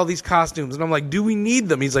need all these costumes. And I'm like, do we need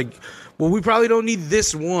them? He's like, well, we probably don't need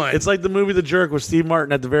this one. It's like the movie The Jerk with Steve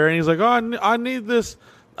Martin at the very end. He's like, oh, I need this.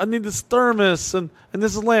 I need this thermos and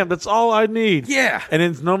this lamp. That's all I need. Yeah. And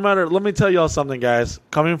it's no matter. Let me tell y'all something, guys.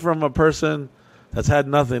 Coming from a person that's had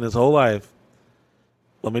nothing his whole life,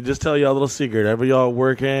 let me just tell y'all a little secret. Every y'all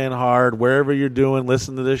working hard, wherever you're doing,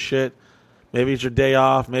 listen to this shit. Maybe it's your day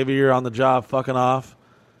off. Maybe you're on the job fucking off.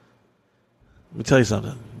 Let me tell you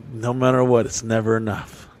something. No matter what, it's never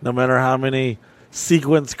enough. No matter how many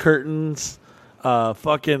sequence curtains,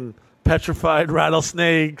 fucking petrified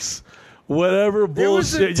rattlesnakes, whatever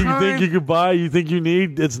bullshit you think you could buy, you think you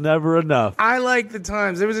need, it's never enough. I like the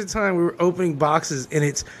times. There was a time we were opening boxes and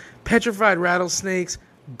it's petrified rattlesnakes,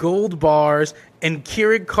 gold bars, and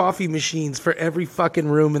Keurig coffee machines for every fucking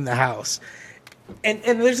room in the house. And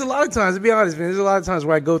there's a lot of times, to be honest, man, there's a lot of times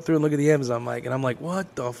where I go through and look at the Amazon, Mike, and I'm like,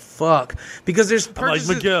 what the fuck? Because there's purchases.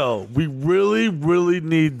 I'm like, Miguel, we really, really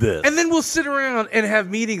need this. And then we'll sit around and have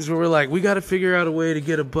meetings where we're like, we got to figure out a way to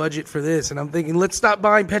get a budget for this. And I'm thinking, let's stop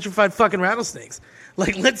buying petrified fucking rattlesnakes.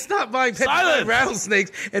 Like, let's stop buying petrified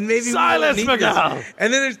rattlesnakes and maybe we won't need this.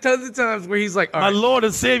 And then there's tons of times where he's like, all right. My Lord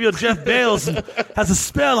and Savior Jeff Bezos has a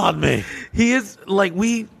spell on me. He is like,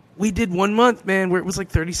 we did 1 month, man, where it was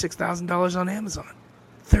like $36,000 on Amazon.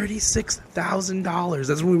 $36,000.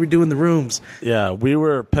 That's when we were doing the rooms. Yeah, we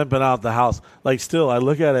were pimping out the house. Like, still, I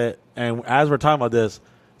look at it, and as we're talking about this,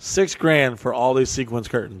 $6,000 for all these sequence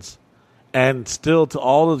curtains, and still to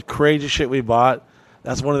all the crazy shit we bought.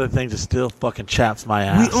 That's one of the things that still fucking chaps my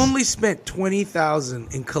ass. We only spent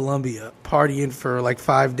 $20,000 in Colombia partying for like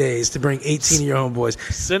 5 days to bring 18 of your homeboys.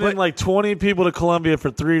 Sending like 20 people to Colombia for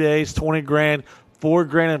 3 days, $20,000,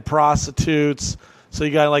 $4,000 in prostitutes. So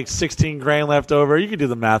you got like $16,000 left over. You can do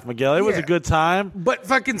the math, Miguel. It was a good time. But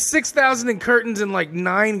fucking $6,000 in curtains and like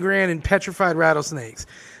 $9,000 in petrified rattlesnakes.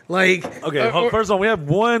 Like, okay, first of all, we have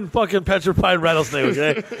one fucking petrified rattlesnake,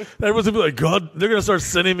 okay? Everyone's gonna be like, God, they're gonna start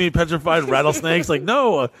sending me petrified rattlesnakes. Like,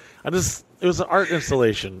 no, it was an art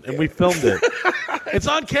installation, and we filmed it. It's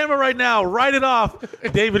on camera right now. Write it off.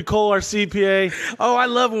 David Cole, our CPA. Oh, I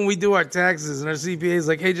love when we do our taxes, and our CPA is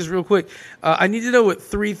like, hey, just real quick, I need to know what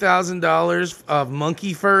 $3,000 of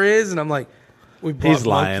monkey fur is, and I'm like, we bought He's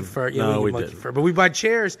lying. Monkey fur. Yeah, No, we didn't. fur, but we buy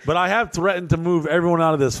chairs. But I have threatened to move everyone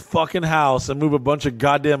out of this fucking house and move a bunch of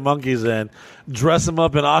goddamn monkeys in, dress them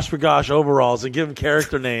up in Oshkosh overalls and give them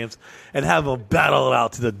character names and have them battle it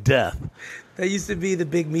out to the death. That used to be the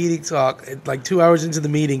big meeting talk, like 2 hours into the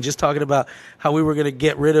meeting, just talking about how we were going to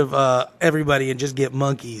get rid of everybody and just get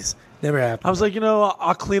monkeys. Never happened. I was like,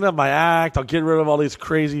 I'll clean up my act. I'll get rid of all these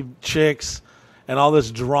crazy chicks and all this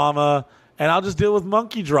drama. And I'll just deal with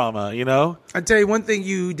monkey drama, I tell you one thing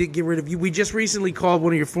you did get rid of. We just recently called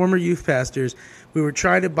one of your former youth pastors. We were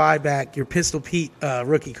trying to buy back your Pistol Pete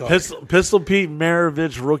rookie card. Pistol Pete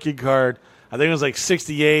Maravich rookie card. I think it was like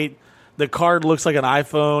 68. The card looks like an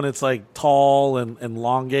iPhone. It's like tall and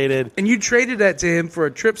elongated. And you traded that to him for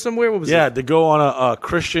a trip somewhere? What was it? Yeah, to go on a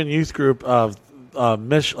Christian youth group of not a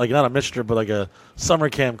mission trip, but like a summer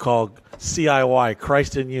camp called CIY,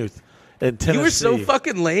 Christ in Youth. in Tennessee. You were so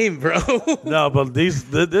fucking lame, bro. No, but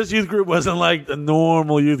this youth group wasn't like a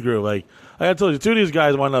normal youth group. Like I told you, two of these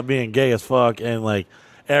guys wound up being gay as fuck, and like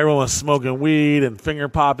everyone was smoking weed and finger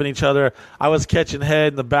popping each other. I was catching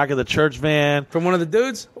head in the back of the church van from one of the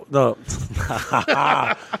dudes. No.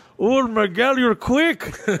 Oh, Miguel, you're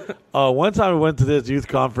quick. One time we went to this youth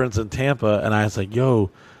conference in Tampa, and I was like,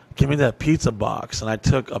 yo, give me that pizza box. And I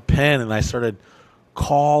took a pen, and I started,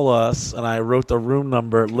 call us, and I wrote the room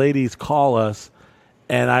number, ladies, call us.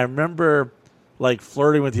 And I remember, like,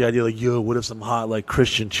 flirting with the idea, like, yo, what if some hot, like,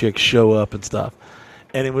 Christian chicks show up and stuff?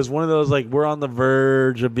 And it was one of those, like, we're on the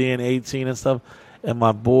verge of being 18 and stuff. And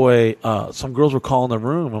my boy, some girls were calling the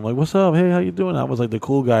room. I'm like, what's up? Hey, how you doing? I was like the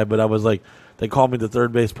cool guy, but I was like, they called me the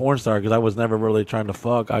third base porn star because I was never really trying to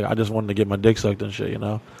fuck. I just wanted to get my dick sucked and shit, you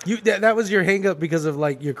know? That was your hang up because of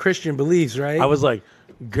like your Christian beliefs, right? I was like,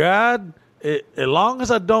 God, as long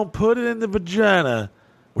as I don't put it in the vagina,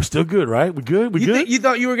 we're still good, right? We good? We good? You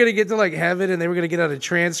thought you were going to get to like heaven and they were going to get out a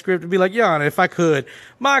transcript and be like, Yana, if I could,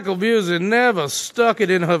 Michael Buser never stuck it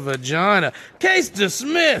in her vagina. Case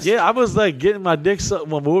dismissed. Yeah, I was like getting my dick sucked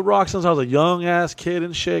when we would rock since I was a young ass kid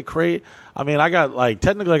and shit. I mean, I got like,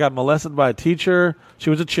 technically I got molested by a teacher. She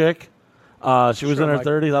was a chick. She was in her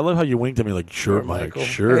 30s. I love how you winked at me like, sure, Mike,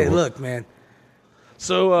 sure. Hey, look, man.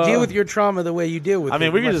 So deal with your trauma the way you deal with it. I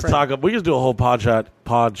mean, we can just talk. We can just do a whole pod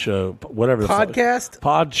show, whatever. Podcast?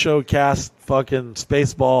 Pod show cast, fucking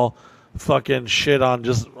Spaceball, fucking shit on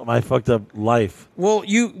just my fucked up life. Well,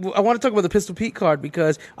 I want to talk about the Pistol Pete card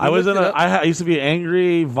because I used to be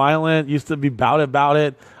angry, violent, used to be about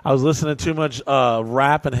it. I was listening to too much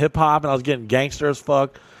rap and hip hop, and I was getting gangster as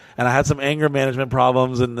fuck. And I had some anger management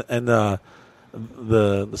problems, and the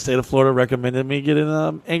state of Florida recommended me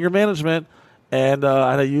getting anger management. And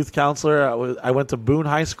I had a youth counselor. I went to Boone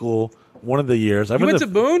High School one of the years. You went to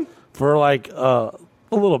Boone? For like a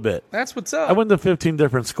little bit. That's what's up. I went to 15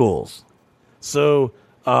 different schools. So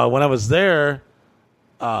when I was there,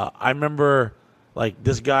 I remember like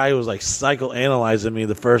this guy was like psychoanalyzing me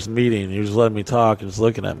the first meeting. He was letting me talk and just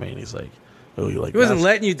looking at me. And he's like, oh, you like He wasn't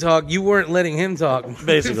letting you talk. You weren't letting him talk.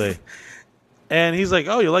 Basically. And he's like,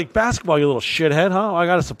 oh, you like basketball, you little shithead, huh? I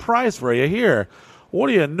got a surprise for you here. What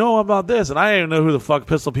do you know about this? And I didn't even know who the fuck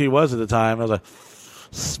Pistol Pete was at the time. I was like,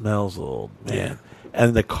 smells old, man.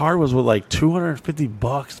 And the card was with like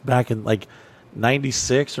 $250 back in like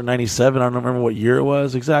 96 or 97. I don't remember what year it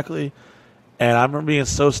was exactly. And I remember being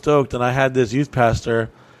so stoked. And I had this youth pastor,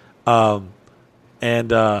 and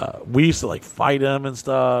we used to like fight him and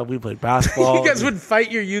stuff. We played basketball. You guys would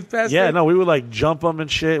fight your youth pastor? Yeah, no, we would like jump him and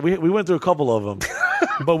shit. We went through a couple of them.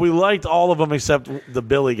 But we liked all of them except the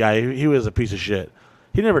Billy guy. He was a piece of shit.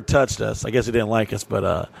 He never touched us. I guess he didn't like us.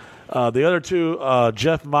 But the other two,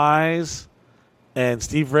 Jeff Mize and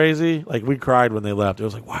Steve Frazee, like we cried when they left. It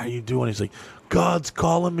was like, why are you doing? He's like, God's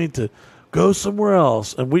calling me to go somewhere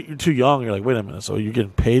else. And you're too young. You're like, wait a minute. So you're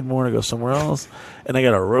getting paid more to go somewhere else? And they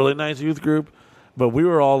got a really nice youth group. But we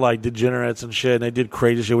were all like degenerates and shit, and they did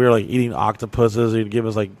crazy shit. We were like eating octopuses. They'd give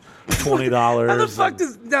us like $20. How the fuck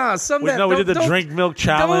does we did the drink milk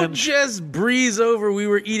challenge. Don't just breeze over. We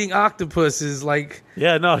were eating octopuses, like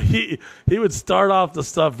yeah. No, he would start off the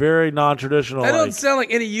stuff very non-traditional. That don't sound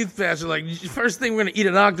like any youth pastor. Like first thing we're gonna eat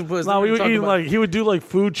an octopus. No, we would eat like he would do like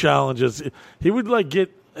food challenges. He would like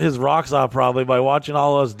get his rocks off probably by watching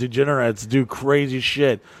all us degenerates do crazy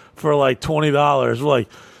shit for like $20. We're like,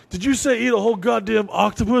 did you say eat a whole goddamn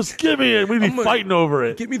octopus? Give me it. We'd be fighting over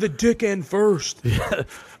it. Give me the dick end first. Yeah.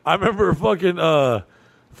 I remember fucking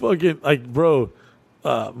like, bro,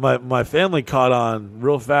 my family caught on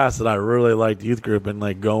real fast that I really liked youth group and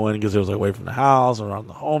like going because it was like away from the house and around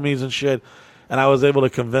the homies and shit. And I was able to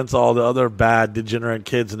convince all the other bad degenerate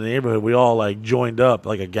kids in the neighborhood. We all like joined up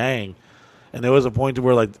like a gang. And there was a point to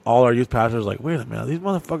where like all our youth pastors were like, wait a minute, these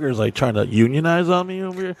motherfuckers like trying to unionize on me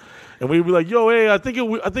over here. And we'd be like, yo, hey, I think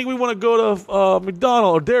we want to go to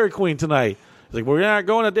McDonald's or Dairy Queen tonight. He's like, we're not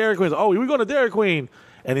going to Dairy Queen. Oh, we're going to Dairy Queen.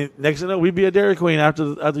 And next thing you know, we'd be at Dairy Queen after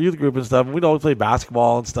youth group and stuff. And we'd always play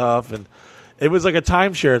basketball and stuff. And it was like a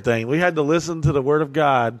timeshare thing. We had to listen to the Word of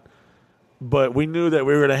God, but we knew that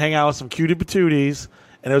we were going to hang out with some cutie patooties,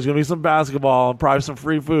 and there was going to be some basketball and probably some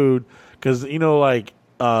free food. Because, you know, like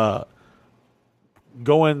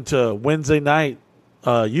going to Wednesday night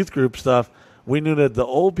youth group stuff, we knew that the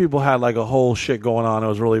old people had like a whole shit going on. It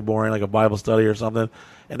was really boring, like a Bible study or something.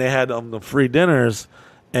 And they had the free dinners.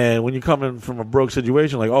 And when you come in from a broke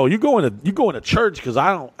situation, like, oh, you going to church because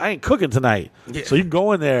I ain't cooking tonight. Yeah. So you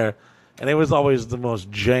go in there, and it was always the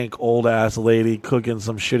most jank old ass lady cooking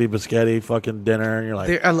some shitty biscotti fucking dinner. And you're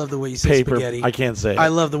like, I love the way you say paper, spaghetti. I can't say it. I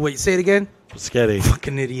love the way you say it again. Biscotti.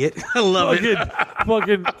 Fucking idiot. I love it.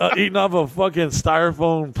 fucking eating off a fucking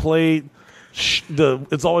styrofoam plate.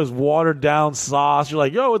 It's always watered down sauce. You're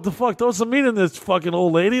like, yo, what the fuck? Throw some meat in this, fucking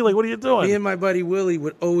old lady. Like, what are you doing? Me and my buddy Willie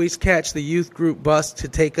would always catch the youth group bus to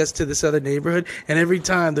take us to this other neighborhood. And every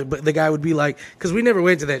time the guy would be like, because we never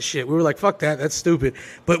went to that shit. We were like, fuck that. That's stupid.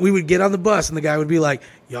 But we would get on the bus and the guy would be like,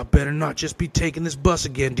 y'all better not just be taking this bus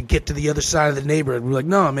again to get to the other side of the neighborhood. We're like,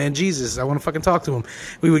 no, man, Jesus, I want to fucking talk to him.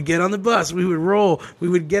 We would get on the bus. We would roll. We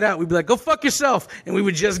would get out. We'd be like, go fuck yourself. And we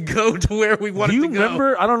would just go to where we wanted to go. Do you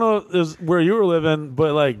remember? I don't know where you were living,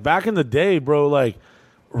 but like back in the day, bro, like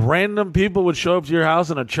random people would show up to your house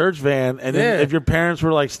in a church van. And then if your parents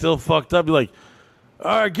were like still fucked up, you're like,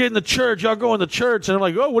 all right, get in the church. Y'all go in the church. And I'm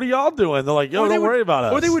like, oh, what are y'all doing? They're like, yo, don't worry about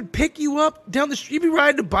us. Or they would pick you up down the street. You'd be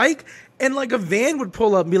riding a bike, and like a van would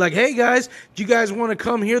pull up and be like, hey, guys, do you guys want to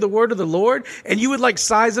come hear the word of the Lord? And you would like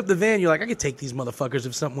size up the van. You're like, I could take these motherfuckers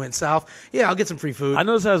if something went south. Yeah, I'll get some free food. I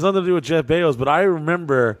know this has nothing to do with Jeff Bezos, but I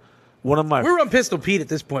remember one of my... We're on Pistol Pete at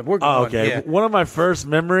this point. We're going. Oh, okay. Yeah. One of my first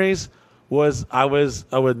memories was I was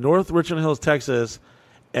North Richland Hills, Texas,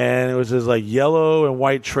 and it was this like yellow and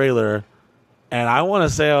white trailer. And I want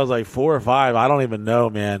to say I was like 4 or 5. I don't even know,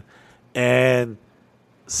 man. And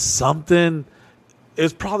something, it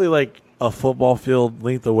was probably like a football field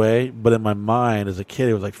length away. But in my mind as a kid,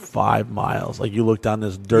 it was like 5 miles. Like you look down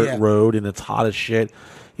this dirt road and it's hot as shit.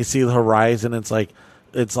 You see the horizon. It's like,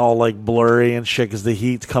 it's all like blurry and shit because the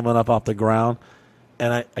heat's coming up off the ground.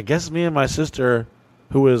 And I guess me and my sister,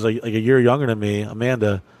 who was like a year younger than me,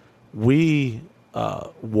 Amanda, we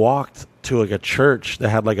walked to like a church that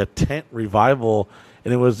had like a tent revival,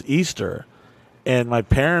 and it was Easter, and my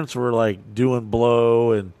parents were like doing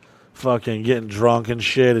blow and fucking getting drunk and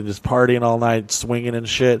shit and just partying all night, swinging and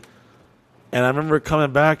shit. And I remember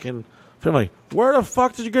coming back and feeling like, where the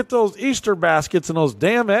fuck did you get those Easter baskets and those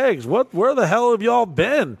damn eggs? Where the hell have y'all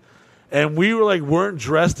been? And we were like, weren't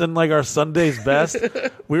dressed in like our Sunday's best.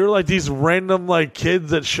 We were like these random like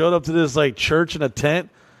kids that showed up to this like church in a tent.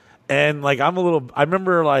 And like I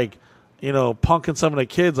remember like, you know, punking some of the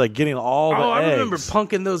kids, like getting all the eggs. I remember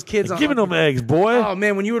punking those kids. Like, giving them eggs, boy. Oh,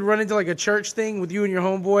 man, when you would run into like a church thing with you and your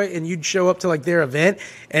homeboy and you'd show up to like their event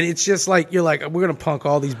and it's just like, you're like, we're going to punk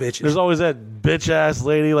all these bitches. There's always that bitch-ass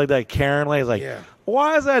lady, like that Karen lady, like,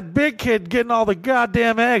 why is that big kid getting all the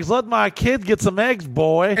goddamn eggs? Let my kid get some eggs,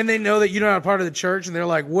 boy. And they know that you're not a part of the church, and they're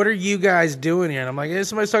like, what are you guys doing here? And I'm like, hey,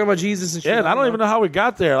 somebody's talking about Jesus and shit. Yeah, and I don't even know how we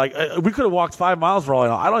got there. Like, we could have walked 5 miles for all I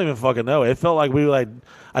know. I don't even fucking know. It felt like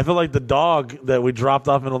I felt like the dog that we dropped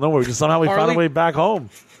off in the middle of nowhere because somehow we found a way back home.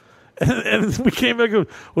 And we came back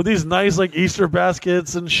with these nice like Easter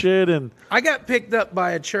baskets and shit. And I got picked up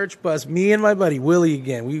by a church bus, me and my buddy, Willie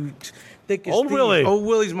again. Willie. Old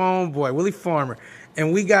Willie's my own boy, Willie Farmer.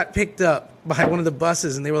 And we got picked up by one of the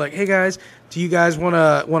buses, and they were like, hey, guys, do you guys want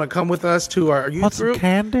to come with us to our youth group? Some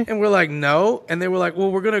candy? And we're like, no. And they were like, well,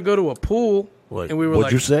 we're going to go to a pool. Like, and we were what'd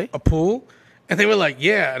like, you say? A pool? And they were like,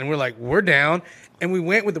 yeah. And we're like, we're down. And we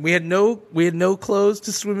went with them. We had no clothes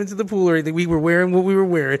to swim into the pool or anything. We were wearing what we were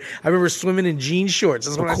wearing. I remember swimming in jean shorts.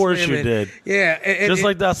 That's what of course you in. did. Yeah. Just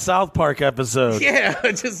like that South Park episode. Yeah.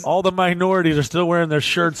 All the minorities are still wearing their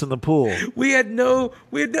shirts in the pool. We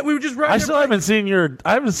were just riding.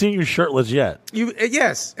 I haven't seen you shirtless yet.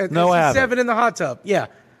 Yes. No, I haven't. 7 in the hot tub. Yeah.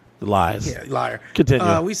 Lies. Yeah, liar.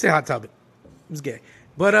 Continue. We say hot tub. It was gay.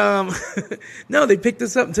 But no, they picked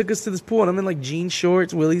us up and took us to this pool, and I'm in like jean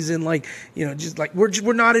shorts. Willie's in like, you know, just like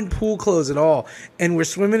we're not in pool clothes at all, and we're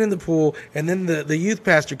swimming in the pool. And then the youth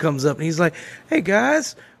pastor comes up and he's like, "Hey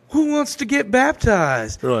guys, who wants to get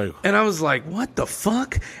baptized?" Right. And I was like, "What the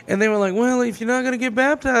fuck?" And they were like, "Well, if you're not gonna get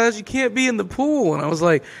baptized, you can't be in the pool." And I was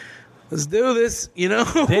like, let's do this, you know?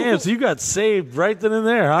 Damn, so you got saved right then and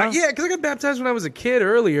there, huh? Yeah, because I got baptized when I was a kid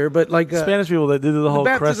earlier, but like... Spanish people that did the whole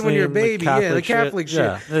baptism when you're a baby, the Catholic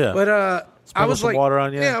shit. Yeah. But I was like... water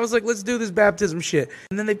on you. Yeah, I was like, let's do this baptism shit.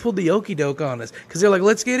 And then they pulled the okie doke on us, because they're like,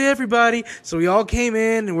 let's get everybody. So we all came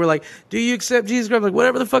in, and we're like, do you accept Jesus Christ? I'm like,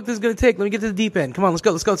 whatever the fuck this is going to take, let me get to the deep end. Come on, let's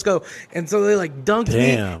go. And so they like dunked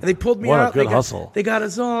me, and they pulled me out. What a good hustle. They got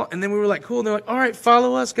us all, and then we were like, cool. And they're like, all right,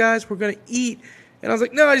 follow us, guys. We're going to eat. And I was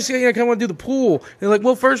like, no, I just kind of want to do the pool. And they're like,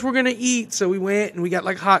 well, first we're going to eat. So we went and we got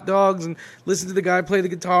like hot dogs and listened to the guy play the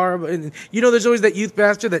guitar. And you know, there's always that youth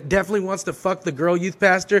pastor that definitely wants to fuck the girl youth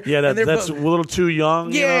pastor. Yeah, that's a little too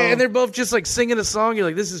young. Yeah, you know? and they're both just like singing a song. You're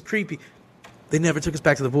like, this is creepy. They never took us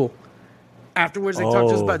back to the pool. Afterwards, they talked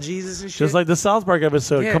to us about Jesus and shit. Just like the South Park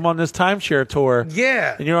episode. Yeah. Come on this timeshare tour.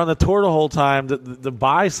 Yeah. And you're on the tour the whole time to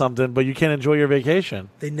buy something, but you can't enjoy your vacation.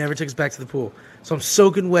 They never took us back to the pool. So I'm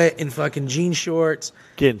soaking wet in fucking jean shorts.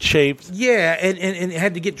 Getting chafed. Yeah, and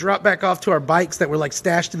had to get dropped back off to our bikes that were like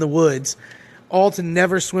stashed in the woods, all to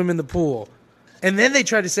never swim in the pool. And then they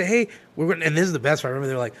tried to say, hey, and this is the best part. I remember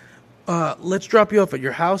they're like, let's drop you off at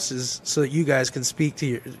your houses so that you guys can speak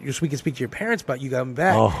to we can speak to your parents about you coming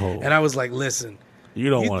back. Oh. And I was like, listen, you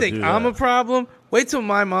don't want to think do I'm that. a problem? Wait till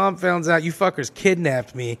my mom finds out you fuckers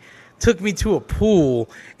kidnapped me, took me to a pool,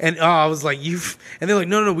 and I was like, and they're like,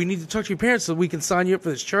 no, we need to talk to your parents so we can sign you up for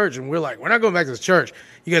this church. And we're like, we're not going back to this church.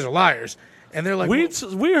 You guys are liars. And they're like,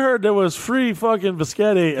 we heard there was free fucking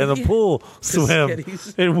biscotti and a pool swim,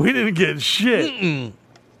 and we didn't get shit.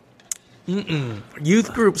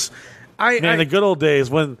 Youth groups. The good old days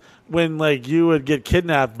when like you would get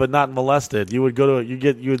kidnapped but not molested. You would go to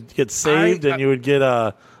you would get saved and you would get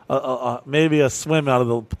maybe a swim out of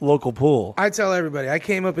the local pool. I tell everybody, I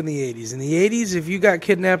came up in the 80s. In the 80s, if you got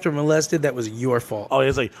kidnapped or molested, that was your fault. Oh,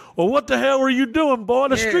 it's like, well, what the hell were you doing, boy?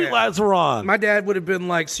 The street lights were on. My dad would have been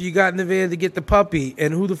like, so you got in the van to get the puppy,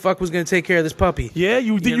 and who the fuck was going to take care of this puppy? Yeah,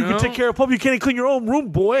 you can take care of a puppy. You can't even clean your own room,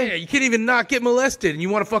 boy. Yeah, you can't even not get molested, and you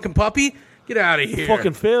want a fucking puppy? Get out of here.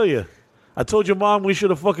 Fucking failure. I told your mom we should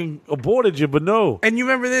have fucking aborted you, but no. And you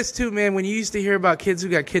remember this too, man, when you used to hear about kids who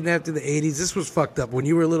got kidnapped in the 80s. This was fucked up. When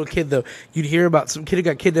you were a little kid, though, you'd hear about some kid who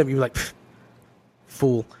got kidnapped, you'd be like,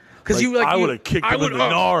 fool. Because I would have kicked him in the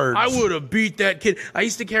nards. I would have beat that kid. I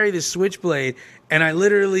used to carry this switchblade, and I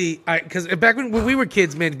literally, because back when we were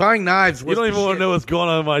kids, man, buying knives was You don't even want to know what's going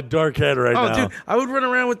on in my dark head right now. Oh, dude, I would run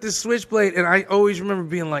around with this switchblade, and I always remember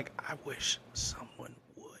being like, I wish someone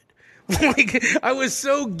would. Like, I was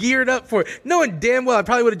so geared up for it. Knowing damn well I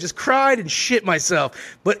probably would have just cried and shit myself.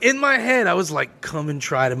 But in my head, I was like, come and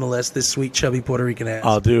try to molest this sweet, chubby Puerto Rican ass.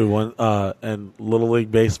 Oh, dude, in Little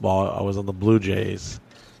League Baseball, I was on the Blue Jays.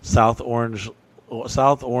 South Orange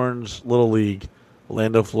Little League,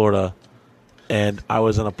 Orlando, Florida, and I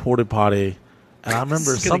was in a porta potty, and I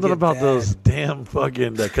remember something about those damn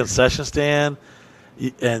fucking the concession stand,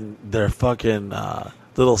 and their fucking the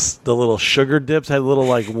little sugar dips had little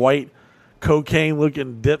like white cocaine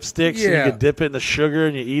looking dipsticks, and you could dip it in the sugar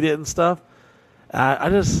and you eat it and stuff. I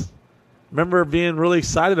just remember being really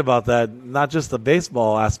excited about that, not just the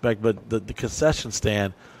baseball aspect, but the concession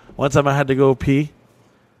stand. One time I had to go pee.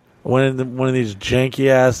 Went in one of these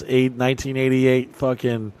janky-ass 1988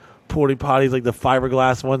 fucking porta potties, like the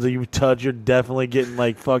fiberglass ones that you touch, you're definitely getting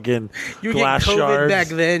like fucking glass COVID shards. back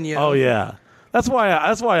then, yeah. Oh, yeah. That's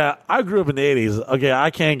why I grew up in the 80s. Okay,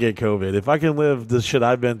 I can get COVID. If I can live the shit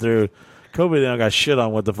I've been through, COVID ain't got shit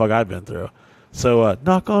on what the fuck I've been through. So,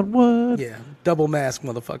 knock on wood. Yeah, double mask,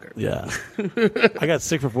 motherfucker. Yeah. I got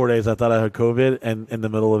sick for 4 days. I thought I had COVID, and in the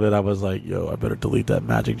middle of it, I was like, yo, I better delete that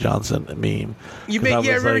Magic Johnson meme.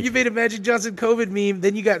 Remember you made a Magic Johnson COVID meme,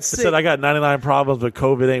 then you got sick. I said I got 99 problems, but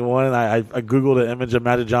COVID ain't one, and I Googled an image of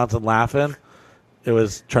Magic Johnson laughing. It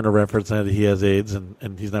was trying to reference that he has AIDS,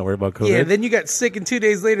 and he's not worried about COVID. Yeah, then you got sick, and 2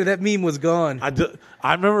 days later, that meme was gone.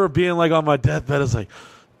 I remember being like on my deathbed, it's like,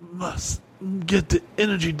 must get the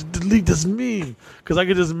energy to delete this meme, because I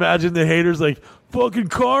could just imagine the haters like, fucking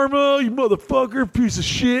karma, you motherfucker, piece of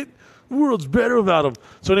shit, the world's better without him.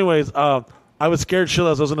 So anyways, I was scared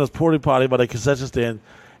shitless. I was in this porta potty by the concession stand,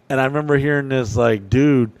 and I remember hearing this like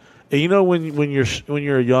dude, and you know when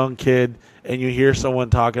you're a young kid and you hear someone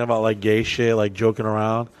talking about like gay shit, like joking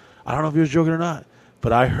around, I don't know if he was joking or not,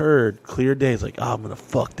 but I heard clear days like, oh, I'm gonna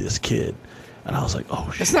fuck this kid. And I was like, oh,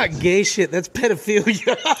 shit. That's not gay shit. That's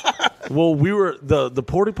pedophilia. Well, we were the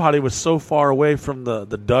porta potty was so far away from the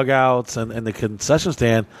dugouts and the concession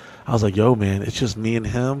stand. I was like, yo, man, it's just me and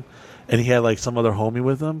him. And he had like some other homie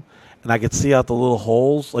with him. And I could see out the little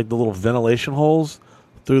holes, like the little ventilation holes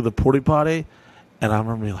through the porta potty. And I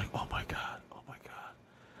remember being like, oh, my God.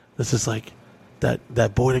 This is like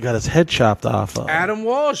that boy that got his head chopped off. Adam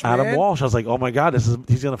Walsh, man. Adam Walsh. I was like, oh, my God, he's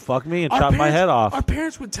going to fuck me and chop my head off. Our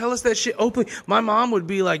parents would tell us that shit openly. My mom would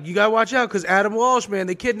be like, you got to watch out because Adam Walsh, man,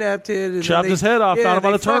 they kidnapped him. And chopped his head off, found him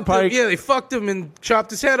on the turnpike. Yeah, they fucked him and chopped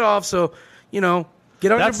his head off. So, get on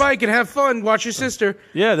your bike and have fun. Watch your sister.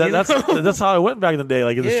 Yeah, that's how I went back in the day.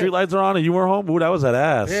 Like, if the street lights are on and you were home, ooh, that was that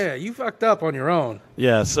ass. Yeah, you fucked up on your own.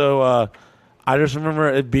 Yeah, so I just remember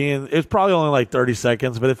it was probably only like 30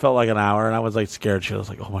 seconds, but it felt like an hour, and I was like scared shit. I was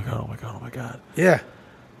like, oh my God. Yeah.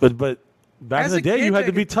 But back in the day, you had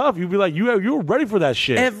to be tough. You'd be like, you were ready for that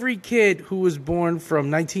shit. Every kid who was born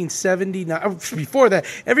from 1970, before that,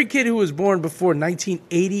 every kid who was born before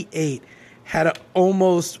 1988 had an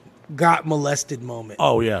almost got molested moment.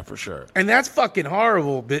 Oh, yeah, for sure. And that's fucking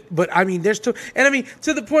horrible. But I mean, to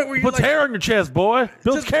the point where you're puts hair on your chest, boy.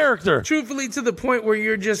 Builds character. Truthfully, to the point where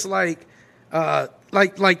you're just like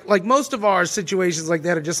most of our situations like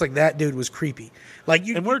that are just like that dude was creepy.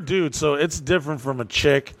 And we're dudes, so it's different from a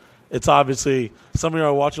chick it's obviously some of you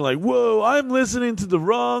are watching like, whoa, I'm listening to the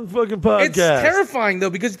wrong fucking podcast. It's terrifying, though,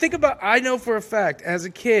 because think about, I know for a fact, as a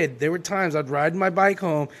kid, there were times I'd ride my bike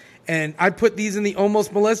home, and I'd put these in the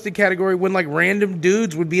almost molested category when, like, random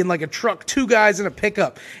dudes would be in, like, a truck, 2 guys in a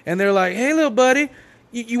pickup, and they're like, hey, little buddy,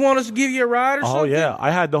 you want us to give you a ride or something? Oh, yeah.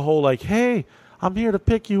 I had the whole, like, hey, I'm here to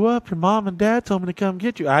pick you up. Your mom and dad told me to come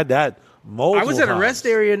get you. I had that multiple I was at a times. rest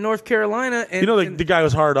area in North Carolina. And, you know, the guy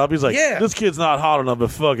was hard up. He's like, Yeah. this kid's not hot enough,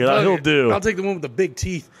 but fuck it. He'll do. I'll take the one with the big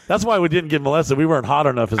teeth. That's why we didn't get molested. We weren't hot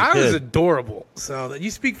enough as a I kid. was adorable. So that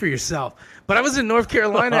you speak for yourself. But I was in North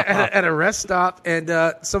Carolina at a rest stop, and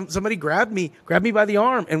somebody grabbed me by the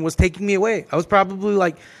arm and was taking me away. I was probably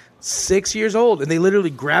like 6 years old, and they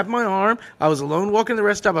literally grabbed my arm. I was alone walking the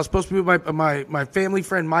rest stop. I was supposed to be with my family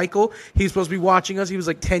friend Michael. He was supposed to be watching us. He was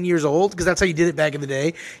like 10 years old, because that's how you did it back in the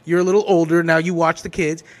day. You're a little older now. You watch the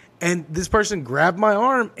kids, and this person grabbed my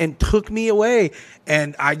arm and took me away,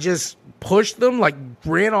 and I just pushed them, like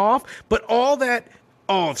ran off. But all that.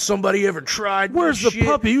 Oh, if somebody ever tried. Where's the shit.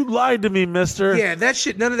 puppy? You lied to me, mister. Yeah, that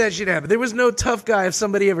shit, none of that shit happened. There was no tough guy if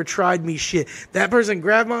somebody ever tried me shit. That person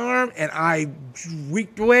grabbed my arm, and I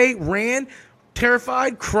reeked away, ran,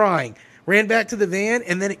 terrified, crying. Ran back to the van,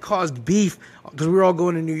 and then it caused beef, because we were all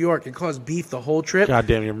going to New York. It caused beef the whole trip. God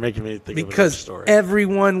damn, you're making me think of a good Because story.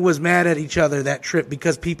 everyone was mad at each other that trip,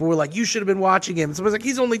 because people were like, you should have been watching him. Somebody's like,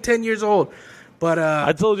 he's only 10 years old. But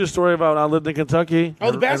I told you a story about when I lived in Kentucky.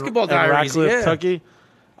 Oh, the basketball in diaries, Ratcliffe, yeah. Kentucky.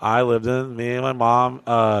 Me and my mom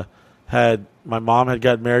had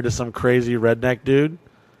got married to some crazy redneck dude.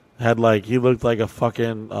 He looked like a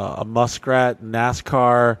fucking a muskrat,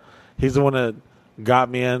 NASCAR. He's the one that got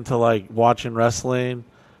me into like watching wrestling.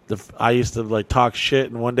 I used to like talk shit,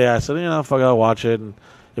 and one day I said, fuck, I'll watch it. And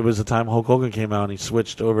it was the time Hulk Hogan came out, and he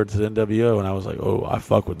switched over to the NWO, and I was like, oh, I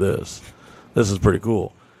fuck with this. This is pretty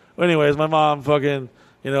cool. But anyways, my mom fucking,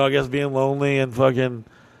 I guess being lonely and fucking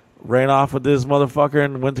ran off with this motherfucker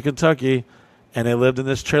and went to Kentucky, and they lived in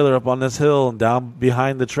this trailer up on this hill, and down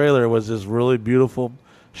behind the trailer was this really beautiful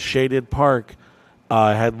shaded park.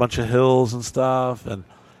 It had a bunch of hills and stuff, and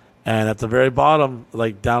at the very bottom,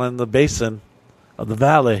 like down in the basin of the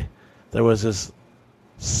valley, there was this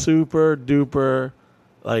super duper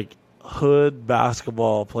like hood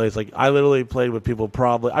basketball place. Like I literally played with people.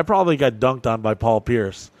 I probably got dunked on by Paul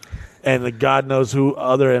Pierce, and God knows who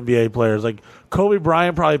other NBA players. Like Kobe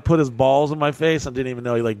Bryant probably put his balls in my face and didn't even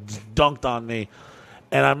know. He like just dunked on me.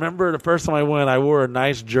 And I remember the first time I went, I wore a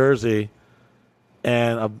nice jersey,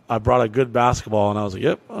 and I brought a good basketball, and I was like,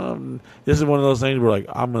 yep, this is one of those things where like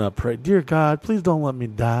I'm gonna pray, dear God, please don't let me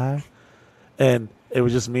die. And it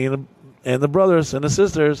was just me and the brothers and the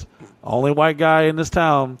sisters, only white guy in this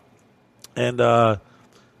town. And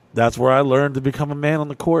that's where I learned to become a man on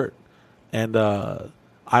the court. And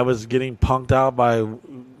I was getting punked out by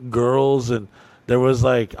girls, and there was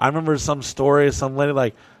like, I remember some story, some lady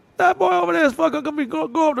like, that boy over there is fucking gonna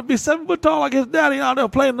go up to be 7 foot tall like his daddy out there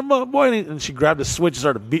playing the boy. And she grabbed the switch and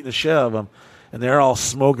started beating the shit out of him. And they're all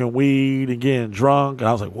smoking weed and getting drunk. And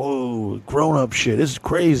I was like, whoa, grown up shit. This is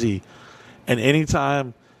crazy. And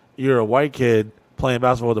anytime you're a white kid playing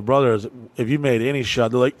basketball with the brothers, if you made any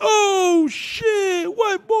shot, they're like, oh shit,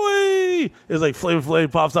 white boy. It's like Flavor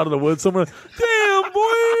Flav pops out of the woods somewhere. Damn,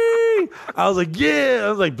 boy. I was like, yeah. I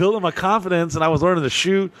was like building my confidence, and I was learning to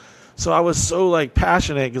shoot. So I was so like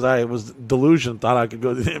passionate because I was delusional, thought I could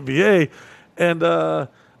go to the NBA. And I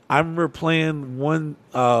remember playing one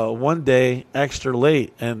day extra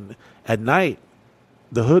late, and at night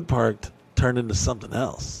the hood park turned into something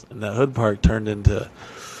else, and that hood park turned into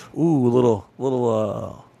little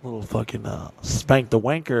fucking Spank the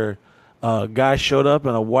Wanker guy showed up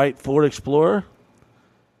in a white Ford Explorer,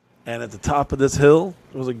 and at the top of this hill,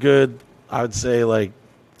 it was a good, I would say, like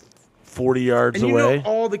 40 yards and away.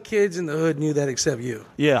 All the kids in the hood knew that except you.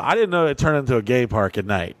 Yeah, I didn't know it turned into a gay park at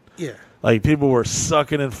night. Yeah. Like, people were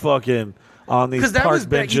sucking and fucking on these that park was back,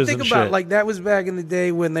 benches you think and about shit. Like, that was back in the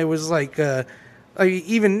day when there was like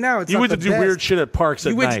even now, it's you not went to the do best. weird shit at parks at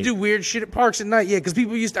You night. went to do weird shit at parks at night, yeah.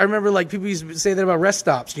 Because I remember like people used to say that about rest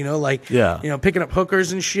stops, like picking up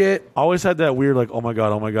hookers and shit. Always had that weird like, oh my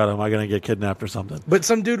god, am I gonna get kidnapped or something? But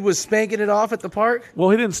some dude was spanking it off at the park. Well,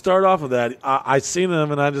 he didn't start off with that. I seen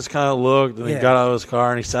him, and I just kind of looked, and he got out of his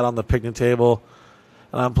car, and he sat on the picnic table,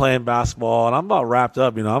 and I'm playing basketball, and I'm about wrapped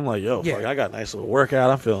up, I'm like, yo, fuck, I got a nice little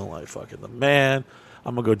workout. I'm feeling like fucking the man.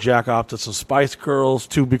 I'm gonna go jack off to some Spice Girls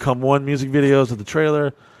 2 Become One music videos at the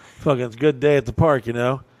trailer. Fucking, it's a good day at the park, And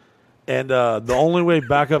the only way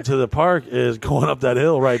back up to the park is going up that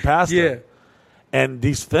hill right past it. And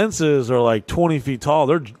these fences are like 20 feet tall.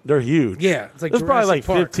 They're huge. Yeah, it's like it's probably like Jurassic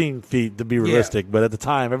Park. 15 feet to be realistic, but at the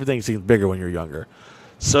time, everything seems bigger when you're younger.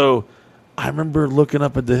 So I remember looking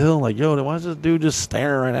up at the hill like, yo, why is this dude just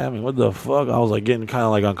staring right at me? What the fuck? I was like getting kind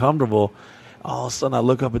of like uncomfortable. All of a sudden I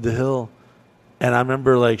look up at the hill and I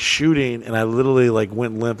remember like shooting and I literally like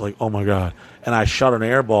went limp like, oh my God. And I shot an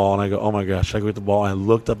air ball and I go, oh my gosh, I go get the ball. And I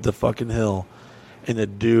looked up the fucking hill and the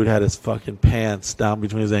dude had his fucking pants down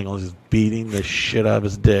between his ankles, just beating the shit out of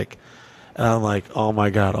his dick. And I'm like, oh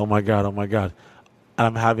my God, oh my God, oh my God. And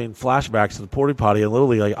I'm having flashbacks to the porta potty and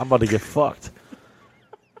literally like I'm about to get fucked.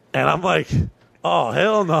 And I'm like, oh,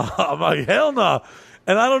 hell no. I'm like, hell no.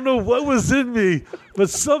 And I don't know what was in me, but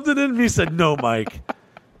something in me said, no, Mike.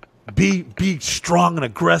 Be strong and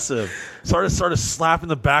aggressive. Started slapping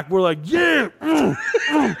the backboard like, yeah.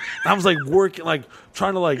 I was like working, like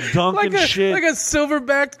trying to like dunk like and shit. Like a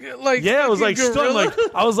silverback, like yeah, it was like gorilla. stunt. Like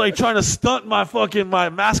I was like trying to stunt my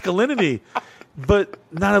masculinity. But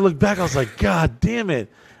now I look back, I was like, God damn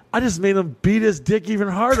it. I just made him beat his dick even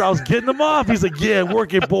harder. I was getting him off. He's like, yeah,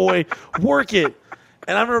 work it, boy. Work it.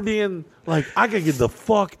 And I remember being like, I gotta get the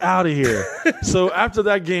fuck out of here. So after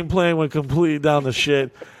that game plan went completely down the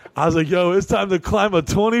shit, I was like, yo, it's time to climb a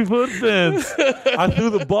 20-foot fence. I threw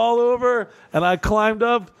the ball over and I climbed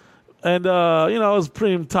up. And, I was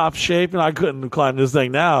pretty in top shape, and I couldn't climb this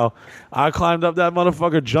thing now. I climbed up that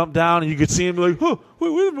motherfucker, jumped down, and you could see him like, oh, wait,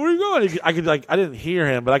 where are you going? I could I didn't hear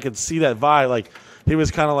him, but I could see that vibe. Like, he was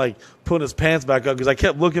kind of like putting his pants back up because I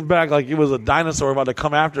kept looking back like it was a dinosaur about to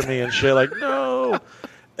come after me and shit. Like, no.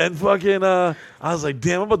 And fucking, I was like,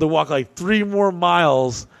 damn, I'm about to walk like 3 more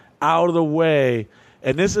miles out of the way.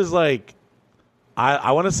 And this is like,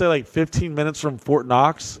 I want to say like 15 minutes from Fort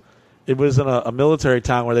Knox. It was in a military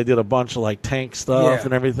town where they did a bunch of like tank stuff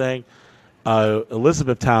and everything.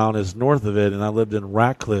 Elizabethtown is north of it, and I lived in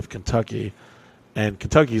Ratcliffe, Kentucky. And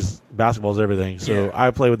Kentucky's basketball is everything. So I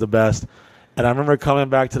play with the best. And I remember coming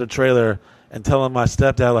back to the trailer and telling my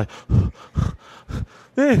stepdad, like,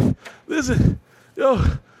 hey, listen, yo,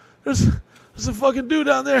 there's a fucking dude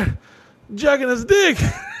down there jacking his dick.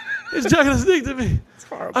 He's jacking his dick to me.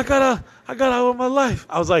 I got out of my life.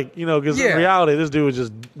 I was like, because in reality, this dude was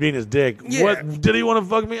just being his dick. Yeah. What did he want to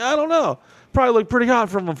fuck me? I don't know. Probably looked pretty hot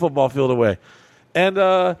from a football field away. And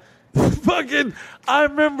fucking, I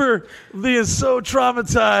remember being so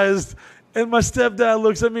traumatized. And my stepdad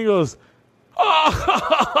looks at me and goes,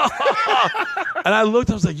 oh! And I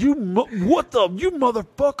looked. I was like, you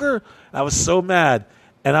motherfucker! And I was so mad.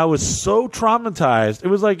 And I was so traumatized. It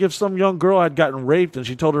was like if some young girl had gotten raped and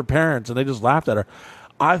she told her parents and they just laughed at her.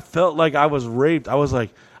 I felt like I was raped. I felt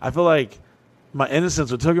like my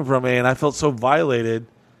innocence was taken from me, and I felt so violated.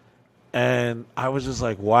 And I was just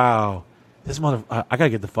like, wow, I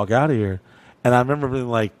gotta get the fuck out of here. And I remember being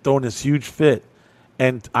like throwing this huge fit.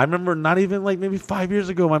 And I remember not even like maybe 5 years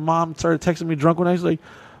ago, my mom started texting me drunk when I was like,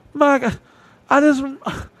 Mike, I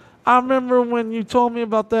remember when you told me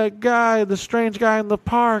about that guy, the strange guy in the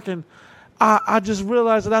park, and I just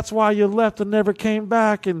realized that's why you left and never came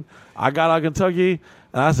back. And I got out of Kentucky,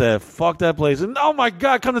 and I said, fuck that place. And oh my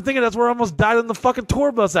God, come to think of it, that's where I almost died in the fucking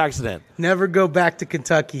tour bus accident. Never go back to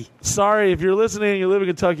Kentucky. Sorry, if you're listening and you live in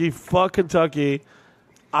Kentucky, fuck Kentucky.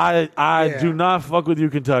 I do not fuck with you,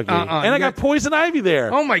 Kentucky. And I got poison ivy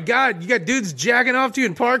there. Oh my God, you got dudes jacking off to you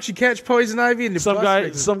in parks. You catch poison ivy in the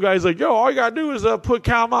some guy's like, yo, all you gotta do is put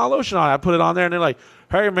Calamine lotion on it. I put it on there, and they're like,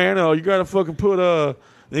 hey man, you gotta fucking put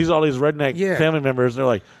these all these redneck family members. They're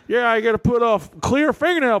like, yeah, you gotta put clear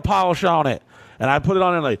fingernail polish on it. And I put it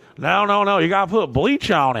on there, like, no, you gotta put bleach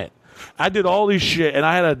on it. I did all these shit, and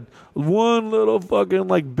I had one little fucking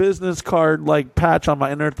like business card like patch on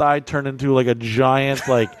my inner thigh turned into like a giant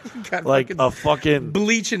like a fucking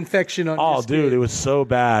bleach infection on your skin. Dude, it was so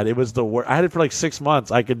bad. It was the worst. I had it for like 6 months.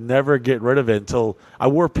 I could never get rid of it until I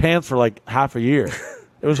wore pants for like half a year.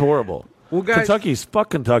 It was horrible. Well, guys, fuck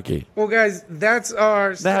Kentucky. Well, guys, that's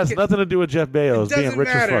our. That has nothing to do with Jeff Bezos being rich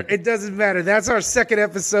as fuck. It doesn't matter. That's our second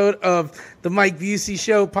episode of the Mike Busey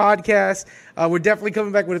Show podcast. We're definitely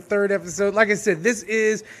coming back with a third episode. Like I said, this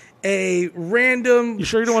is a random. You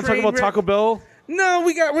sure you don't want to talk about Taco Bell? No,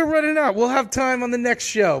 we're running out. We'll have time on the next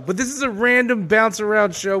show. But this is a random bounce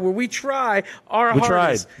around show where we try our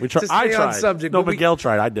hardest to stay on subject. No, Miguel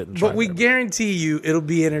tried. I didn't try. But we guarantee you it'll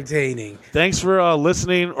be entertaining. Thanks for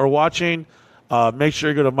listening or watching. Make sure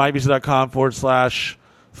you go to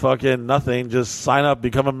MikeBusey.com/fucking nothing. Just sign up,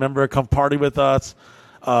 become a member, come party with us.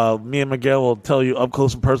 Me and Miguel will tell you up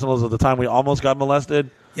close and personal of the time we almost got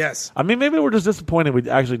molested. Yes. I mean, maybe we're just disappointed we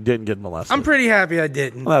actually didn't get molested. I'm pretty happy I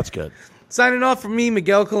didn't. Well, that's good. Signing off from me,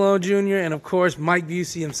 Miguel Colon Jr., and of course, Mike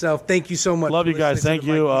Busey himself. Thank you so much. Love you guys. Thank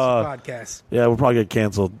you. Podcast. Yeah, we'll probably get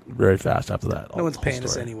canceled very fast after that. No one's paying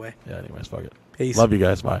us anyway. Yeah, anyways, fuck it. Peace. Love you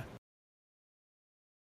guys. Bye.